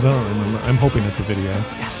video because I don't remember. I'm hoping it's a video.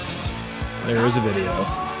 Yes. There is a video.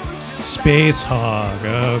 Space Hog.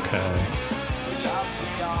 Okay.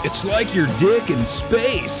 It's like your dick in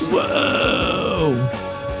space. Whoa.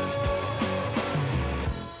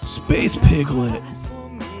 Space Piglet.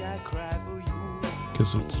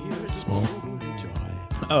 Because it's small.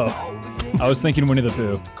 Oh. I was thinking Winnie the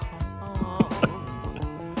Pooh.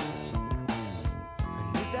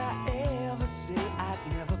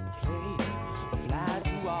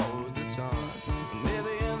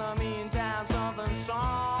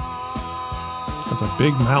 That's a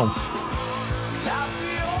big mouth.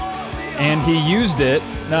 And he used it.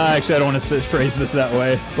 No, actually, I don't want to phrase this that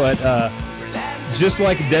way. But just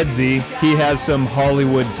like Dead Z, he has some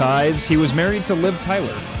Hollywood ties. He was married to Liv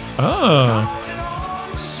Tyler. Oh.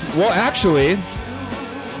 Well, actually,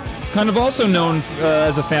 kind of also known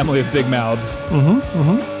as a family of big mouths.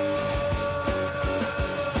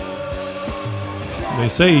 They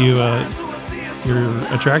say you're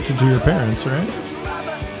attracted to your parents, right?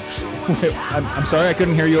 Wait, I'm sorry, I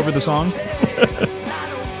couldn't hear you over the song.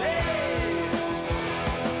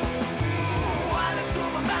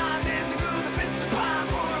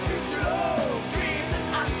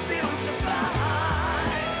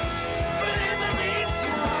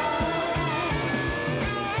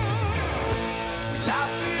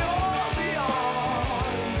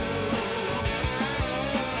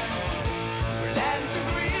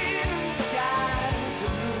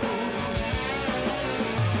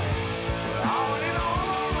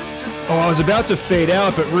 Oh, I was about to fade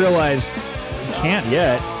out, but realized can't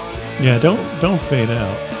yet. Yeah, don't fade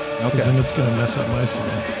out. Because Okay. then it's gonna mess up my song.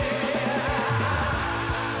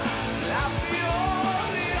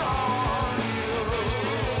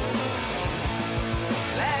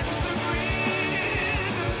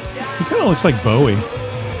 He kind of looks like Bowie.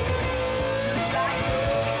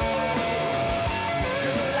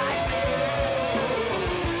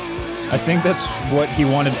 I think that's what he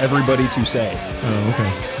wanted everybody to say. Oh,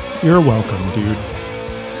 okay. You're welcome, dude.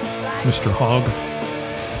 Mr. Hogg.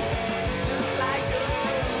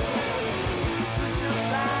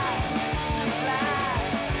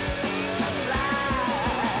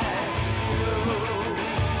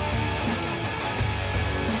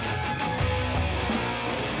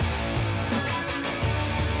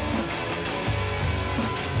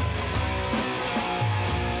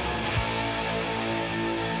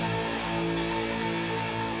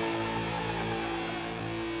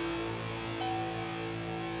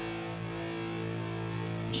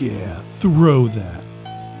 Yeah, throw that.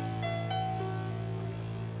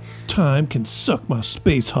 Time can suck my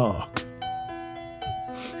space hawk.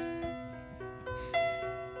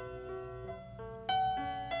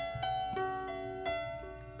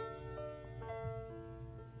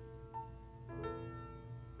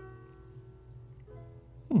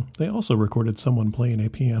 They also recorded someone playing a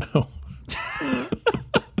piano.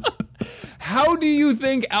 How do you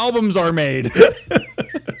think albums are made?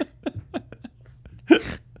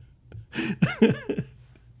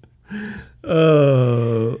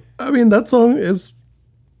 I mean, that song it's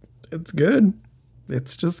good.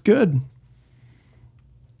 It's just good.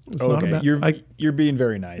 It's not a Okay, bad, you're being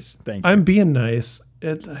very nice. Thank you. I'm being nice.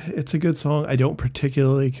 It's a good song. I don't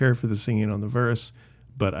particularly care for the singing on the verse,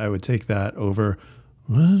 but I would take that over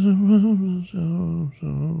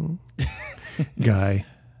guy.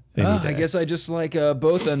 I guess I just like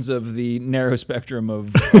both ends of the narrow spectrum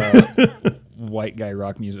of white guy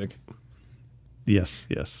rock music. Yes.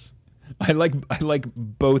 I like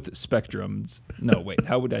both spectrums. No, wait,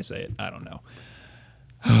 how would I say it? I don't know.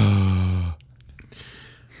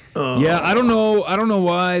 Yeah, I don't know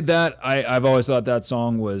why that I've always thought that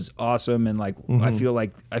song was awesome, and like I feel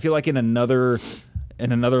like in another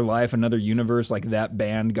life, another universe, like that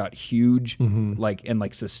band got huge, like and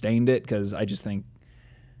like sustained it, because I just think,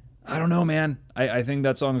 I don't know, man. I think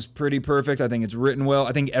that song's pretty perfect. I think it's written well.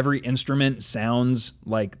 I think every instrument sounds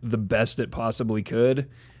like the best it possibly could.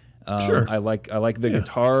 Sure. I like the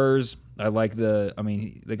guitars. I like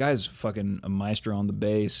the guy's fucking a maestro on the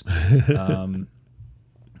bass.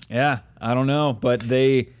 Yeah, I don't know, but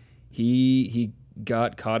he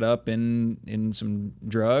got caught up in some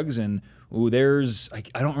drugs, and there's I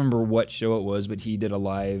don't remember what show it was, but he did a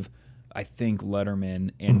live, I think,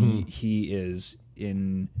 Letterman, and he's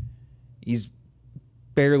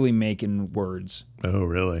barely making words. Oh,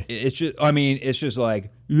 really? It's just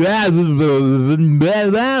like, and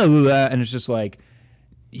it's just like,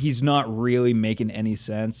 he's not really making any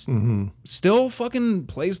sense. Still fucking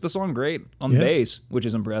plays the song great on the bass, which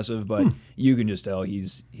is impressive, but you can just tell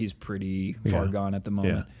he's pretty far gone at the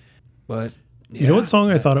moment. But you know what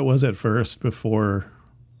song I thought it was at first before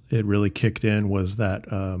it really kicked in was that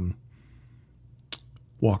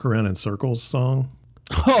Walk Around in Circles song.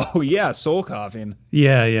 Oh yeah, Soul Coughing.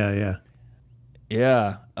 Yeah.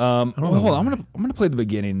 Yeah. Hold on. I'm gonna play the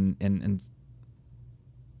beginning and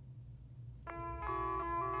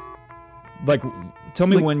like tell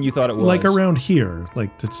me when you thought it was. Like around here,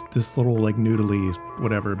 like this little like noodly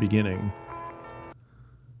whatever beginning.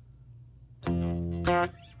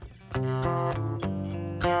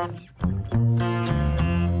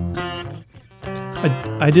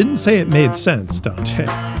 I didn't say it made sense, Dante.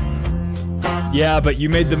 Yeah, but you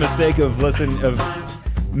made the mistake of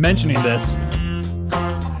mentioning this.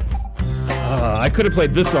 I could have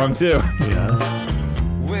played this song too. Yeah.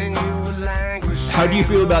 How do you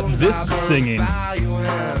feel about this singing?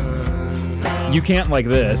 You can't like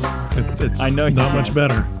this. It's I know you not can't. much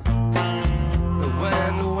better.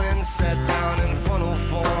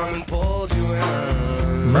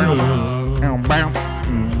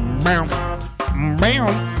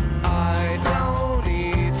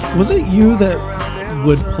 Was it you that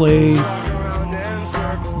would play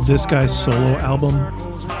this guy's solo album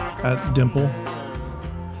at Dimple?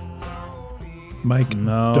 Mike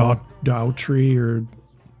Dowtry or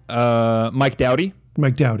Mike Dowdy?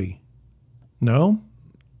 Mike Dowdy. No?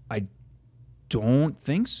 I don't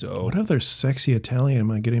think so. What other sexy Italian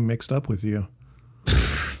am I getting mixed up with you?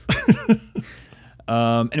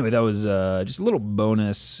 Anyway, that was just a little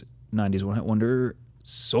bonus 90s one-hit wonder,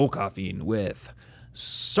 Soul Coughing with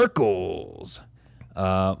Circles.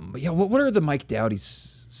 Yeah, what are the Mike Dowdy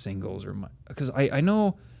singles or because I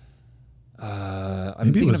know I'm Maybe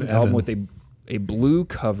it thinking was of an album Evan. with a blue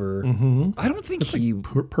cover. Mm-hmm. I don't think it's he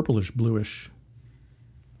like purplish bluish.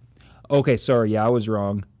 Okay, sorry, yeah, I was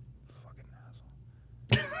wrong. Fucking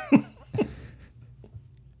asshole.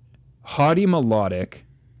 Haughty Melodic.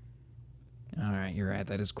 All right, you're right.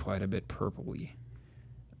 That is quite a bit purpley.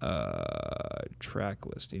 Track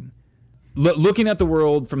listing. Looking at the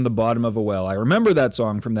World from the Bottom of a Well. I remember that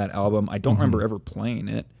song from that album. I don't remember ever playing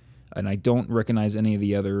it, and I don't recognize any of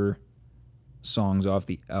the other songs off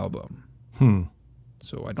the album.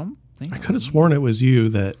 So I don't think I could have sworn it was you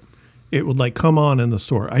that it would like come on in the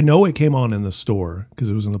store. I know it came on in the store because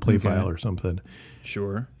it was in the play file or something.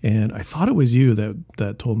 Sure. And I thought it was you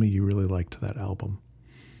that told me you really liked that album.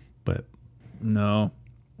 But no.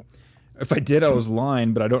 If I did, I was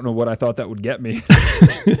lying, but I don't know what I thought that would get me.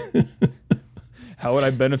 How would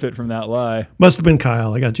I benefit from that lie? Must have been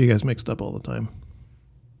Kyle. I got you guys mixed up all the time.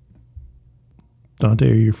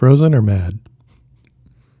 Dante, are you frozen or mad?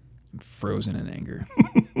 I'm frozen in anger.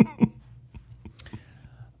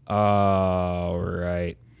 All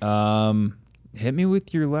right. Hit me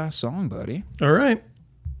with your last song, buddy. All right.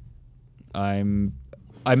 I'm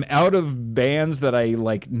out of bands that I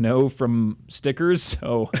like know from stickers,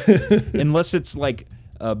 so unless it's like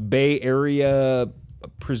a Bay Area,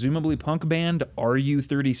 presumably punk band,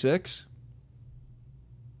 RU36?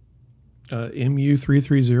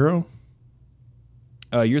 MU330?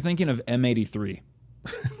 You're thinking of M83.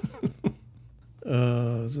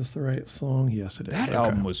 Is this the right song? Yes, it is. That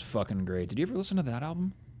album was fucking great. Did you ever listen to that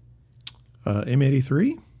album?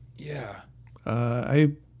 M83? Yeah.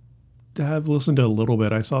 I have listened to a little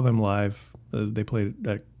bit. I saw them live. They played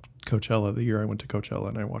at Coachella the year I went to Coachella,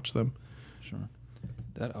 and I watched them. Sure.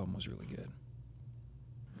 That album was really good.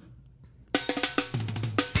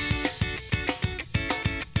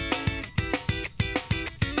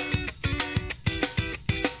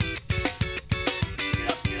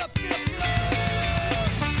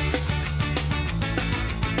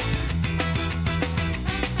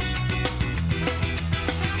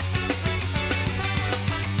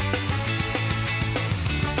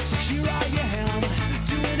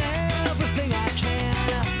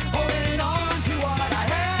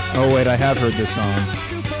 Oh, wait, I have heard this song.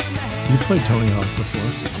 You've played Tony Hawk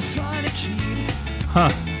before.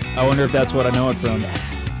 Huh. I wonder if that's what I know it from.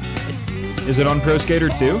 Is it on Pro Skater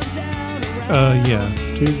 2? Yeah.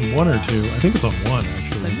 1 or 2. I think it's on 1,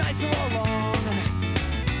 actually.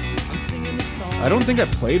 I don't think I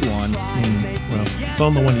played one. Well, it's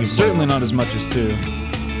on the one you Certainly not as much as 2.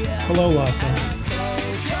 Hello, Lhasa.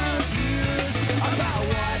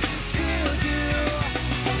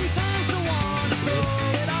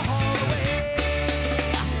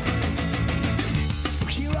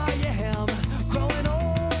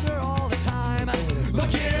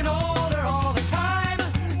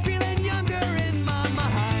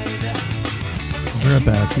 You're a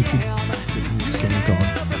bad you just get me going.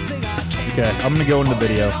 Okay, I'm going to go into the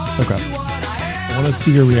video. Okay. I want to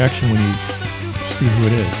see your reaction when you see who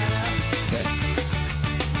it is. Okay.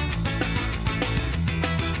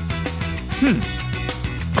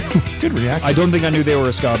 Good reaction. I don't think I knew they were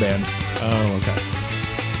a ska band. Oh, okay.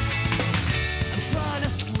 I'm trying to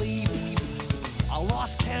sleep. I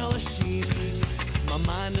lost count of sheep. My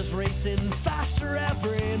mind is racing faster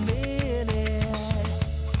every minute.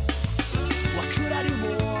 What could I do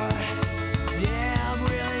more? Yeah, I'm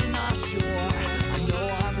really not sure. I know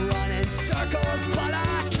I'm running circles, but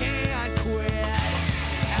I can't quit.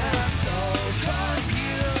 And I'm so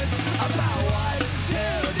confused about what to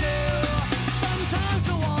do. Sometimes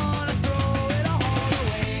I wanna throw it all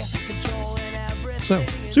away, controlling everything. So,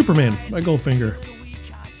 Superman by Goldfinger.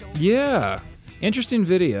 Yeah. Interesting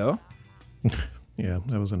video. Yeah,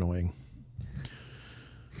 that was annoying.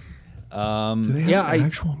 Do they have an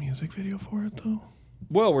actual music video for it, though?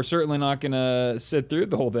 Well, we're certainly not going to sit through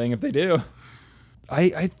the whole thing if they do.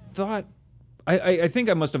 I thought... I think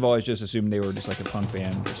I must have always just assumed they were just like a punk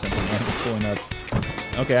band or something. Like pulling up.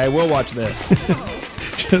 Okay, I will watch this.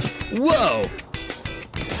 Just... Whoa!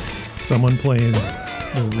 Someone playing the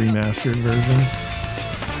remastered version.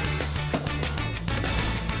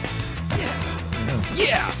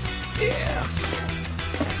 Yeah! Yeah!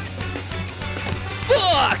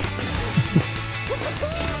 Fuck!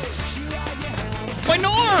 My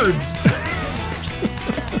nards!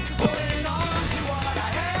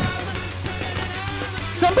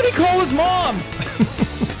 Somebody call his mom!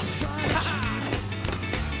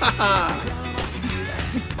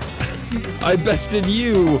 I bested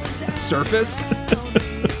you, Surface.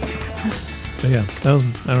 But yeah, that was,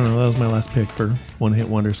 I don't know, that was my last pick for one-hit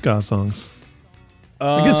wonder ska songs.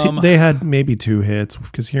 I guess they had maybe 2 hits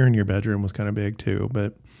because Here in Your Bedroom was kind of big too,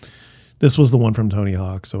 but this was the one from Tony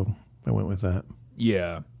Hawk, so I went with that.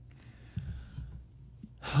 Yeah.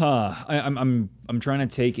 I'm trying to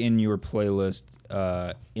take in your playlist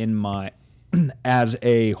in my as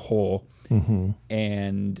a whole,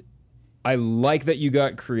 and I like that you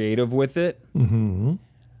got creative with it. Mm-hmm.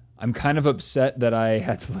 I'm kind of upset that I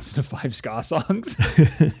had to listen to 5 ska songs,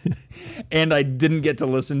 and I didn't get to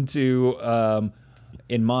listen to,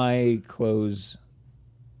 in my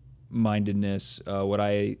close-mindedness, what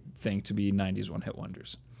I think to be 90s one-hit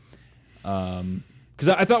wonders. Because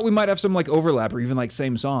I thought we might have some like overlap or even like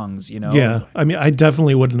same songs, you know? Yeah, I mean, I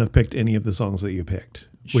definitely wouldn't have picked any of the songs that you picked,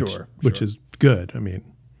 which is good. I mean,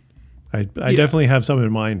 I definitely have some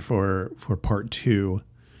in mind for part 2.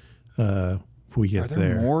 If we get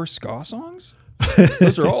there. More ska songs?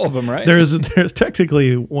 Those are all of them, right? There's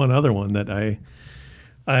technically one other one that I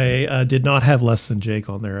did not have Less Than Jake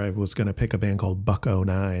on there. I was going to pick a band called Buck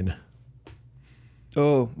 09.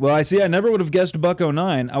 Oh, well, I see. I never would have guessed Buck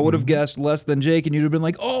 09. I would have guessed Less Than Jake, and you'd have been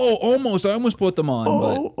like, oh, almost. I almost put them on.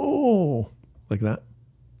 Like that?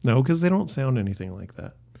 No, because they don't sound anything like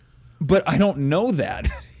that. But I don't know that.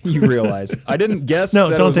 You realize. I didn't guess.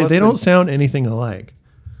 No, Dante, they don't sound anything alike.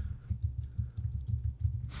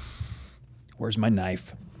 Where's my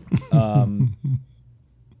knife? Yeah,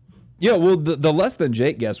 well, the Less Than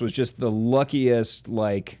Jake guess was just the luckiest,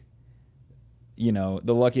 the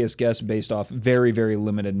luckiest guess based off very, very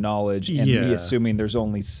limited knowledge and me assuming there's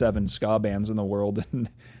only 7 ska bands in the world.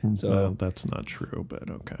 So well, that's not true, but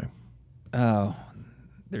okay. Oh,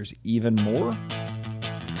 there's even more?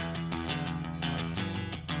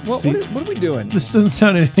 Well, See, what are we doing? This doesn't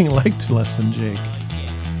sound anything like Less Than Jake.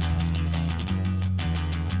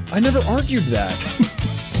 I never argued that.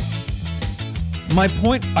 My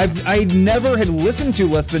point, I never had listened to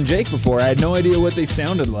Less Than Jake before. I had no idea what they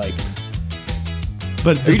sounded like.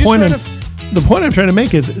 But the point I'm trying to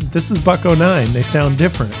make is this is Buck 09. They sound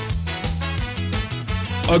different.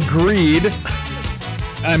 Agreed.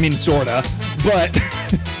 I mean, sorta. But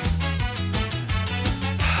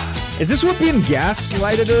is this what being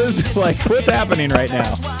gaslighted is? Like, what's happening right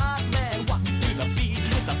now?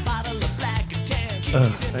 I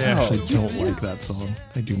actually don't like that song.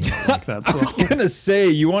 I do not like that song. I was gonna say,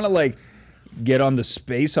 you want to like get on the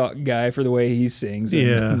Space Hawk guy for the way he sings.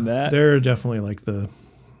 And that. They're definitely like the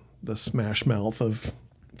Smash Mouth of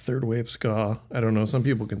third wave ska. I don't know. Some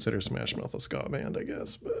people consider Smash Mouth a ska band, I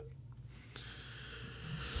guess. But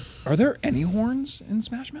are there any horns in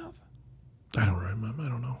Smash Mouth? I don't remember. I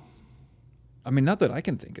don't know. I mean, not that I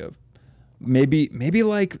can think of. Maybe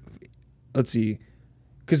like, let's see,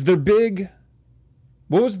 because they're big.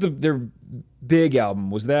 What was their big album?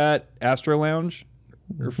 Was that Astro Lounge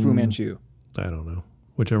or Fu Manchu? I don't know.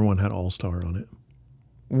 Whichever one had All Star on it.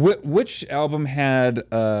 Which album had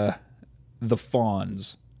the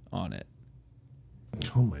Fawns on it?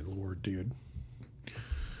 Oh my lord, dude!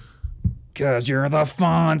 'Cause you're the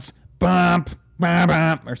Fawns, bump, bump,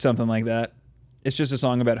 bump, or something like that. It's just a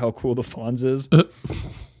song about how cool the Fawns is.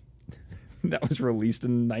 That was released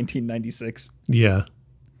in 1996. Yeah.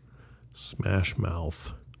 Smash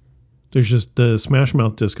Mouth. There's just the Smash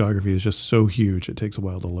Mouth discography is just so huge it takes a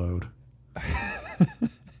while to load.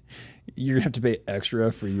 You're gonna have to pay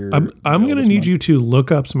extra for your. I'm gonna need you to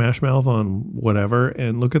look up Smash Mouth on whatever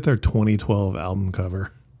and look at their 2012 album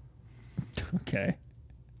cover. Okay.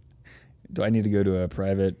 Do I need to go to a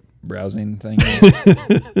private browsing thing?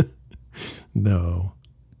 No.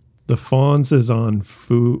 The Fawns is on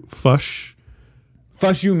Fush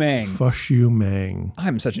You Mang. Fush You Mang.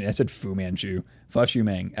 I said Fu Manchu. Fush You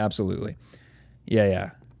Mang. Absolutely.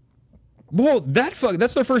 Yeah. Well, that's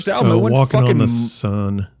their first album. Walking on the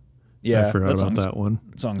Sun. Yeah. I forgot about that one.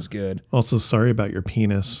 That song's good. Also, Sorry About Your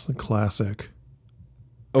Penis. A classic.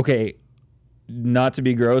 Okay. Not to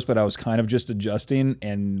be gross, but I was kind of just adjusting,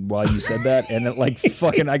 and while you said that, and it like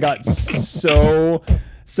fucking, I got so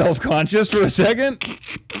self-conscious for a second.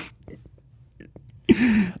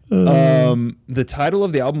 The title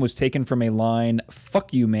of the album was taken from a line,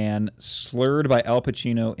 "Fuck you, man," slurred by Al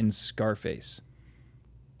Pacino in Scarface.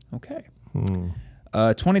 Okay.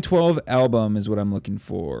 2012 album is what I'm looking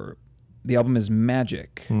for. The album is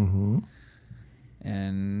Magic. Mm-hmm.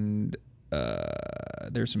 And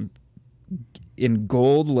there's some, in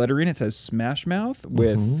gold lettering, it says Smash Mouth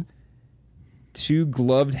with 2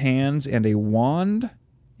 gloved hands and a wand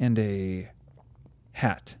and a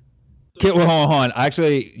hat. Okay, well, hold on.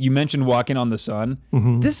 Actually, you mentioned Walking on the Sun.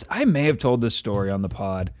 I may have told this story on the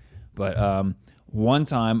pod, but one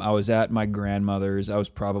time I was at my grandmother's. I was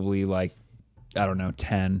probably like, I don't know,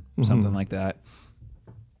 10, something like that.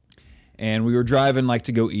 and we were driving like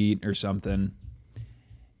to go eat or something.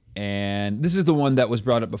 And this is the one that was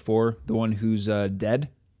brought up before, the one who's dead,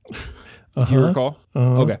 if you recall.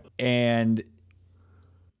 Okay. And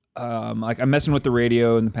like I'm messing with the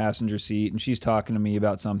radio in the passenger seat, and she's talking to me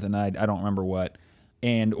about something. I don't remember what.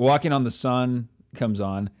 And Walking on the Sun comes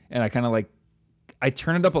on, and I kind of like, I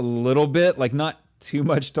turn it up a little bit, like not too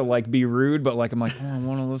much to like be rude, but like I'm like, oh, I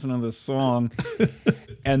want to listen to this song.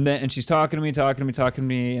 and she's talking to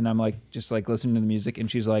me, and I'm like just like listening to the music,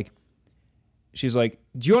 and she's like, do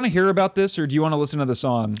you want to hear about this or do you want to listen to the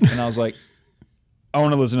song? And I was like, I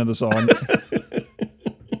want to listen to the song.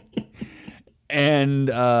 And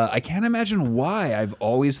I can't imagine why. I've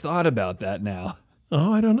always thought about that now.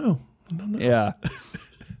 Oh, I don't know. Yeah.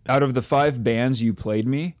 Out of the 5 bands you played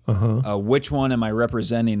me, which one am I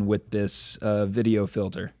representing with this video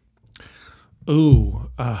filter? Ooh.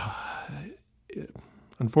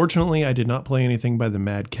 Unfortunately, I did not play anything by the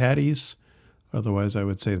Mad Caddies. Otherwise, I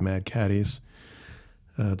would say the Mad Caddies.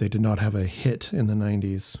 They did not have a hit in the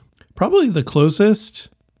 90s. Probably the closest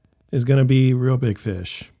is going to be Real Big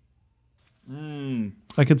Fish.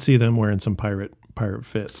 I could see them wearing some pirate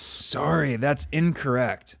fits. Sorry, that's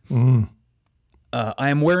incorrect. I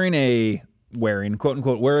am wearing a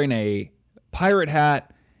pirate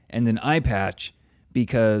hat and an eye patch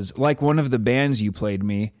because, like one of the bands you played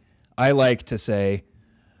me, I like to say,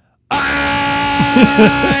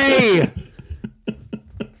 "Aye!"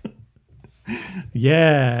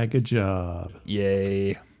 Yeah, good job.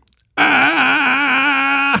 Yay.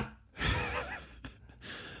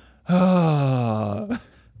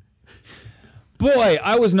 Boy,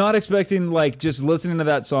 I was not expecting like just listening to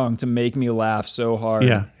that song to make me laugh so hard.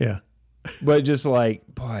 Yeah. But just like,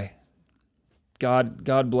 boy,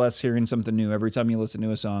 God bless hearing something new every time you listen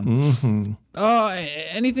to a song.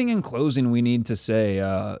 Anything in closing we need to say?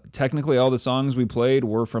 Technically, all the songs we played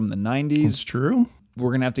were from the 90s. It's true.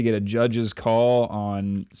 We're going to have to get a judge's call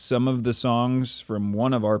on some of the songs from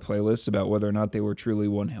one of our playlists about whether or not they were truly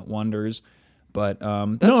one-hit wonders. But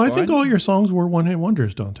that's no, I fine. think all your songs were one-hit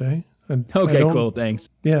wonders, Dante. Okay, cool. Thanks.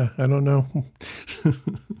 Yeah, I don't know.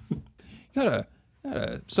 Gotta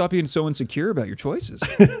stop being so insecure about your choices.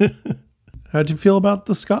 How'd you feel about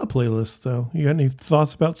the ska playlist, though? You got any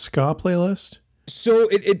thoughts about ska playlist? So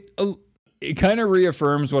it kind of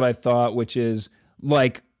reaffirms what I thought, which is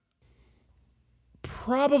like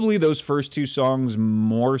probably those first 2 songs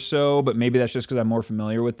more so, but maybe that's just because I'm more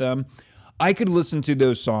familiar with them. I could listen to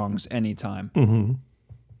those songs anytime.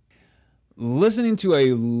 Listening to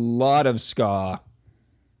a lot of ska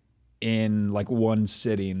in like one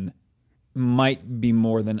sitting might be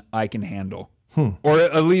more than I can handle. Or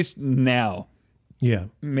at least now. Yeah.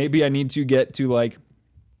 Maybe I need to get to like,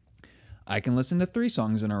 I can listen to 3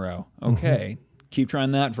 songs in a row. Okay. Keep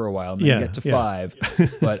trying that for a while and then get to 5.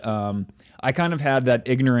 But I kind of had that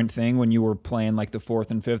ignorant thing when you were playing like the 4th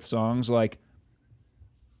and 5th songs, like,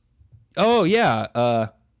 oh yeah,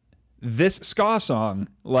 this ska song,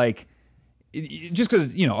 like, just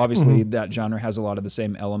because, you know, obviously that genre has a lot of the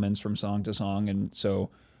same elements from song to song, and so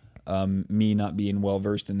me not being well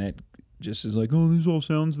versed in it just is like, oh, these all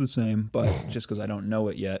sounds the same, but just because I don't know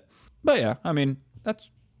it yet. But yeah, I mean, that's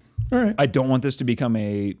all right. I don't want this to become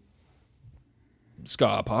a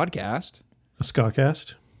ska podcast. A ska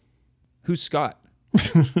cast? Who's Scott?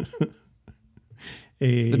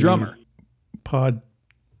 The drummer. Podcast.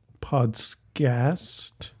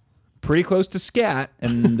 Pretty close to scat,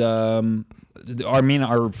 and I mean,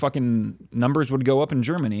 our fucking numbers would go up in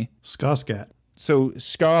Germany. Ska scat. So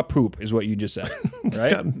ska poop is what you just said, right?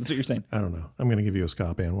 That's what you're saying. I don't know. I'm going to give you a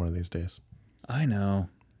ska band one of these days. I know.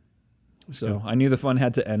 So I knew the fun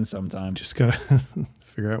had to end sometime. Just got to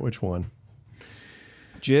figure out which one.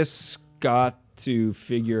 Just got to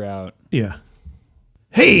figure out. Yeah.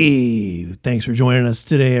 Hey, thanks for joining us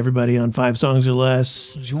today, everybody, on 5 Songs or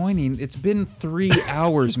Less. Joining? It's been 3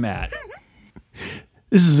 hours, Matt.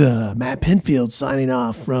 This is Matt Pinfield signing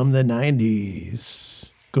off from the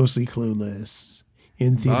 90s. Ghostly Clueless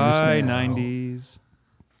in theaters Bye, now. 90s.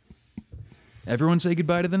 Everyone say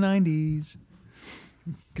goodbye to the 90s.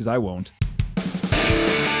 Because I won't.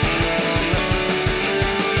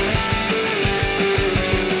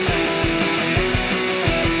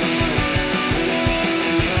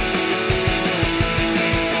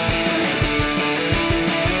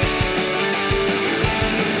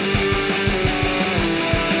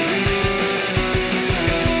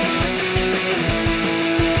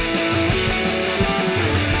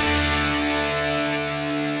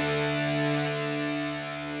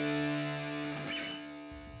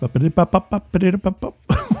 What the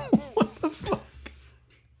fuck?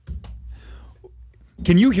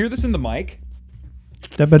 Can you hear this in the mic?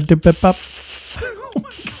 Da-ba-da-ba-bop.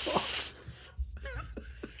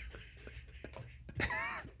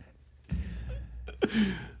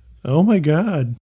 Oh my god.